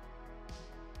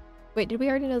 Wait, did we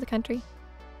already know the country?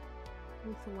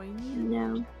 Lithuanian?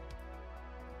 No.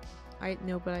 I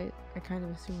kind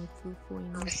of assume it's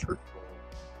Lithuanian.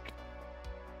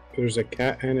 There's a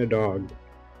cat and a dog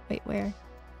Wait, where?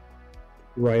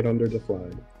 right under the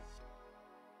flag.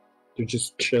 They're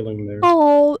just chilling there.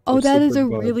 Oh, They're that is a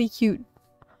super really cute.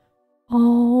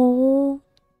 Oh,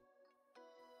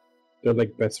 They're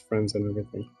like best friends and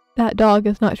everything. that dog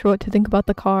is not sure what to think about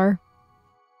the car.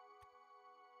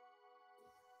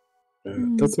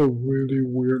 That's a really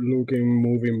weird looking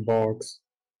moving box.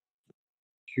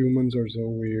 Humans are so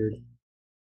weird.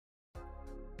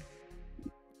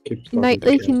 Keep talking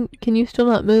Nightly, to Cat. can you still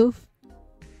not move?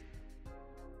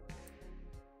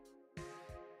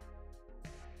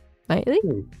 Nightly?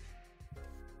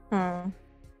 Can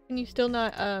you still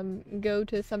not go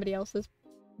to somebody else's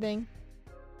thing?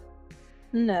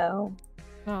 No.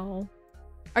 Oh.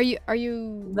 Are you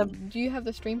do you have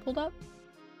the stream pulled up?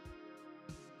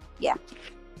 Yeah.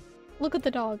 Look at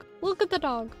the dog.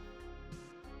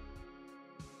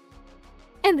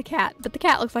 And the cat, but the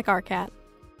cat looks like our cat.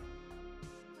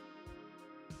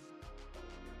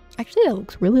 Actually, that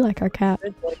looks really like our cat.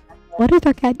 What is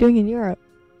our cat doing in Europe?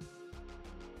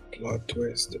 Plot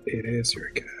twist, it is your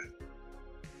cat.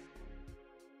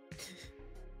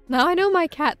 Now I know my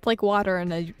cats like water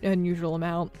in an unusual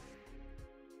amount.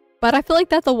 But I feel like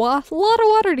that's a lot of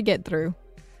water to get through.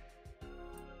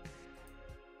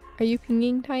 Are you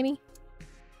pinging, Tiny?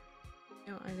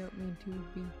 No, I don't mean to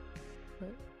be,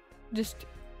 but Just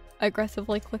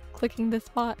aggressively clicking the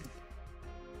spot.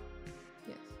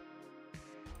 yes.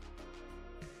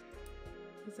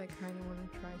 Because I kind of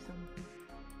want to try something.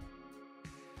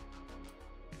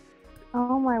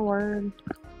 Oh my word.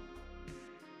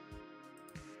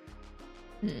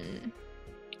 Hmm.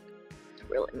 It's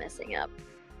really messing up.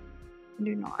 I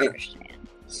do not understand.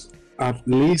 At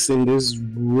least in this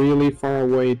really far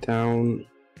away town,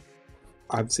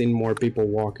 I've seen more people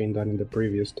walking than in the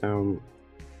previous town.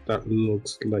 That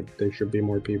looks like there should be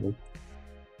more people.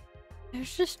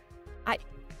 There's just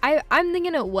I'm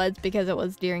thinking it was because it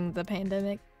was during the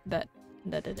pandemic that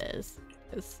it is.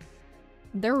 'Cause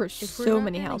there were If we're so not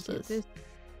many gonna get houses. this,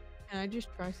 can I just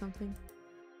try something?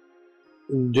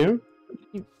 Yeah,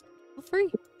 Feel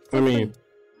free. I mean,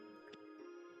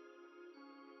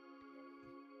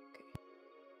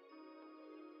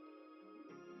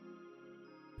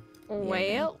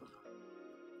 Well,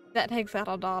 that takes out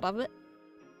a lot of it.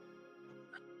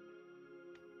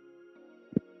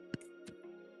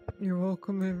 You're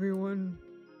welcome, everyone.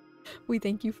 We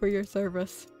thank you for your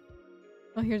service.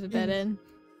 Oh, here's a dead end.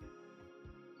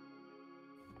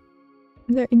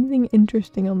 Is there anything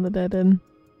interesting on the dead end?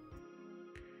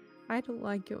 I don't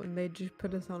like it when they just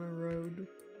put us on a road.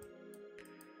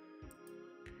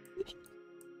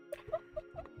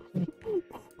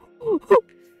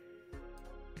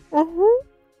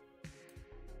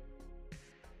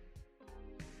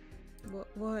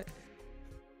 What?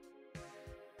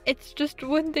 It's just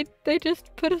when they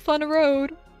just put us on a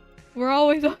road. We're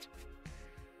always on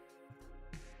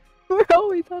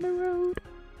a road.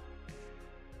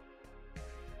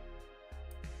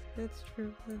 That's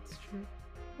true. That's true.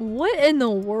 What in the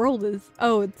world is...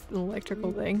 Oh, it's an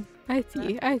electrical thing. I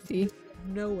see.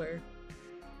 Nowhere.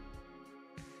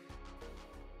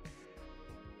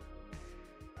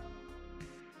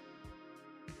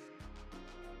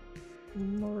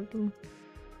 Lord.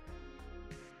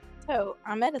 So,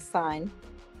 I'm at a sign.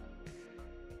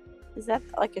 Is that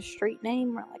like a street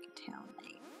name or like a town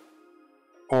name?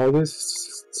 all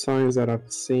these signs that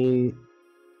I've seen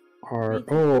are.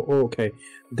 Oh, okay.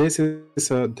 This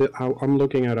is I'm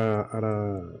looking at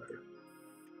a.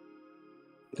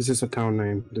 This is a town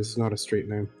name. This is not a street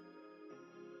name.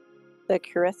 The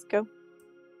Curesco?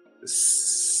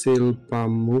 Silpamusis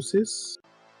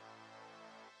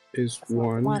is That's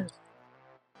not one,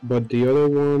 but the other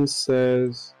one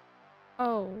says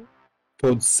Oh.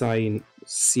 Podsain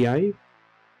Siai.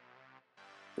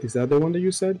 Is that the one that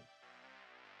you said?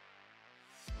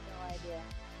 No idea.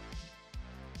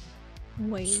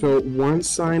 Wait. So one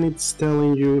sign it's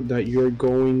telling you that you're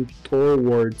going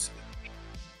towards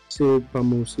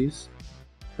Silpamusis,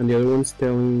 and the other one's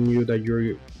telling you that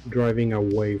you're driving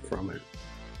away from it,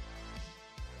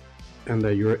 and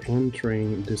that you're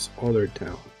entering this other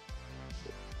town.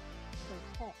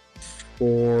 Okay.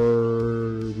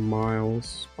 4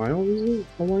 miles. Miles is it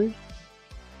away?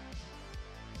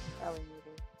 Probably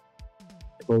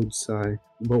neither. Outside.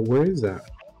 But where is that?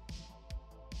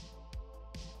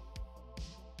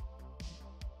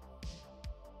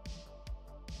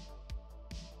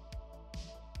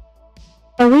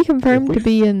 Are we confirmed we to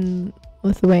be in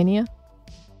Lithuania?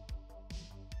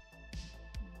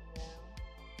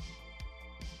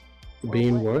 No.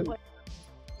 Being what?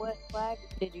 What flag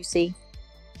did you see?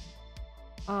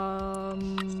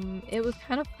 It was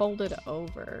kind of folded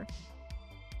over.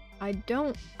 I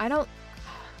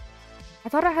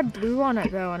thought I had blue on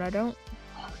it though, and I don't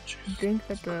think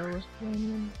that the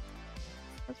Lithuanian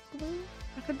has blue.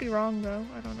 I could be wrong though.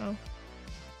 I don't know.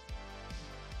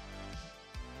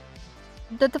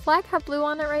 Did the flag have blue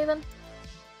on it, Raven?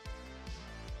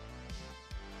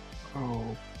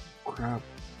 Oh, crap.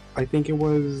 I think it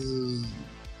was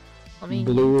I mean,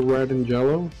 blue, red, and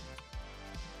yellow.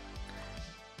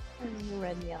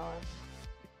 Red and yellow.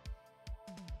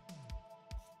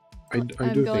 I do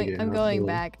I'm think going. it I'm has going blue.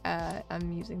 back.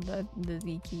 I'm using the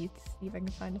Z key to see if I can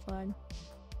find a flag.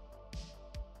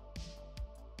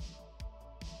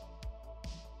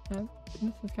 Oh,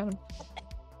 this is kind of.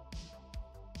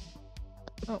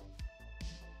 Oh.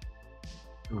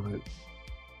 Alright.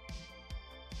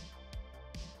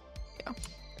 Yeah.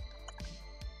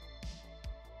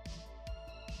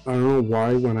 I don't know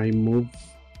why when I move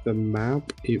the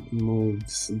map, it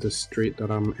moves the street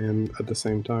that I'm in at the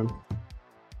same time.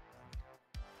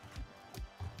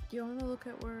 Do you want to look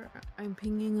at where I'm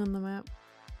pinging on the map?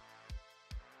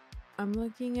 I'm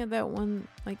looking at that one,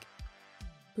 like,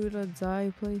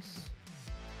 Buradzai place.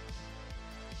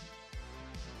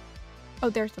 Oh,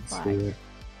 there's the flag. See,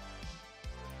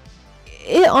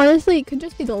 It honestly, it could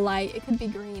just be the light. It could be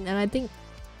green, and I think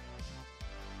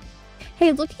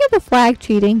Hey, looking at the flag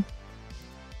cheating.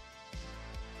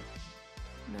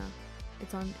 No,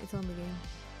 it's on the game.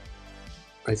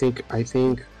 I think Can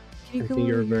you I come think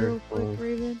you're over here very real quick,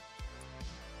 Raven?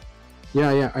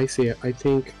 Yeah, I see it. I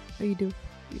think Oh, you do.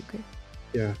 You okay?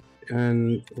 yeah.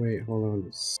 And wait, hold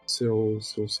on. Still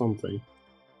something.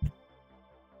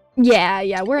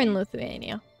 Yeah, we're in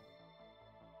Lithuania.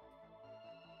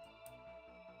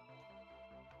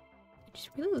 It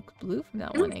just really looks blue from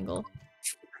that one angle.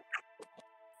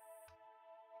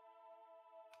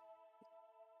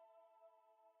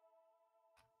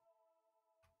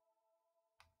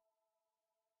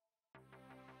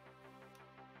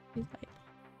 He's like,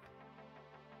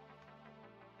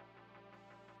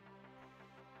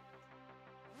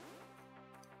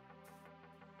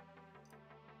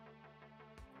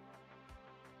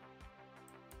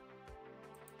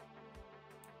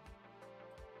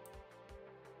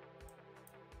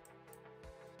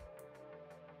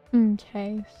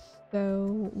 okay,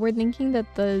 so we're thinking that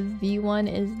the Z one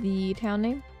is the town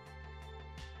name?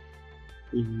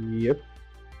 Yep.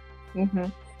 Mm-hmm.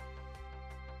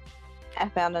 I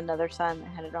found another sign that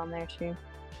had it on there too.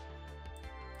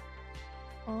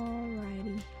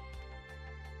 Alrighty.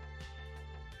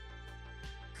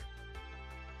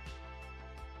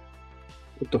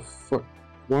 What the fuck?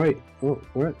 Why? Oh,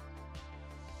 what?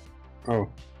 Oh.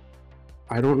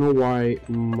 I don't know why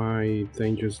my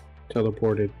thing just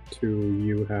teleported to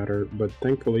you, Hatter, but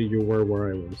thankfully you were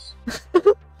where I was.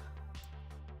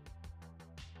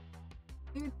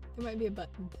 There might be a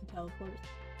button to teleport.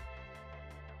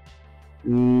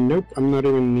 Nope, I'm not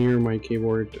even near my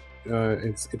keyboard.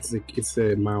 It's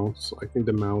the mouse. I think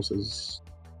the mouse is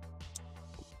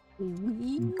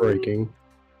breaking.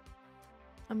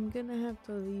 I'm gonna have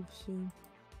to leave soon.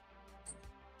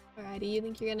 Alrighty, you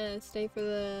think you're gonna stay for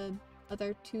the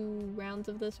other 2 rounds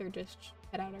of this or just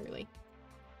head out early?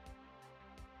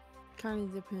 Kind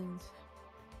of depends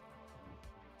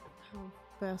how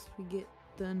fast we get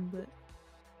done, but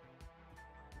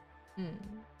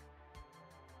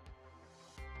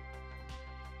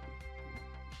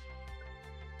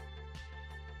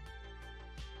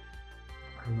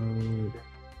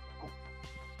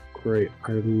Great,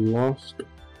 I lost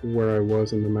where I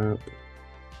was in the map.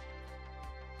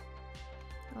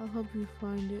 I'll help you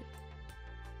find it.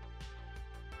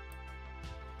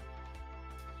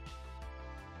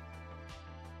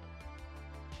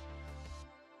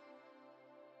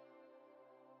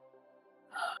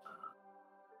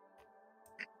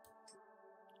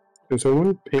 Can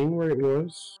someone ping where it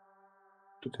was?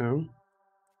 The town?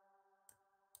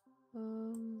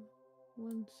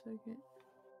 1 second.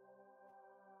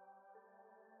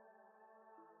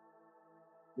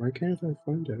 Why can't I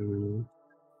find it anymore?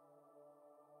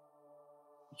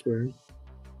 It's weird.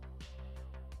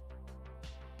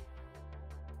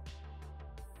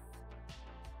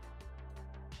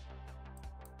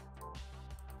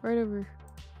 Right over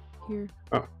here.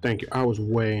 Oh, thank you. I was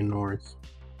way north.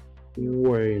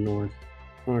 Way north.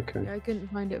 Okay. Yeah, I couldn't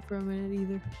find it for a minute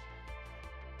either.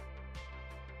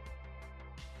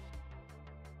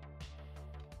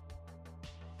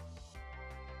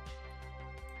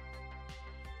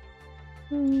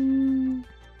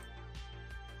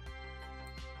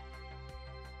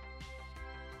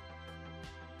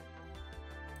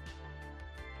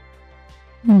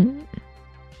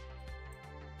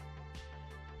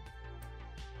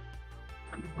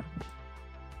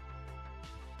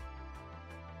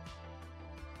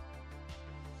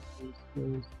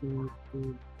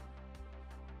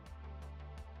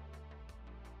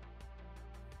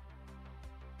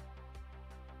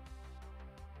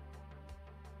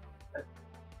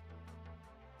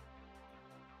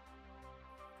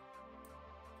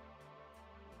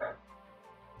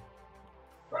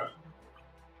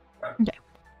 Okay.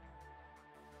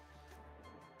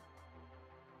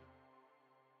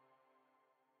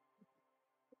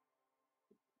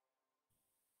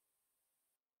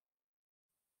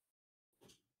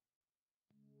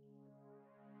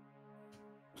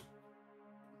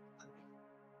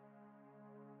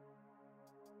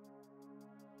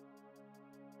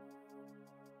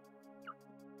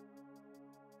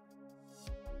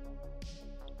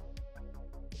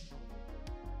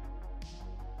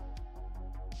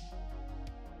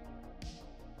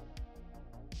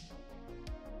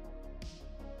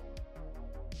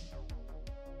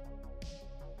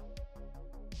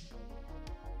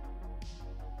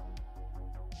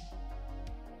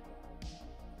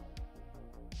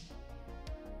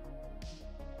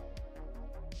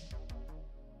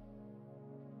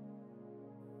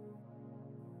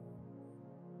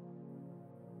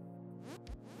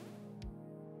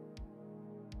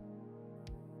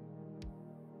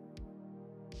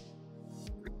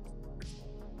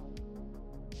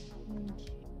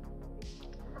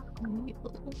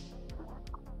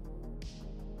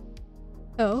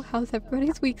 Oh, how's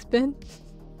everybody's week's been?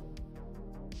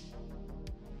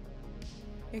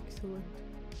 Excellent.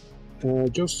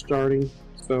 Just starting,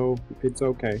 so it's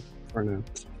okay for now.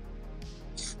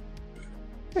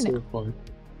 For So now. far.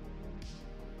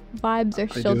 Vibes are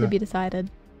I still do to ha- be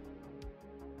decided.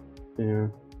 Yeah.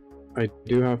 I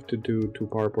do have to do 2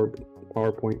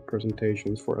 PowerPoint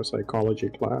presentations for a psychology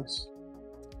class.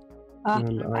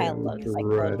 And I I am love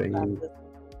psychology dreading. classes.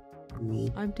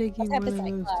 I'm taking What type one of of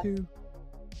psych those class? too.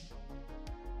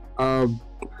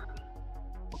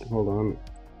 Hold on.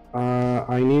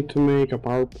 I need to make a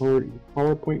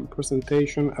PowerPoint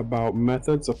presentation about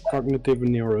methods of cognitive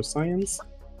neuroscience,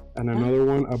 and another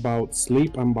one about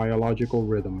sleep and biological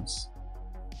rhythms.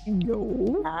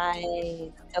 Yo.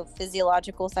 Nice. So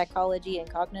physiological psychology and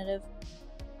cognitive.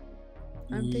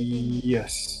 I'm taking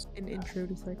Yes. an intro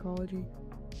to psychology.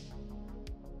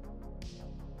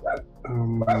 But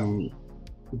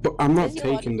I'm not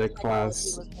Physiological taking the psychology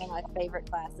class. was one of my favorite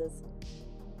classes.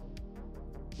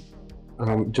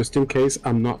 Just in case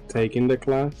I'm not taking the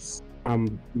class,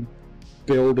 I'm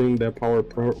building the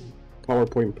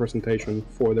PowerPoint presentation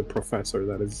for the professor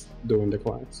that is doing the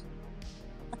class.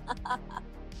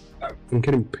 I'm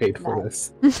getting paid for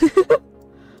this.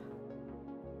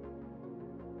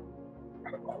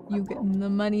 You getting the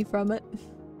money from it?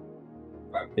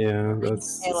 Yeah,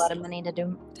 that's Pay a lot of money to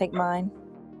take mine.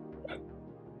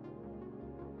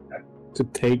 to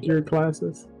take your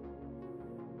classes.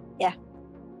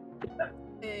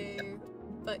 Hey,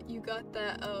 but you got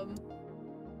that,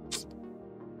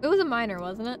 It was a minor,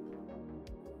 wasn't it?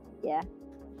 Yeah.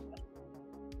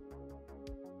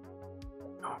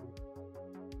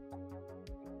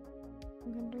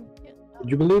 I'm gonna drink it. Would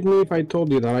you believe me if I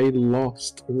told you that I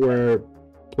lost where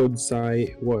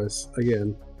Pudzai was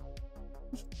again?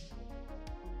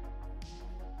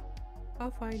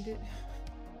 I'll find it.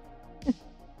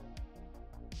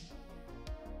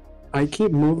 I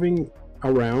keep moving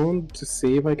around to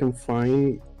see if I can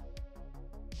find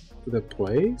the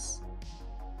place.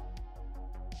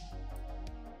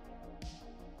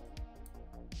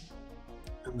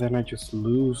 And then I just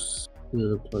lose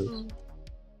the place. Mm.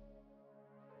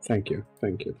 Thank you,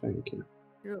 thank you, thank you.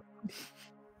 Yep.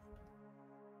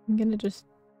 I'm gonna just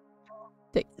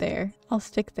stick there. I'll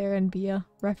stick there and be a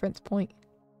reference point.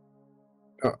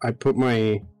 Oh, I put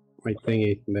my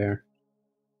thingy there.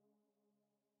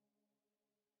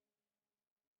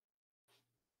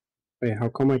 Wait, how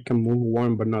come I can move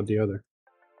one but not the other?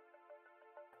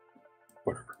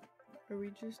 Whatever. Are we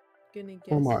just gonna guess?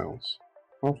 4 miles.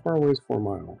 How far away is 4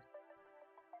 miles?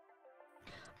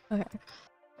 Okay.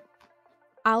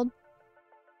 I'll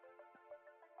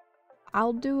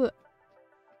do it.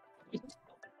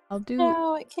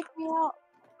 No, it kicked me out.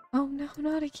 Oh no,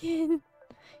 not again.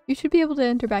 You should be able to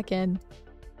enter back in.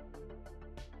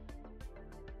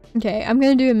 Okay, I'm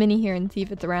gonna do a mini here and see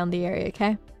if it's around the area,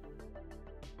 okay?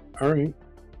 Alright.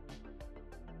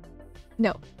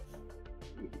 No.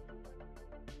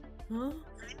 Huh?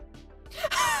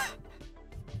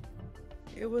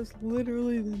 It was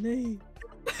literally the name.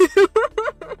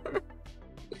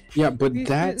 Yeah, but We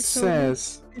that spent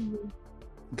so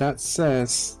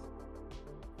says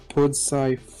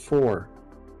Pudzai 4,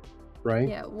 right?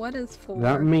 Yeah, what is 4?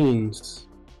 That means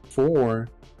 4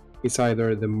 is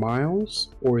either the miles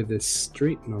or the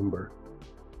street number.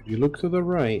 If you look to the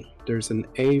right, there's an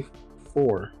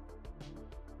A4.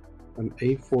 An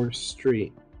A4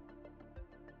 street.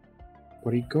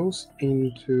 But it goes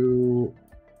into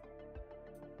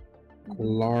a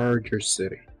larger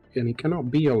city. And it cannot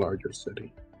be a larger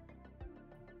city.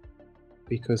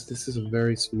 Because this is a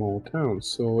very small town,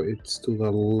 so it's to the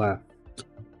left.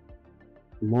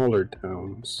 Smaller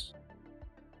towns.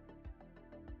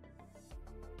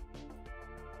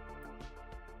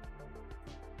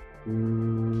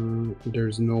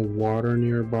 There's no water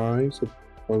nearby, so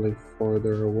probably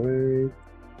farther away.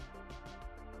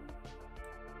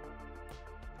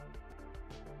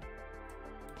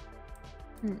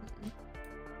 Has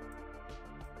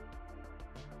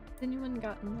anyone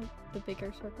gotten like the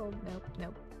bigger circle?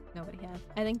 Nope, nobody has.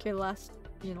 I think your last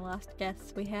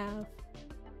guess we have.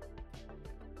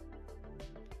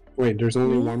 Wait, there's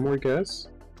only one more guess?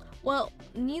 Well,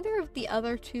 neither of the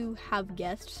other two have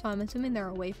guessed, so I'm assuming they're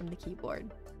away from the keyboard.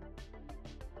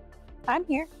 I'm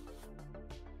here.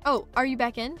 Oh, are you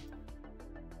back in?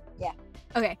 Yeah.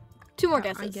 Okay, 2 more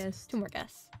Yeah, I guesses. guessed. 2 more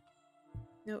guesses.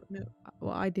 No.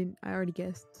 Well, I didn't. I already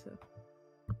guessed. So.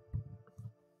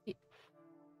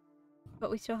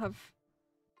 But we still have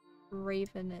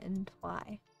Raven and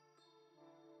Fly.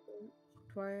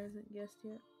 Twy hasn't guessed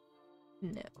yet.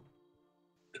 No.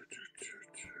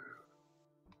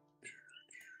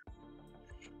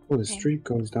 Oh, the street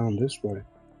goes down this way.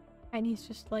 And he's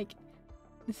just like,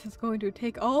 this is going to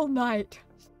take all night.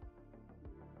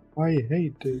 I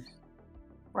hate this.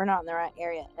 We're not in the right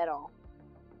area at all.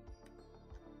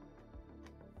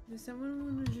 Does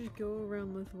someone want to just go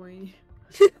around Lithuania?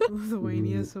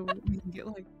 Lithuania, so we can get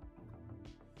like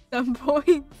Some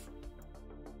points.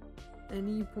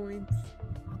 any points.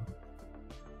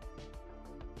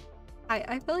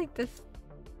 I feel like this,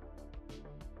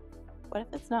 What if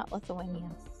it's not Lithuania?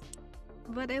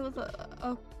 but it was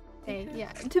okay.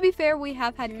 Yeah. To be fair, we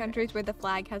have had countries where the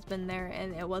flag has been there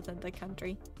and it wasn't the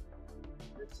country.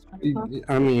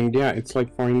 I mean, yeah, it's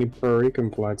like finding Puerto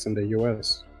Rican flags in the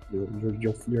U.S.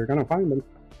 You're gonna find them.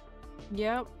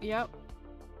 Yep. And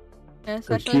Or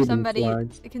especially Cuban somebody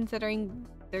flags. considering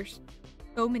there's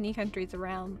so many countries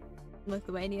around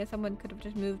Lithuania, someone could have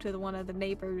just moved to one of the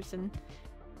neighbors and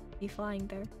be flying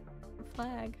their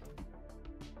flag.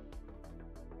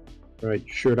 Right,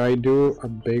 should I do a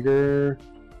bigger...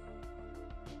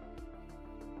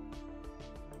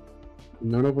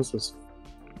 None of us has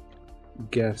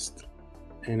guessed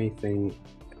anything.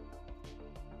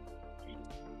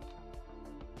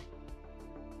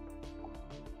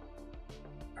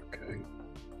 Okay.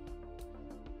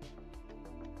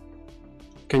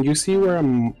 Can you see where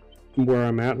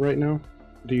I'm at right now?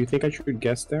 Do you think I should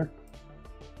guess there?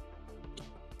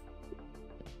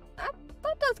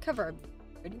 That does cover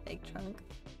a pretty big chunk.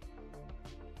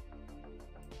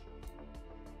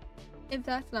 If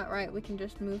that's not right, we can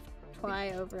just move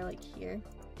Twy over like here.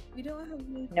 We don't have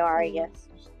no. No, I already guessed.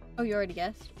 Oh, you already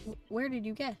guessed? Where did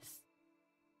you guess?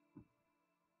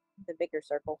 The bigger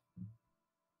circle.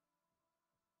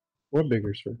 What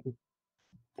bigger circle?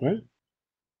 What?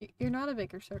 You're not a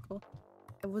bigger circle.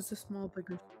 It was a small,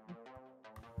 bigger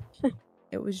circle.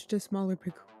 It was just a smaller,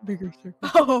 bigger circle.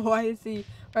 Oh, I see.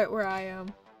 Right where I am.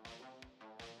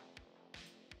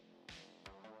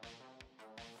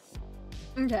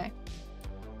 Okay.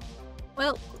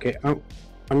 Well, Okay, I'm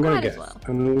gonna Might as guess. well.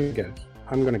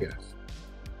 I'm gonna guess.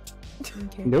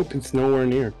 Okay. Nope, it's nowhere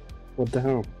near. What the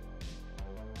hell?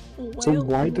 So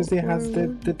why does it has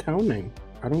the town name?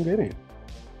 I don't get it.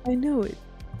 I know it.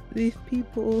 These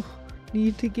people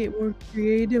need to get more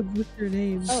creative with their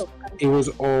names. Oh, It was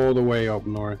all the way up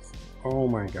north. Oh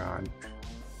my god.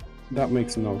 That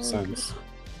makes no sense.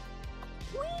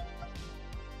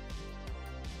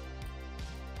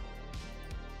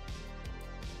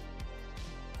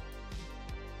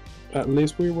 At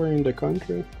least we were in the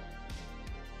country.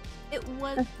 it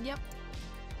was. Yep.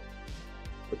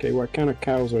 Okay, what kind of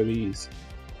cows are these?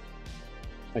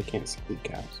 I can't see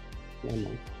cows. Never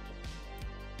mind.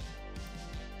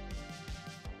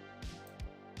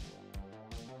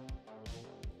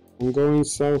 I'm going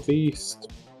southeast.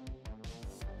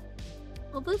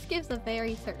 Well, this gives a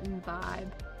very certain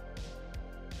vibe.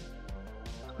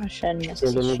 caution, Just a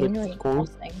little bit machinery cold.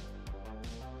 crossing.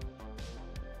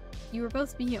 You were both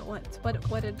speaking at once.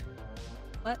 What did...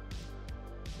 What?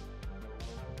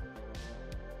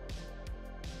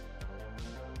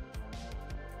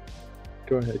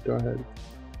 Go ahead.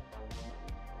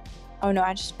 Oh no,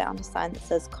 I just found a sign that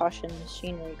says caution,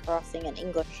 machinery crossing in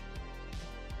English.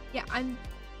 Yeah, I'm...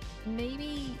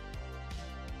 Maybe...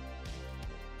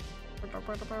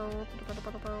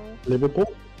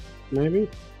 Liverpool? Maybe?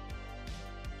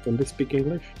 Can they speak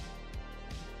English?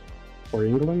 Or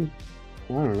England?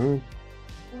 I don't know.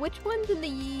 Which one's in the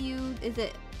EU? Is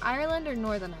it Ireland or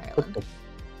Northern What Ireland? the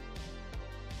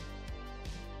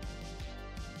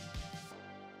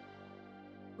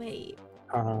Wait.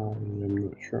 I'm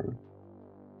not sure.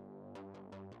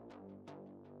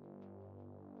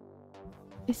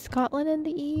 Is Scotland in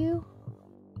the EU?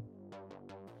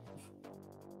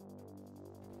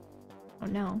 Oh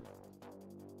no.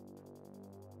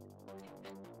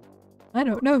 I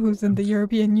don't know who's in the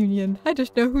European Union. I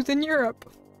just know who's in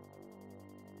Europe.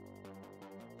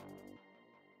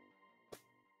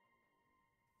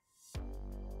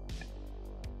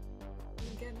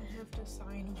 I'm gonna have to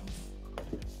sign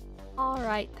off.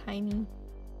 Alright, Tiny.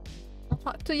 I'll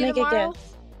talk to you Make a tomorrow.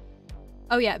 guess.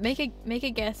 Oh yeah, make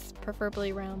a guess,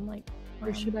 preferably around like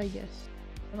Or should I guess?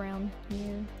 around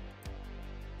here.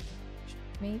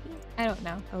 Maybe? I don't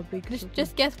know. How big?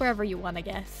 Just guess wherever you want to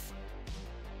guess.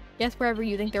 Guess wherever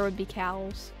you think there would be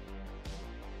cows.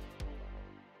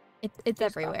 It's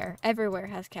everywhere. Everywhere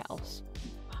has cows.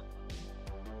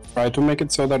 Try to make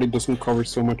it so that it doesn't cover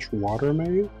so much water,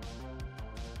 maybe?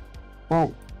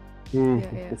 Well, Yeah.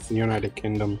 it's the United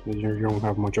Kingdom. You don't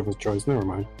have much of a choice. Never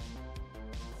mind.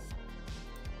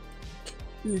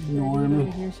 Ignore me.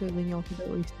 Here, so then y'all can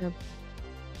at least have.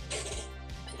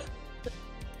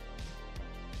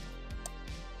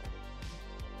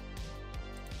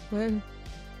 When?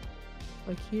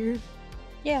 Like here?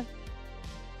 Yeah.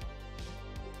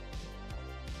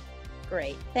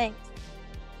 Great. Thanks.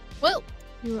 Well,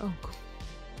 You're welcome.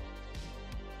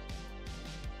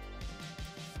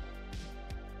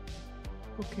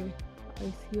 Okay. I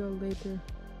see you all later.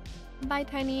 bye,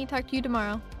 Tiny. Talk to you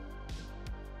tomorrow.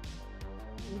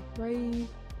 Bye.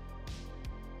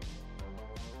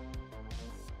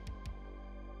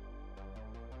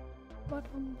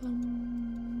 Ba-dum-bum.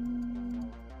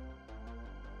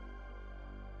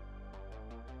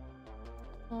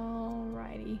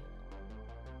 Alrighty.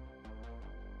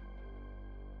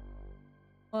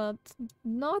 Well, it's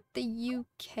not the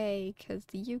UK, because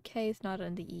the UK is not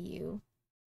in the EU.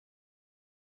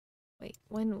 Wait,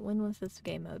 when was this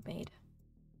game mode made?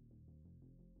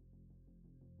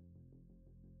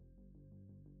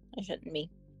 It shouldn't be.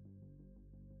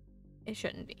 It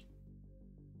shouldn't be.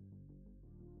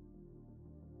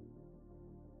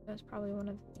 That's probably one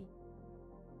of the...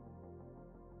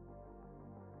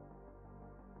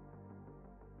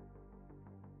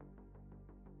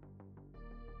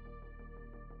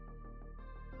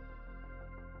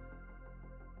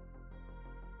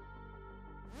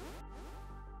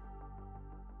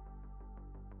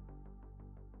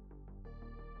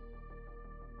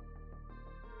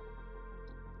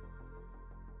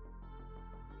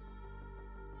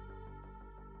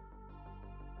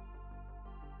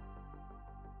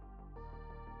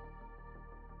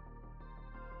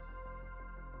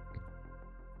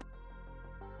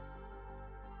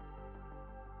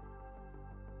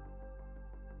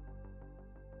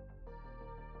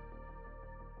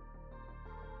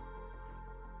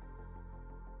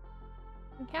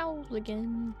 Cows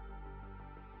again.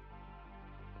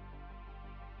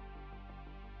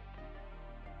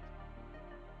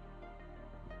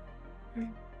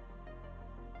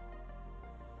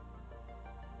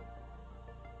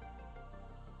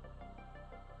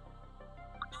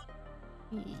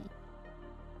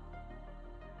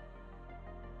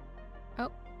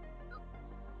 Oh.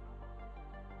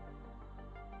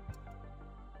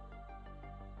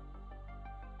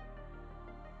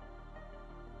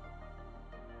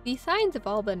 These signs have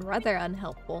all been rather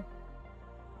unhelpful.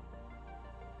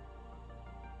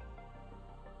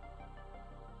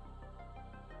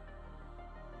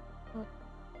 Oh.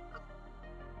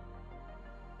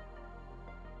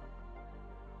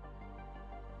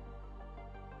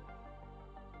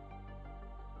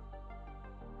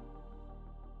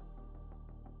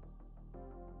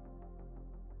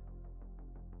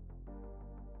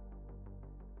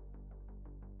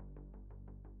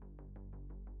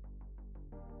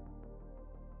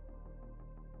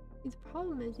 The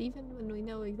problem is, even when we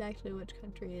know exactly which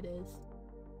country it is,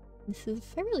 this is a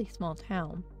fairly small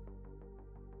town.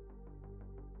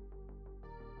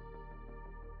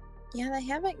 Yeah, they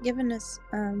haven't given us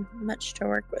much to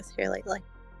work with here lately.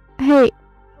 Hey,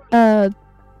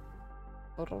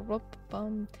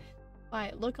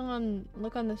 Alright, look on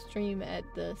the stream at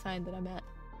the sign that I'm at.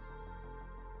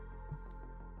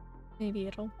 Maybe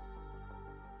it'll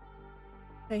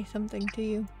say something to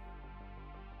you.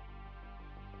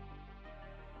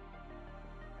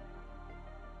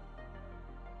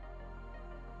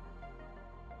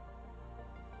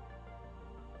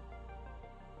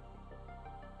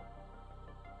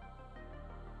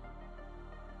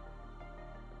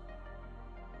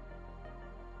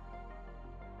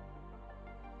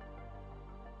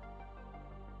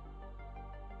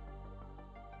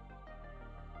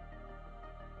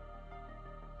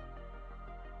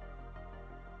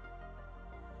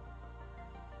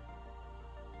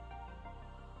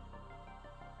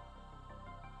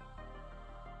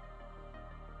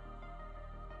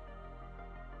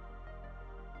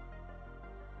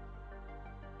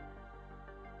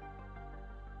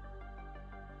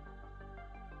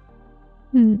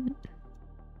 Hmm.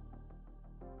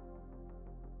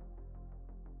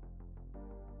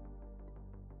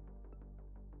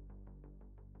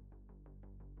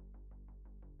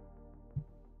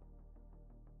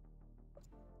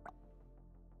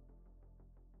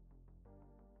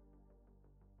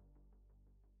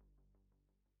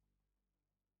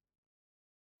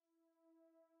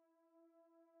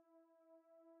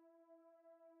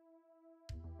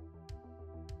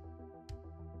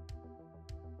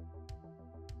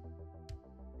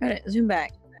 Alright, zoom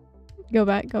back Go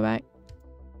back, go back.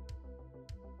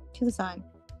 to the sign.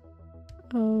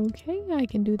 Okay, I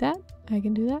can do that. I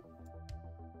can do that.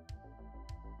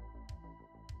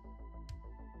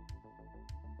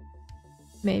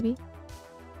 Maybe.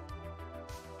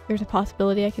 There's a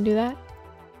possibility I can do that.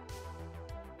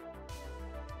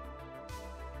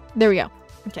 There we go.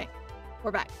 Okay,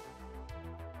 we're back.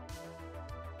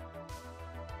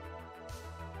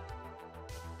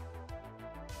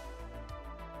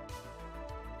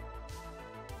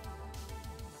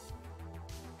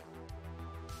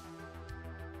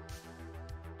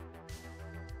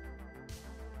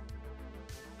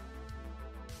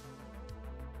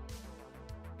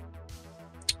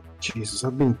 Jesus,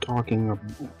 I've been talking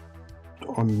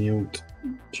on mute.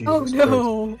 Jesus Oh Christ.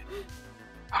 no!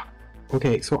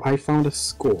 Okay, so I found a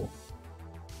school.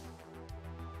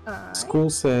 School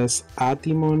says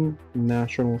Atimon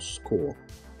National School.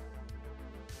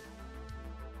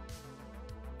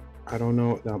 I don't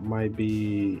know, that might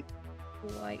be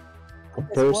Like, a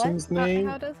what? person's name.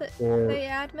 how does it or say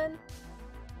admin?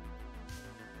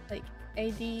 Like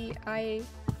ADI.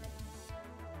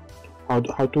 how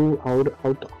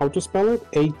to spell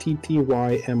it?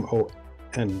 ATTYMON.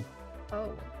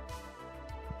 Oh.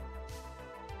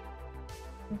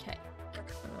 Okay.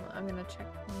 I'm gonna check.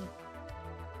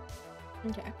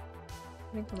 Okay.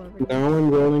 Let me come over here. Now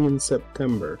enrolling in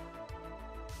September.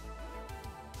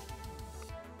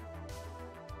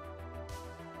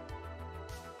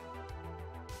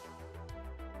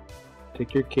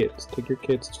 Take your kids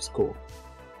to school.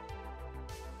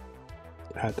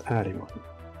 At Atimon.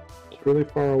 It's really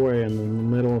far away and in the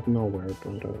middle of nowhere,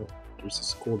 but there's a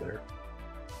school there.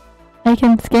 I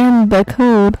can scan the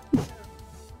code.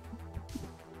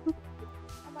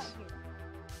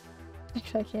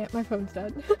 Actually, I can't. My phone's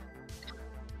dead.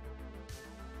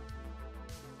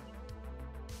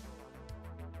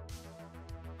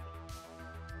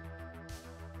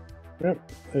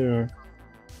 Yep, there you are.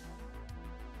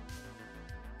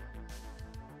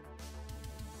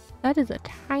 That is a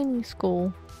tiny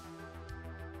school.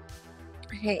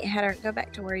 Okay, Hatter, go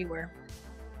back to where you were.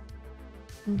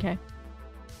 Okay.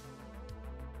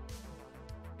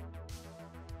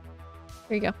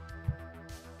 There you go.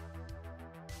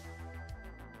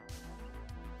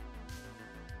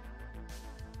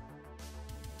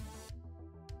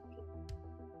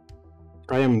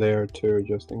 I am there too,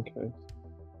 just in case.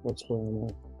 That's where I'm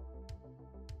at.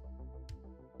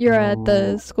 You're at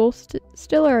the school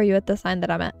still, or are you at the sign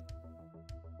that I'm at?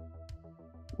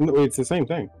 No, it's the same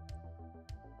thing.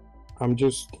 I'm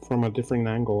just from a different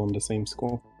angle on the same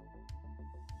school.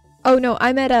 Oh no,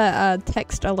 I'm at a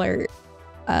text alert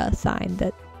sign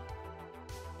that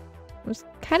was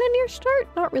kind of near start,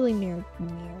 not really near,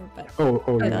 but Oh,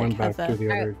 you like, went back has to a-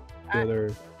 the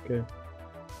other. Okay.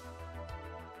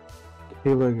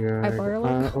 Hey, look, I borrow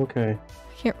it? okay.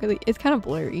 I can't really. It's kind of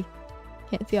blurry.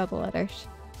 Can't see all the letters.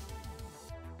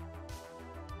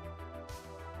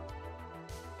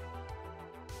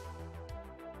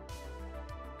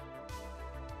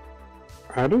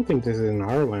 I don't think this is in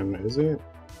Ireland, is it?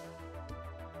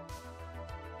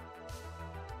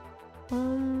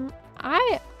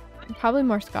 I probably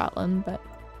more Scotland, but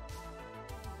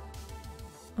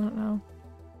I don't know.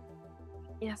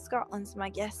 Yeah, Scotland's my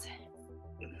guess.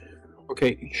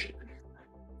 Okay.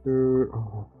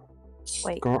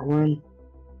 Wait. Scotland?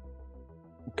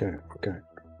 Okay.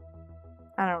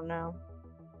 I don't know.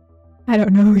 I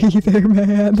don't know either,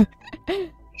 man.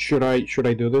 Should I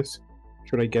do this?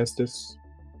 Should I guess this?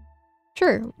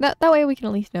 Sure. That way we can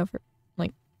at least know for.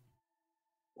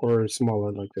 Or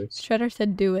smaller like this? Shredder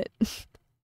said do it.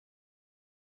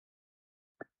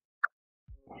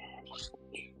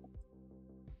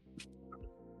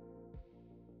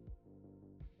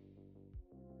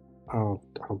 I'll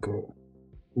go.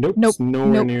 Nope. Nope. It's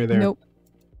nowhere near there. Nope.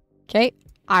 Okay,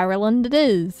 Ireland it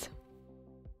is.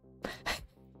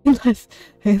 unless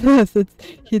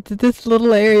it's this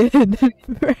little area.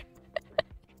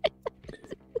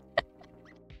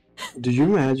 Did you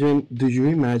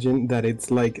imagine that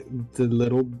it's like the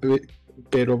little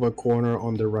bit of a corner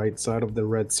on the right side of the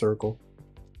red circle?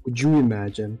 Would you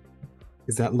imagine?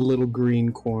 Is that little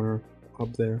green corner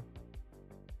up there?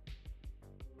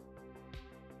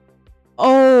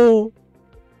 Oh.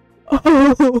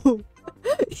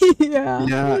 Yeah.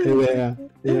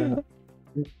 Yeah.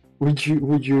 Would you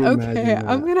imagine Okay, that?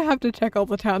 I'm gonna have to check all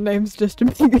the town names just to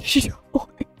make sure.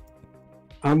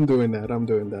 I'm doing that.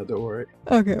 Don't worry.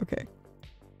 Okay.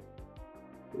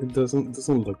 It doesn't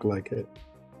look like it.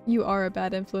 You are a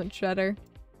bad influence, Shredder.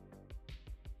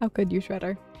 How could you,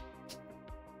 Shredder?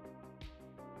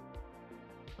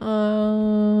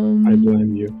 I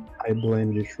blame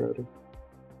you, Shredder.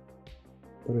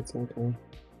 But it's okay.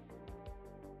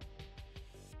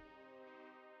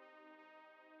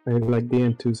 I like the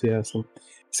enthusiasm.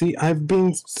 See, I've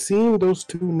been seeing those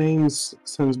two names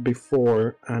since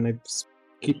before, and it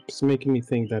keeps making me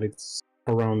think that it's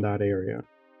around that area.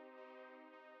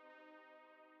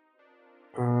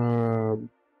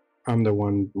 I'm the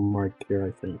one marked here,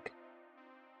 I think.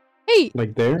 Hey!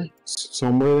 Like there?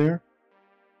 Somewhere there?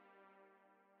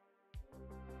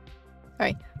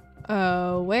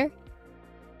 Where?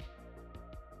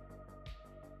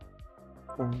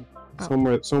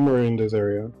 Somewhere in this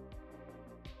area.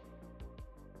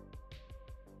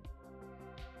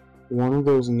 One of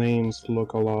those names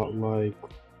look a lot like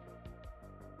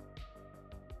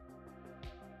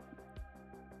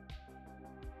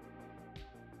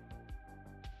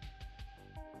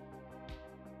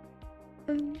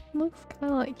Looks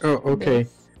kind of like. Oh, okay.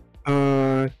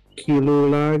 this.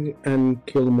 Kilulag and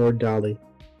Kilmordali.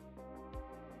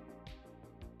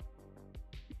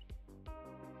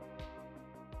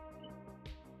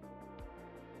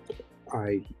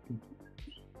 I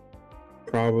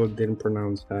probably didn't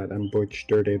pronounce that and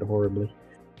butchered it horribly.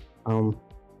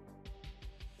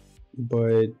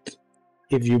 But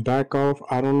if you back off,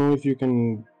 I don't know if you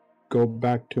can go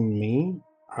back to me.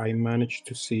 I managed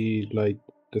to see like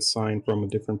the sign from a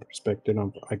different perspective.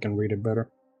 I can read it better.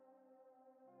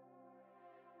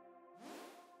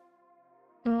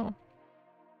 Oh.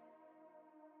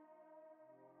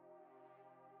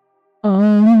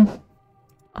 I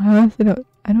honestly don't.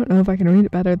 I don't know if I can read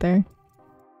it better there.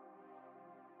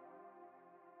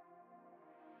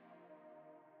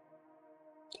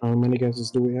 How many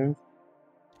guesses do we have?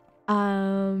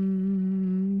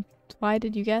 Twy,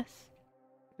 did you guess?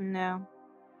 No.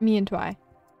 Me and Twy.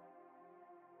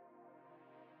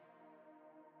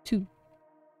 2.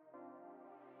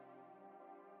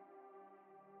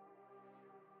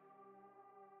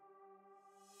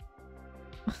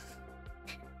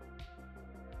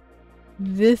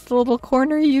 This little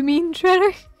corner, you mean,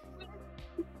 Shredder?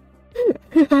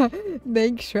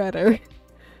 Thanks, Shredder.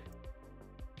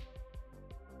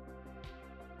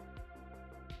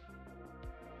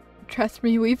 Trust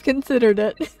me, we've considered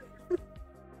it.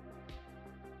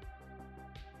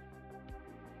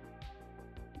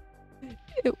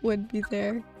 It would be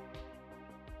there.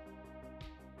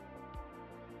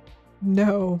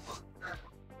 No.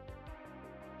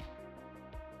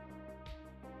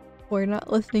 We're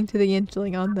not listening to the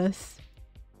inchling on this.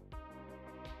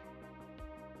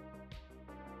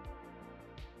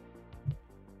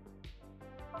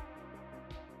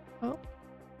 Oh.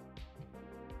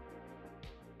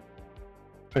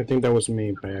 I think that was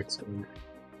me by accident.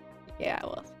 Yeah, it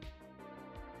was.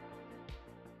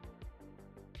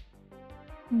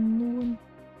 No.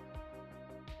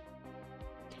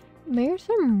 There's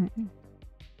some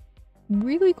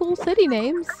really cool city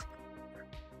names.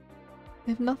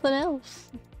 If nothing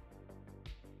else.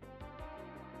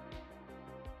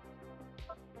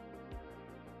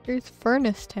 Here's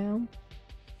Furnace Town.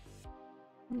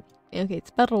 Okay, it's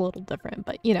spelled a little different,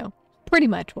 but you know, pretty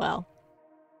much well.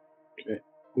 Okay.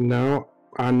 Now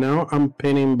I'm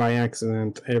pinning by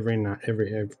accident every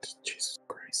Jesus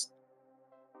Christ.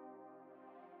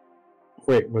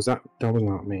 Wait, that was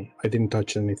not me. I didn't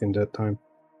touch anything that time.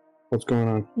 What's going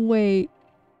on? Wait.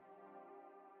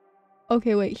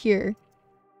 Okay, wait, here.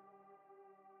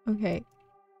 Okay.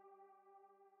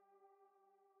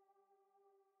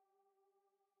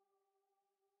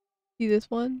 See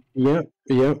this one? Yep.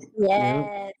 Yes.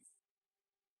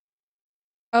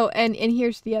 Oh, and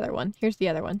here's the other one. Here's the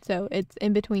other one. So it's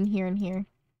in between here and here.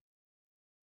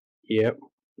 Yep.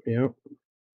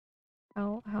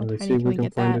 How Let's tiny see if can we we can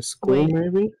get find that? a school, Wait.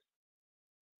 maybe.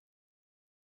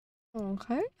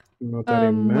 Okay. Not that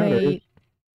it matters. Wait.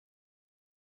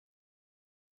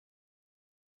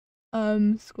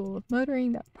 School of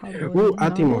motoring. That probably Ooh, is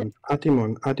not it.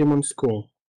 Atimon School.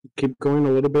 Keep going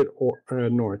a little bit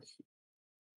north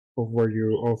of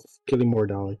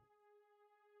Killimore.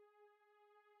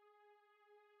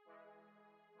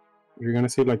 You're gonna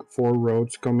see like 4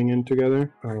 roads coming in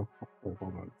together. Oh, hold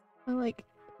on. I like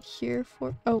here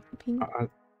for pink.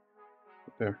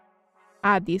 There.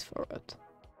 Add these 4 roads.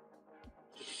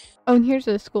 Oh, and here's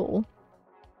the school.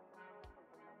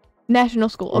 National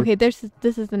school. Okay, this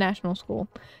is the national school.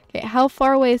 Okay, how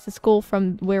far away is the school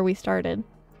from where we started?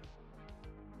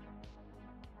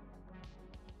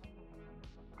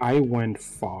 I went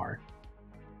far.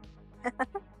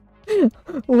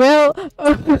 Well,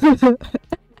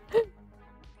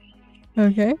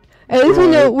 okay. At least we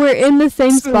know we're in the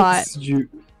same spot.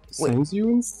 Since you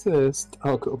insist,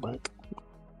 I'll go back.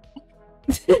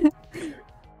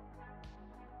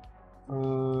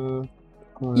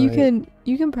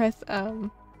 You can press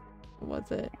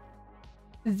what's it?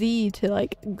 Z to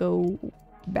like go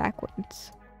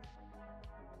backwards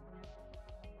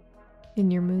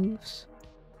in your moves.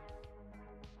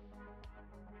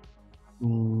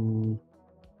 I'm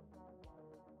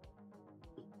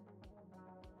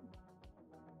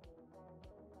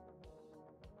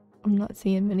not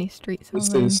seeing many street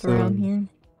signs around here.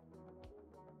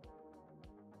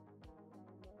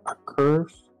 A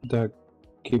curve that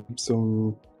keeps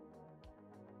on.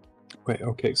 Wait,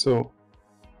 okay, so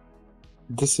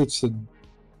this is a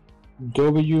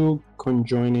W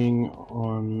conjoining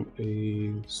on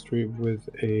a street with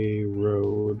a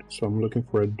road. So I'm looking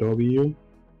for a W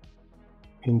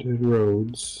into the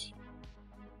roads.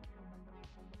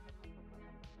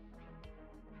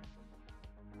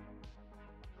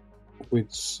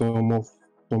 With some of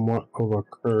somewhat of a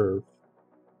curve.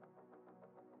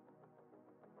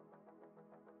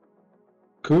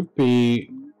 Could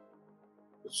be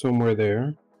somewhere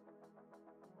there.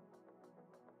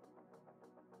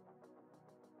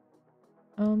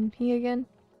 P again?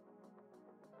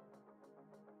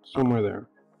 Somewhere there.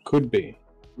 Could be.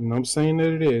 I'm not saying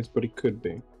that it is, but it could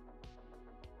be.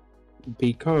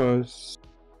 Because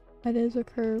That is a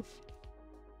curve.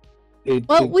 it.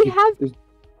 Well, it- we it- have it-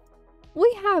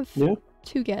 we have Yeah.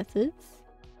 2 guesses.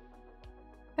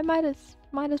 I might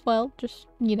as well just,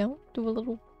 you know, do a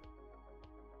little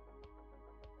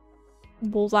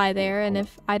bullseye there, and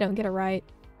if I don't get it right,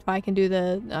 I can do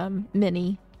the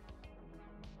mini.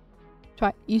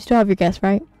 Try. You still have your guess,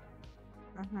 right?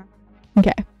 Mhm.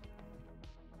 Okay.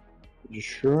 You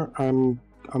sure? I'm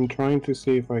trying to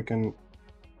see if I can.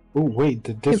 Oh wait,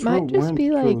 this might road just went be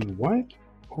through like- what?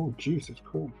 Oh Jesus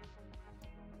Christ!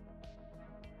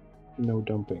 No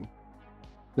dumping.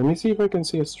 Let me see if I can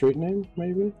see a street name,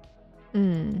 maybe.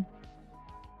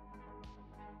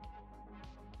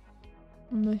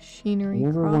 Machinery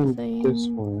Never went crossing. this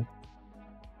way.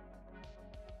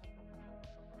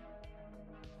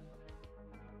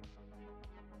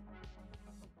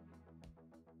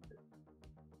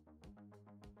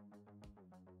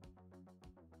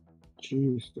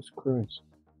 Jesus Christ!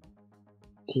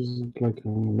 This is like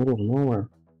in the middle of nowhere.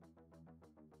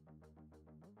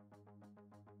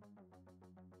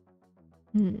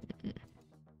 Hmm.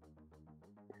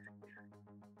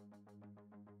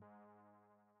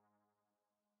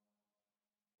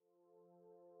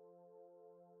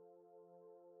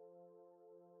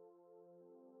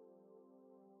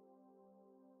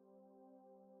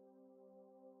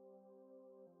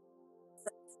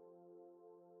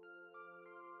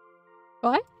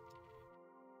 What?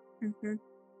 Mhm.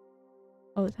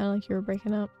 Oh, it sounded like you were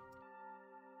breaking up.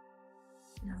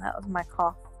 No, that was my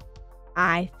cough.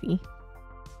 I see.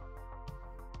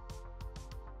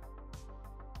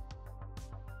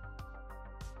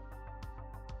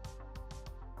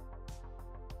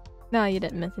 No, you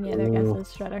didn't miss any other Oh.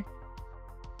 guesses, Shredder.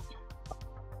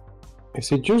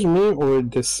 Is it just me, or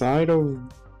the side of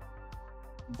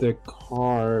the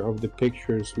car of the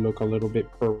pictures look a little bit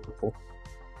purple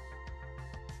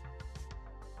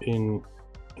in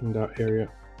that area?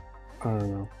 I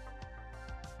don't know.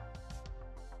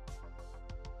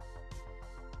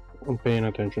 I'm paying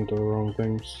attention to the wrong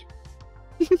things.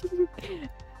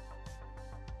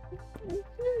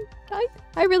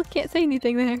 I really can't say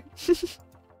anything there.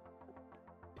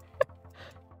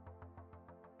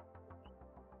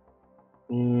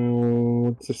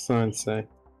 What's the sign say?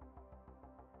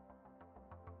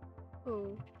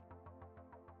 Oh.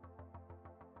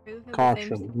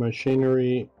 Caution,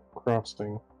 machinery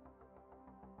crossing.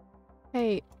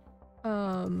 Hey,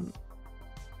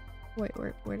 wait,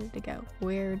 where did it go?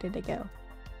 Where did it go?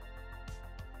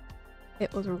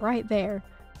 It was right there.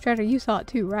 Shredder, you saw it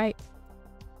too, right?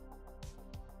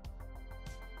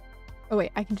 Oh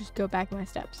wait, I can just go back my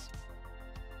steps.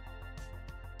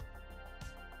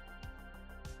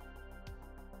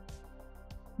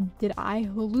 Did I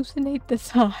hallucinate the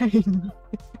sign?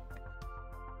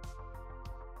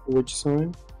 Which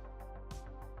sign?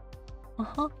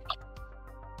 Uh-huh.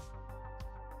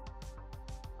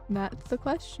 That's the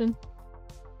question.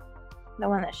 The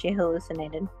one that she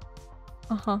hallucinated.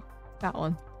 Uh-huh. That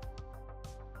one.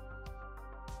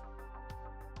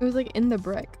 It was like in the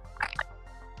brick.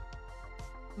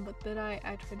 But then I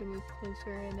tried to move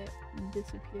closer and it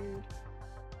disappeared.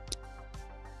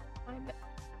 Find it.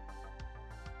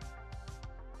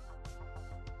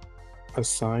 A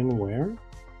sign where?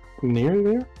 Near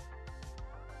there?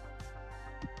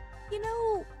 You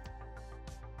know,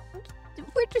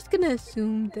 we're just gonna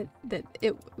assume that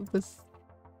it was.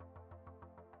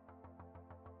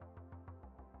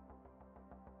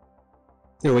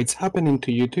 No, it's happening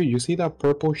to you too. You see that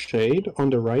purple shade on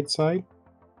the right side?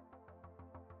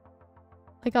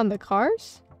 Like on the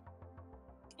cars?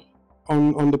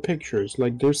 On the pictures.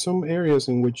 Like there's some areas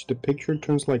in which the picture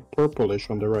turns like purplish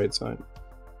on the right side.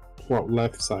 Well,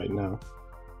 left side now.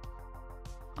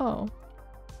 Oh.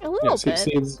 A little bit.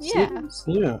 Yeah.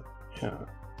 Yeah.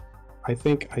 I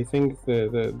think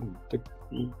the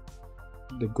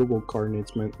Google car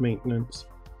needs maintenance.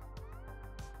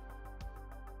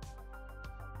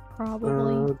 Probably.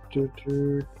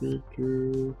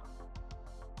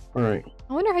 All right.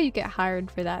 I wonder how you get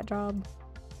hired for that job.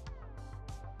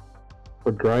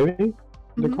 For driving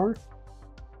the Mhm. car?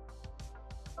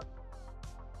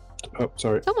 Oh,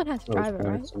 sorry. Someone has to That was drive it, by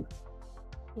right? accident.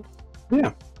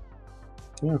 Yeah.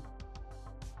 Yeah.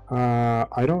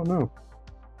 I don't know.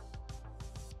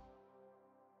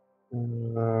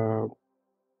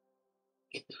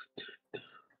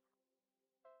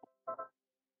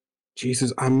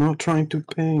 Jesus, I'm not trying to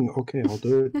ping. Okay, I'll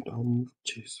do it.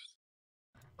 Jesus.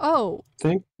 Oh,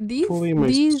 Thankfully, my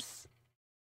these.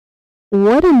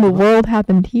 What in the Huh? world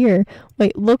happened here?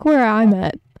 Wait, look where I'm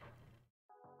at.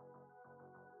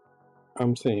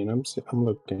 I'm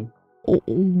looking.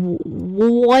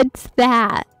 What's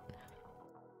that?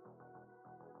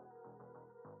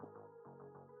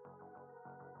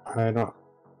 I don't.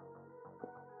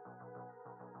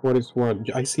 What is what?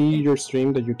 I see your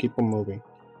stream that you keep on moving,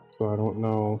 so I don't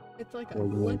know. It's like a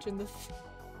What do you mean? glitch in this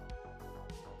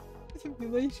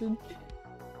simulation.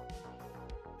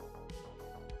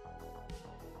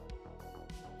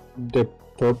 The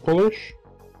purplish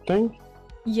thing?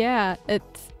 Yeah,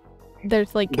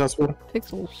 there's like That's what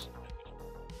pixels.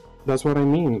 I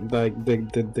mean. Like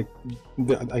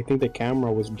I think the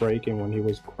camera was breaking when he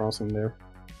was crossing there.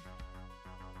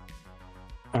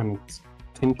 And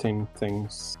tinting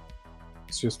things.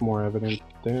 It's just more evident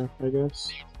there, I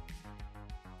guess.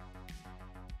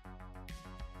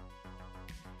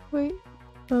 Wait.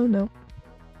 Oh no.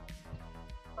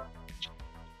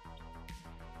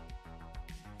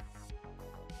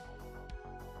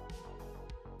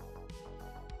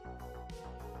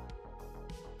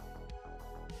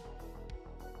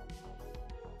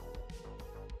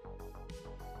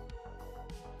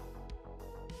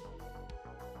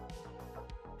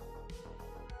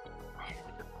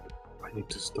 I need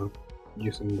to stop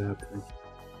using that thing.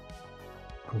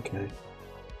 Okay.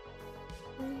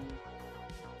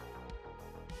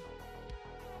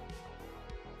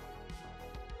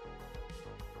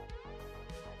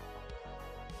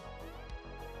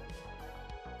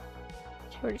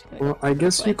 We're just gonna Well, go I this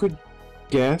guess way. you could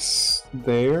guess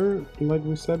there, like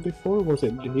we said before. Was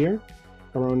it here?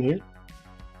 Around here?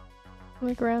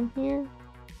 Like around here.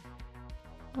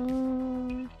 I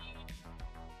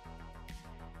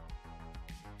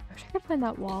wish I could find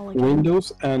that wall again.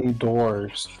 Windows and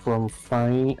doors from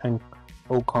Fine and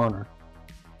O'Connor.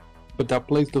 But that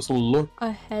place doesn't look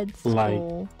A head like.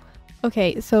 skull.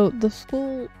 Okay, so the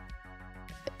school.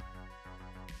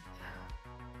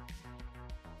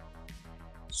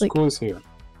 Like- School is here.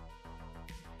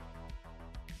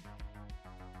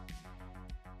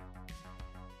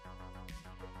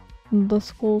 The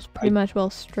school's pretty much well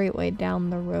straight way down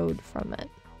the road from it.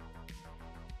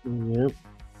 Yep.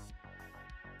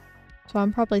 So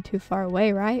I'm probably too far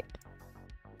away, right?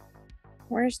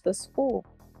 Where's the school?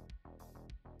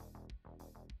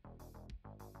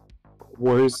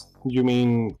 Where's you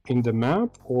mean in the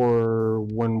map or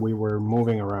when we were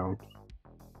moving around?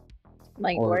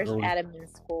 Like, Or- where's or- Adam in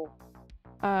school?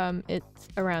 It's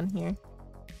around here.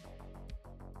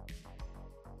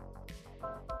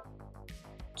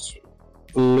 It's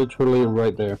literally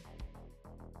right there.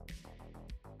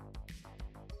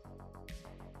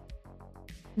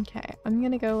 Okay, I'm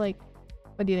gonna go like,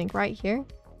 what do you think, right here?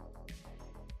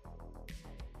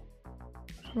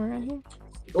 Somewhere around here?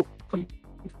 Oh,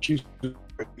 Jesus.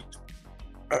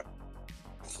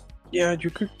 Yeah, you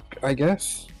could. I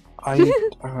guess. I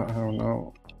don't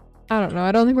know. I don't know.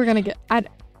 I don't think we're gonna get.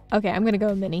 Okay, I'm gonna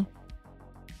go mini.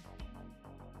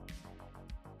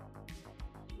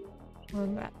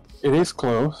 On that. It is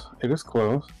close. It is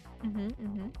close.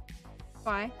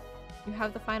 Why? You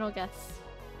have the final guess.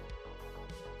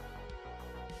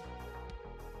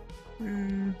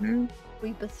 Mm-hmm.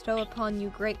 We bestow upon you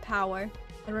great power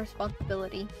and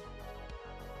responsibility.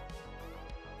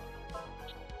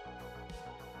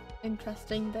 And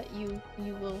trusting that you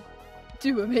will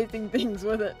do amazing things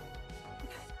with it.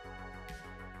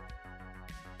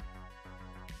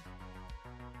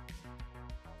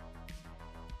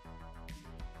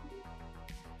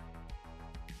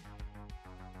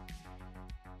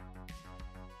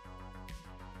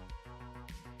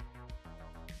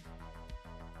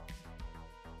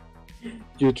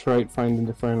 You tried finding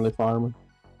the friendly farmer.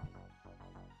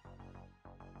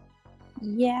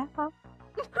 Yeah.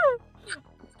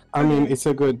 I mean, it's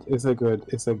a good.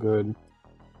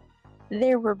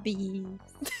 There were bees.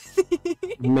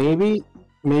 Maybe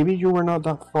you were not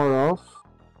that far off.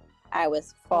 I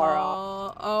was far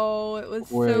off. Oh, it was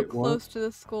so Wait, what? close to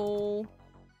the skull.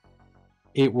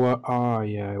 It was. Oh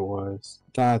yeah, it was.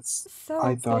 That's. So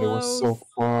I thought it was so close.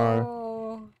 far.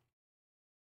 Oh.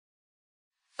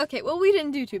 Okay, well we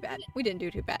didn't do too bad.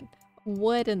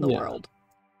 What in the Yeah. world?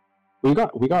 We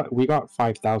got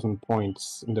 5,000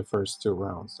 points in the first 2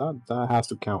 rounds. That has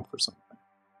to count for something.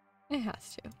 It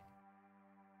has to.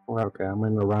 Well, okay, I'm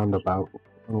in a roundabout.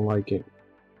 I don't like it.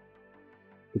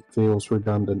 It feels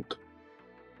redundant.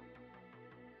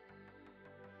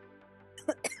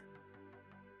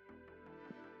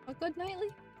 A good nightly?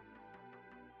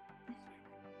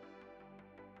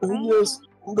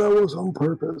 That was on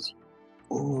purpose.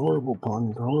 Horrible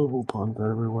puns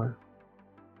everywhere.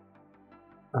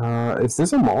 Is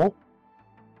this a mall?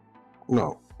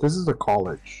 No, this is a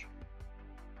college.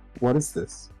 What is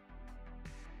this?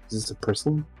 Is this a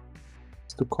prison?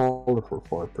 It's too colorful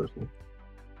for a prison.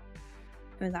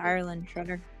 It was Ireland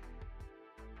Shredder.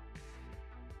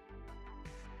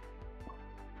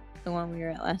 The one we were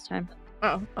at last time.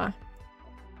 Oh,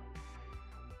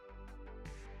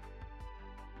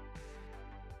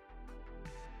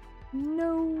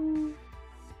 no.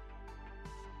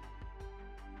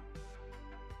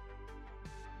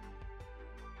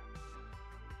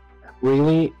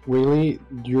 Really? Really?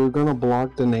 You're gonna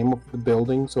block the name of the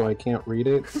building so I can't read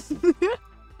it?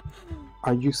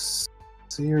 Are you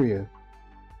serious?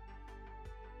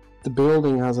 The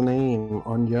building has a name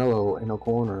on yellow in a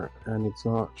corner and it's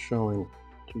not showing.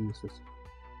 Jesus.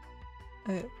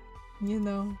 You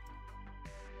know.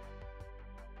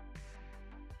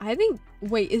 I think.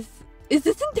 Wait, is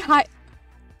this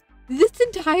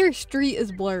entire street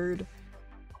is blurred?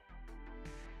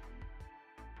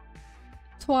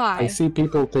 That's why. I see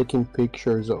people taking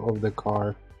pictures of the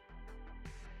car.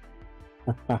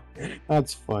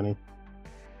 That's funny.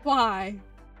 Why?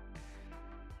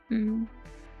 Mm.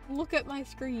 Look at my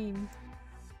screen.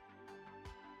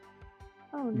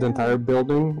 Oh no. The entire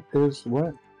building is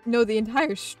what? No, the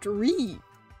entire street.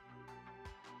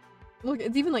 Look,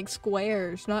 it's even like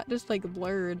squares, not just like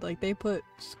blurred. Like they put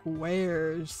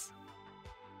squares.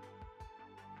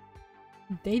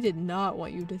 They did not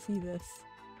want you to see this.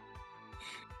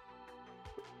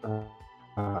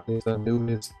 It's a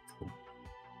newest.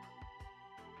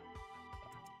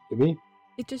 Maybe?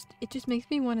 It just makes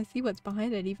me want to see what's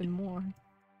behind it even more.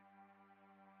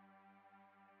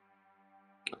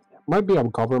 Might be a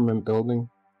government building.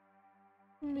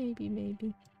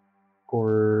 Maybe.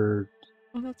 Or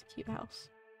Oh, that's a cute house.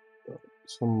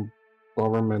 some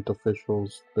government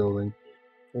officials building.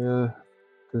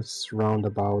 This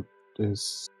roundabout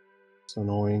is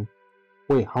annoying.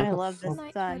 Wait, how I the love this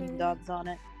Night sign. Shredder. Dogs on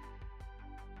it.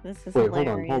 This is Wait,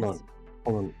 hilarious. hold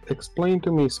on. Explain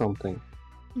to me something.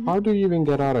 Mhm. How do you even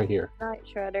get out of here? Night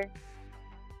Shredder.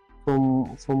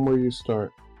 From where you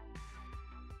start?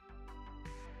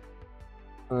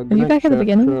 Are you back at the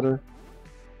beginning? Shredder.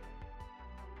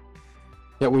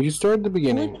 Yeah, when you start at the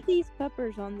beginning. Look at these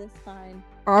peppers on this sign.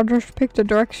 I just picked a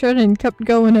direction and kept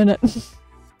going in it.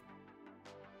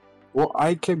 Well,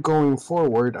 I kept going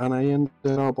forward and I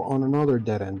ended up on another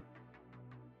dead end.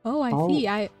 Oh, I How- see.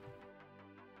 How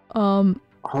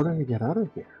did I get out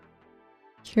of here?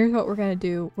 Here's what we're gonna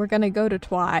do. We're gonna go to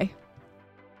Twy.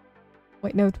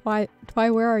 Wait, no, Twy,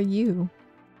 where are you?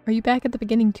 Are you back at the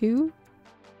beginning too?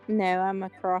 No, I'm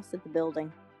across at the building.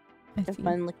 I The see.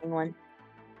 fun looking one.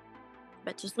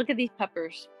 But just look at these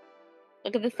peppers.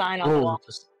 Look at the sign on the Oh, wall.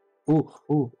 just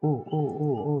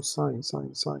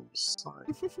sign.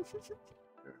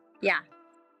 Yeah.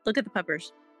 Look at the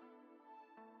peppers.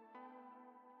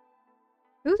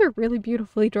 Those are really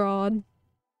beautifully drawn.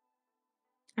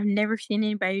 I've never seen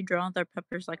anybody draw their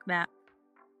peppers like that.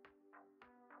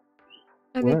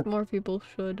 I Where? think more people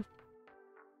should.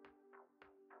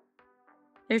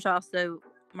 There's also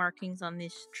markings on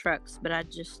these trucks, but I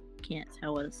just can't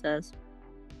tell what it says.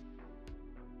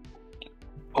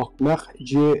 Akmach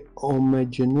je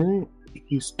omejene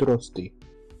histrosti.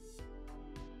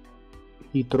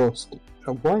 Hitrosti.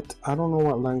 What? I don't know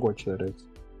what language that is.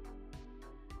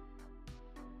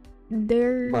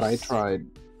 There's. But I tried.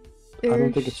 I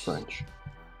don't think it's French.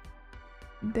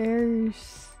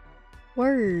 There's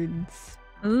words.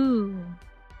 Ooh.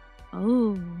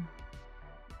 Oh.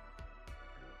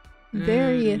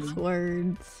 Various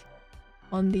words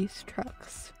on these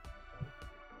trucks.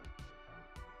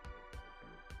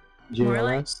 More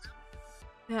like- JLS?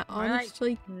 Yeah, More like-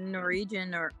 honestly,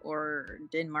 Norwegian or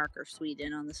Denmark or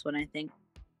Sweden on this one, I think.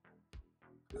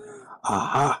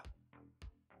 Aha!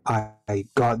 I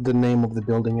got the name of the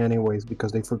building anyways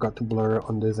because they forgot to blur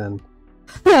on this end.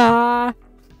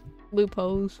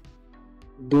 loopholes.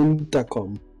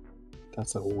 Duntacom.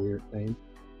 That's a weird name.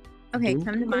 Okay, Dude.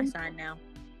 come to my side now.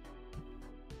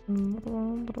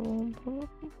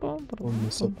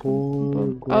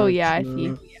 Oh yeah, I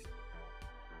see.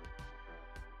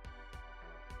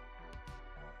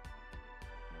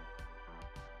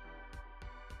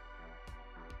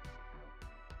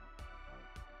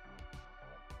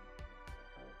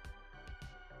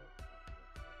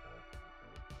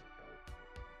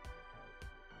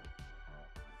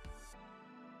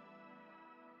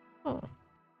 Oh.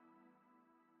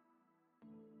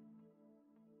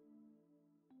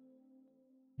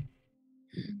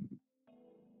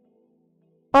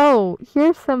 Oh,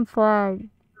 here's some flag.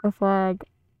 A flag.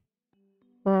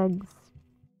 Eggs.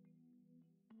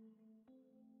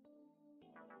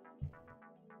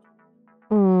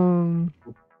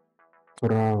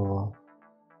 Bravo.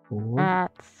 What?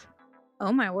 Rats.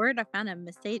 Oh my word! I found a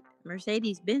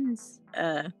Mercedes Benz.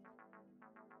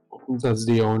 That's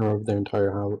the owner of the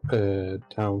entire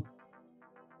town.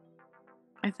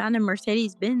 I found a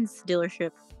Mercedes Benz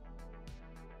dealership.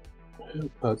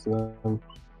 That's them.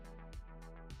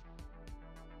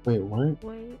 Wait, what?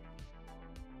 Wait.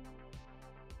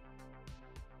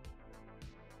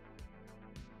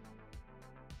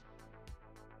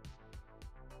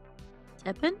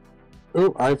 Steppen?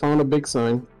 Oh, I found a big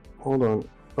sign. Hold on.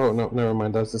 Oh, no, never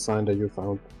mind. That's the sign that you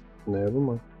found. Never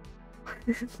mind.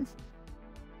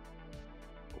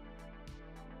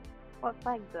 What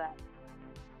flag's that?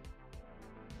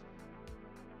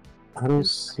 I don't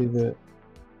see the...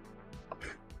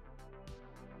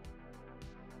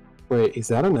 Wait, is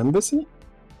that an embassy?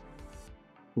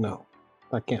 No,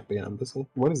 that can't be an embassy.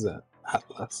 What is that?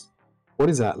 Atlas. What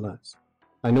is Atlas?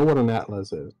 I know what an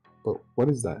atlas is, but what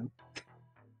is that?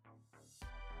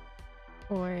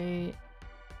 Wait.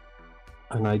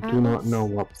 And I do not know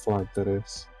Atlas? what flag that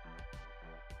is.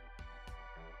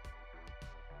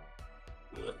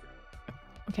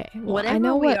 Okay, well, Whatever I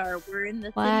know we what are, we're in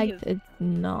the flag city of it's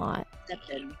not,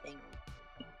 Steppen thing.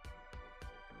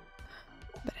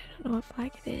 but I don't know what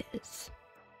flag it is.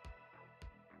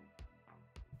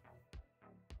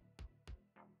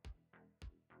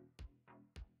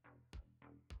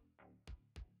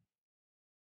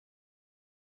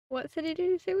 What city did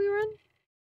you say we were in?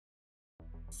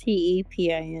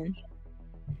 CEPIN.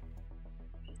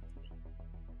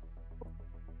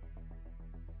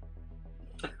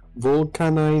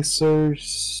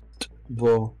 Vulcanizers.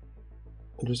 Well,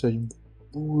 there's a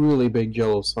really big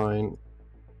yellow sign.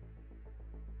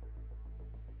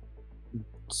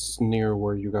 It's near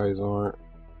where you guys are.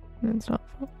 It's not.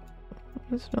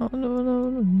 It's not.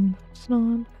 No. It's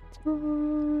not. It's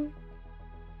not.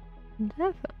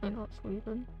 Definitely not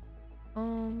Sweden.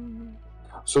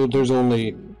 So there's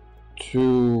only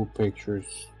 2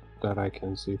 pictures that I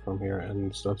can see from here,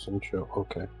 and it doesn't show.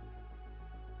 Okay.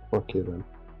 Fuck you then.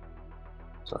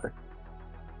 Sorry.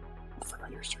 I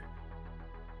forgot your stream.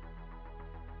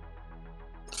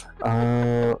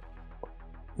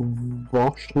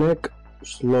 Voshnik,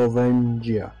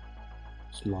 Slovenia.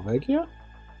 Slovakia?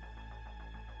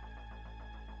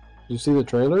 You see the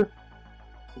trailer?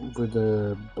 With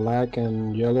the black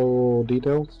and yellow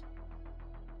details?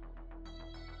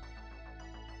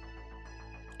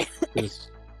 It's-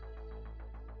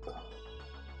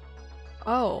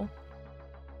 Oh.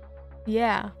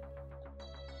 Yeah.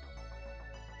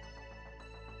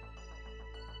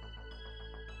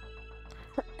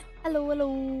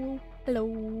 Hello.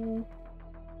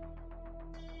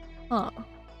 Huh.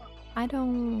 I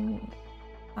don't.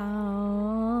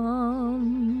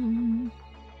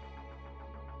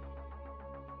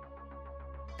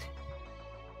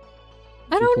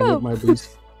 I don't know.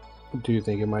 Do you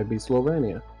think it might be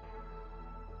Slovenia?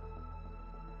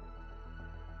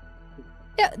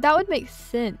 Yeah, that would make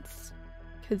sense.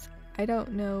 Because I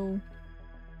don't know.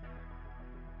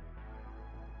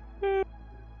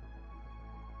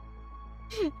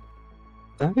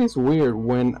 That is weird.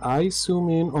 When I zoom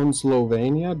in on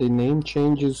Slovenia, the name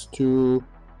changes to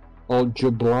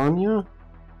Aljablania?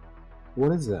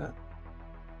 What is that?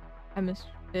 I missed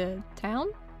the town?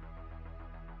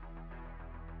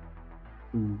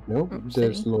 Nope, Or the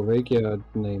city. Slovakia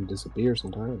name disappears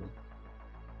entirely.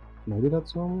 Maybe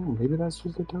that's all. Maybe that's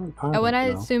just the town. Oh, when don't I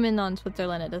know. zoom in on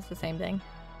Switzerland, it does the same thing.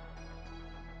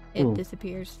 It Hmm.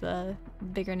 disappears the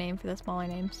bigger name for the smaller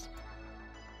names.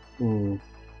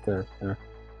 Fair.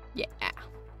 Yeah.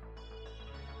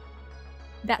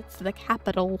 That's the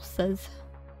capital, says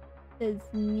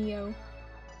Neo.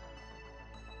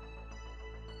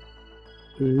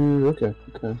 Okay.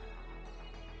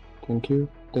 Thank you,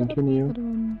 Neo.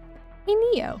 Hey,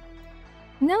 Neo.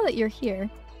 Now that you're here,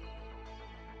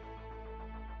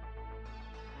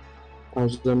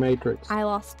 How's the Matrix? I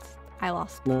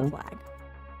lost No? the flag.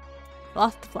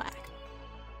 Lost the flag.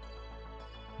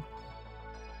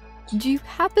 Do you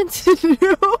happen to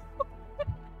know?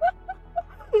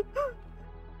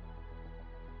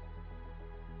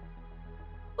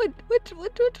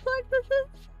 Which flag this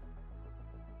is?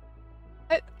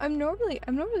 I'm normally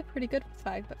pretty good with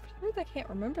flag, but for some reason I can't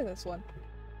remember this one.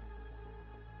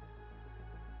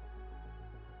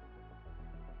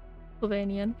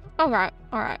 Slovenian. Alright.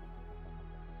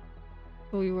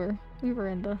 We were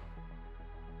in the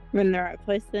We're in the right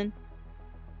place then.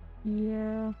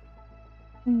 yeah.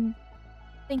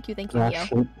 Thank you, Neo.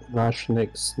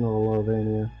 Vashnik,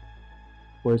 Slovenia.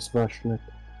 Where's Vashnik?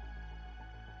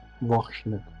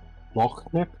 Vochnek.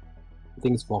 Vochnek? I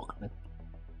think it's Vochnek.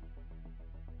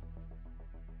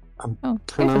 I'm Oh, here's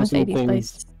a pronouncing Mercedes things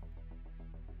place.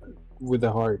 with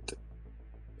a heart.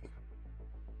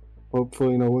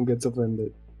 Hopefully no one gets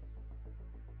offended.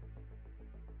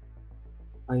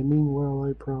 I mean well,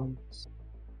 I promise.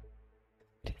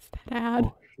 What is that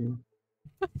ad? Vochnek.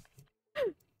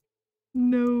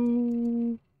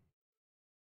 No.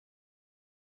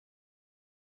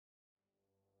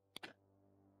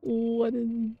 What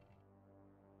is...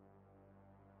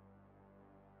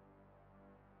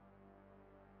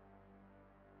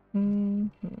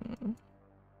 Mm-hmm.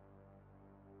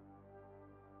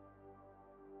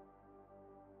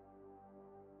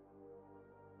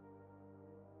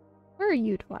 Where are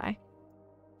you, Twy?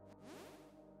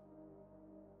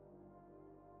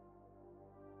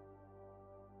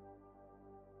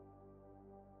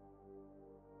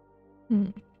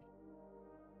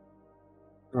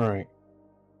 Alright.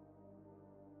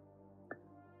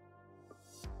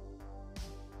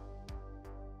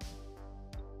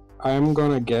 I'm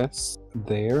gonna guess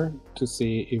there to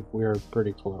see if we're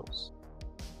pretty close.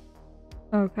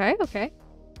 Okay, okay.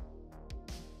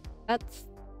 That's...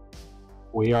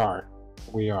 We are.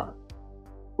 We are.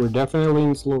 We're definitely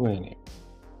in Slovenia.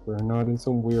 We're not in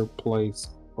some weird place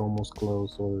almost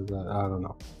close or that. I don't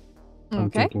know. I'm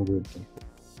Okay. thinking weird things.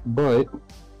 But,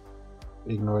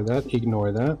 ignore that,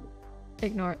 ignore that.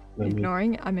 Ignore... Let me-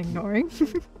 ignoring? I'm ignoring.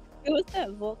 What was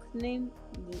that Volk name?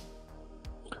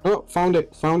 Oh, found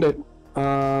it, found it.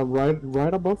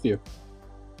 Right above you.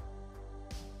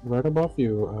 Right above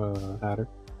you, Hatter.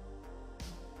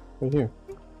 Right here.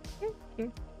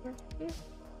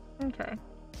 Okay.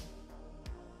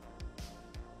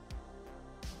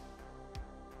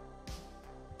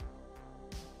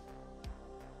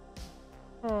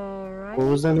 Alright. What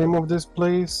was the name of this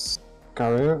place?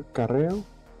 Carreo?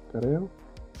 Do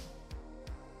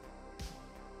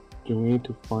we need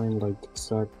to find like the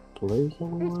exact place or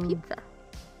There's what? pizza.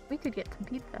 We could get some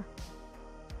pizza.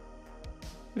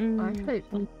 Mm, Actually,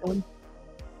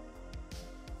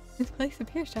 this place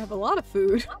appears to have a lot of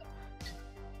food.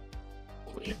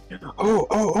 Oh,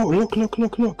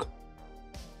 look.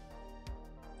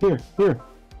 Here.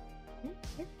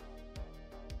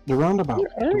 The roundabout.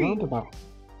 Where are The you? roundabout.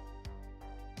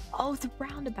 Oh, the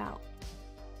roundabout.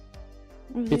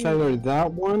 It's either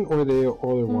that one or the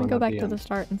other Let one. me go at back the to the end.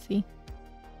 start and see.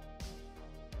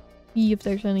 See if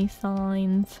there's any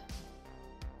signs.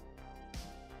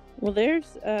 Well,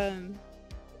 there's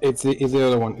It's the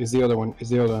other one. It's the other one. It's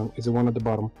the other one. It's the one at the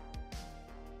bottom.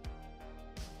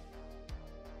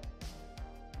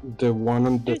 The one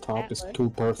on the There's top is Atlas. too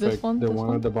perfect. one? The This one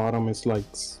one? at the bottom is like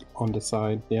on the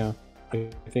side. Yeah, I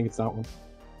think it's that one.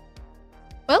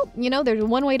 Well, you know, there's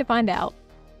one way to find out.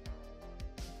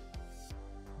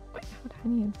 Wait, how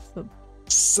tiny is the...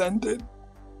 Send it.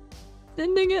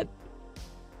 Sending it.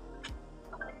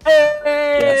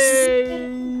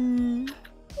 Yes.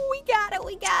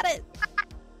 We got it!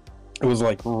 It was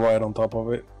like right on top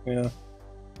of it. Yeah.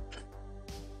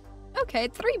 Okay,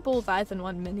 3 bullseyes and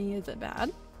 1 mini isn't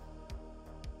bad.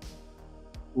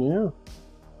 Yeah.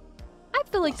 I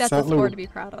feel like that's a Sadly, score we- to be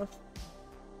proud of.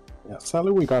 Yeah.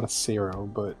 Sadly, we got a 0,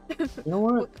 but you know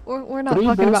what? We're not 3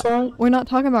 talking about... bullseye? We're not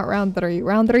talking about round 3.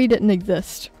 Round 3 didn't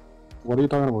exist. What are you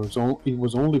talking about? It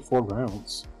was only 4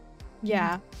 rounds.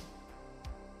 Yeah.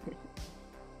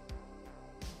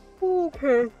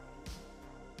 Okay.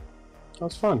 That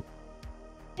was fun.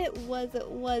 It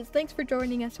was. Thanks for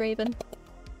joining us, Raven.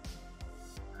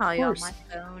 oh y'all, course. my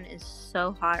phone is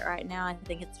so hot right now. I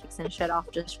think it's fixing to shut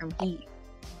off just from heat.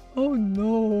 Oh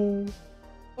no.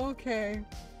 Okay.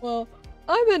 Well,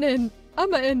 I'm an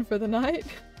in for the night.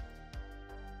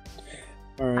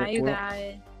 All right. Bye, you well,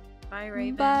 guys. Bye,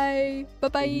 Raven. Bye.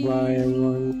 Bye-bye. Bye,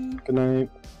 everyone. Good night.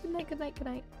 Good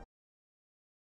night.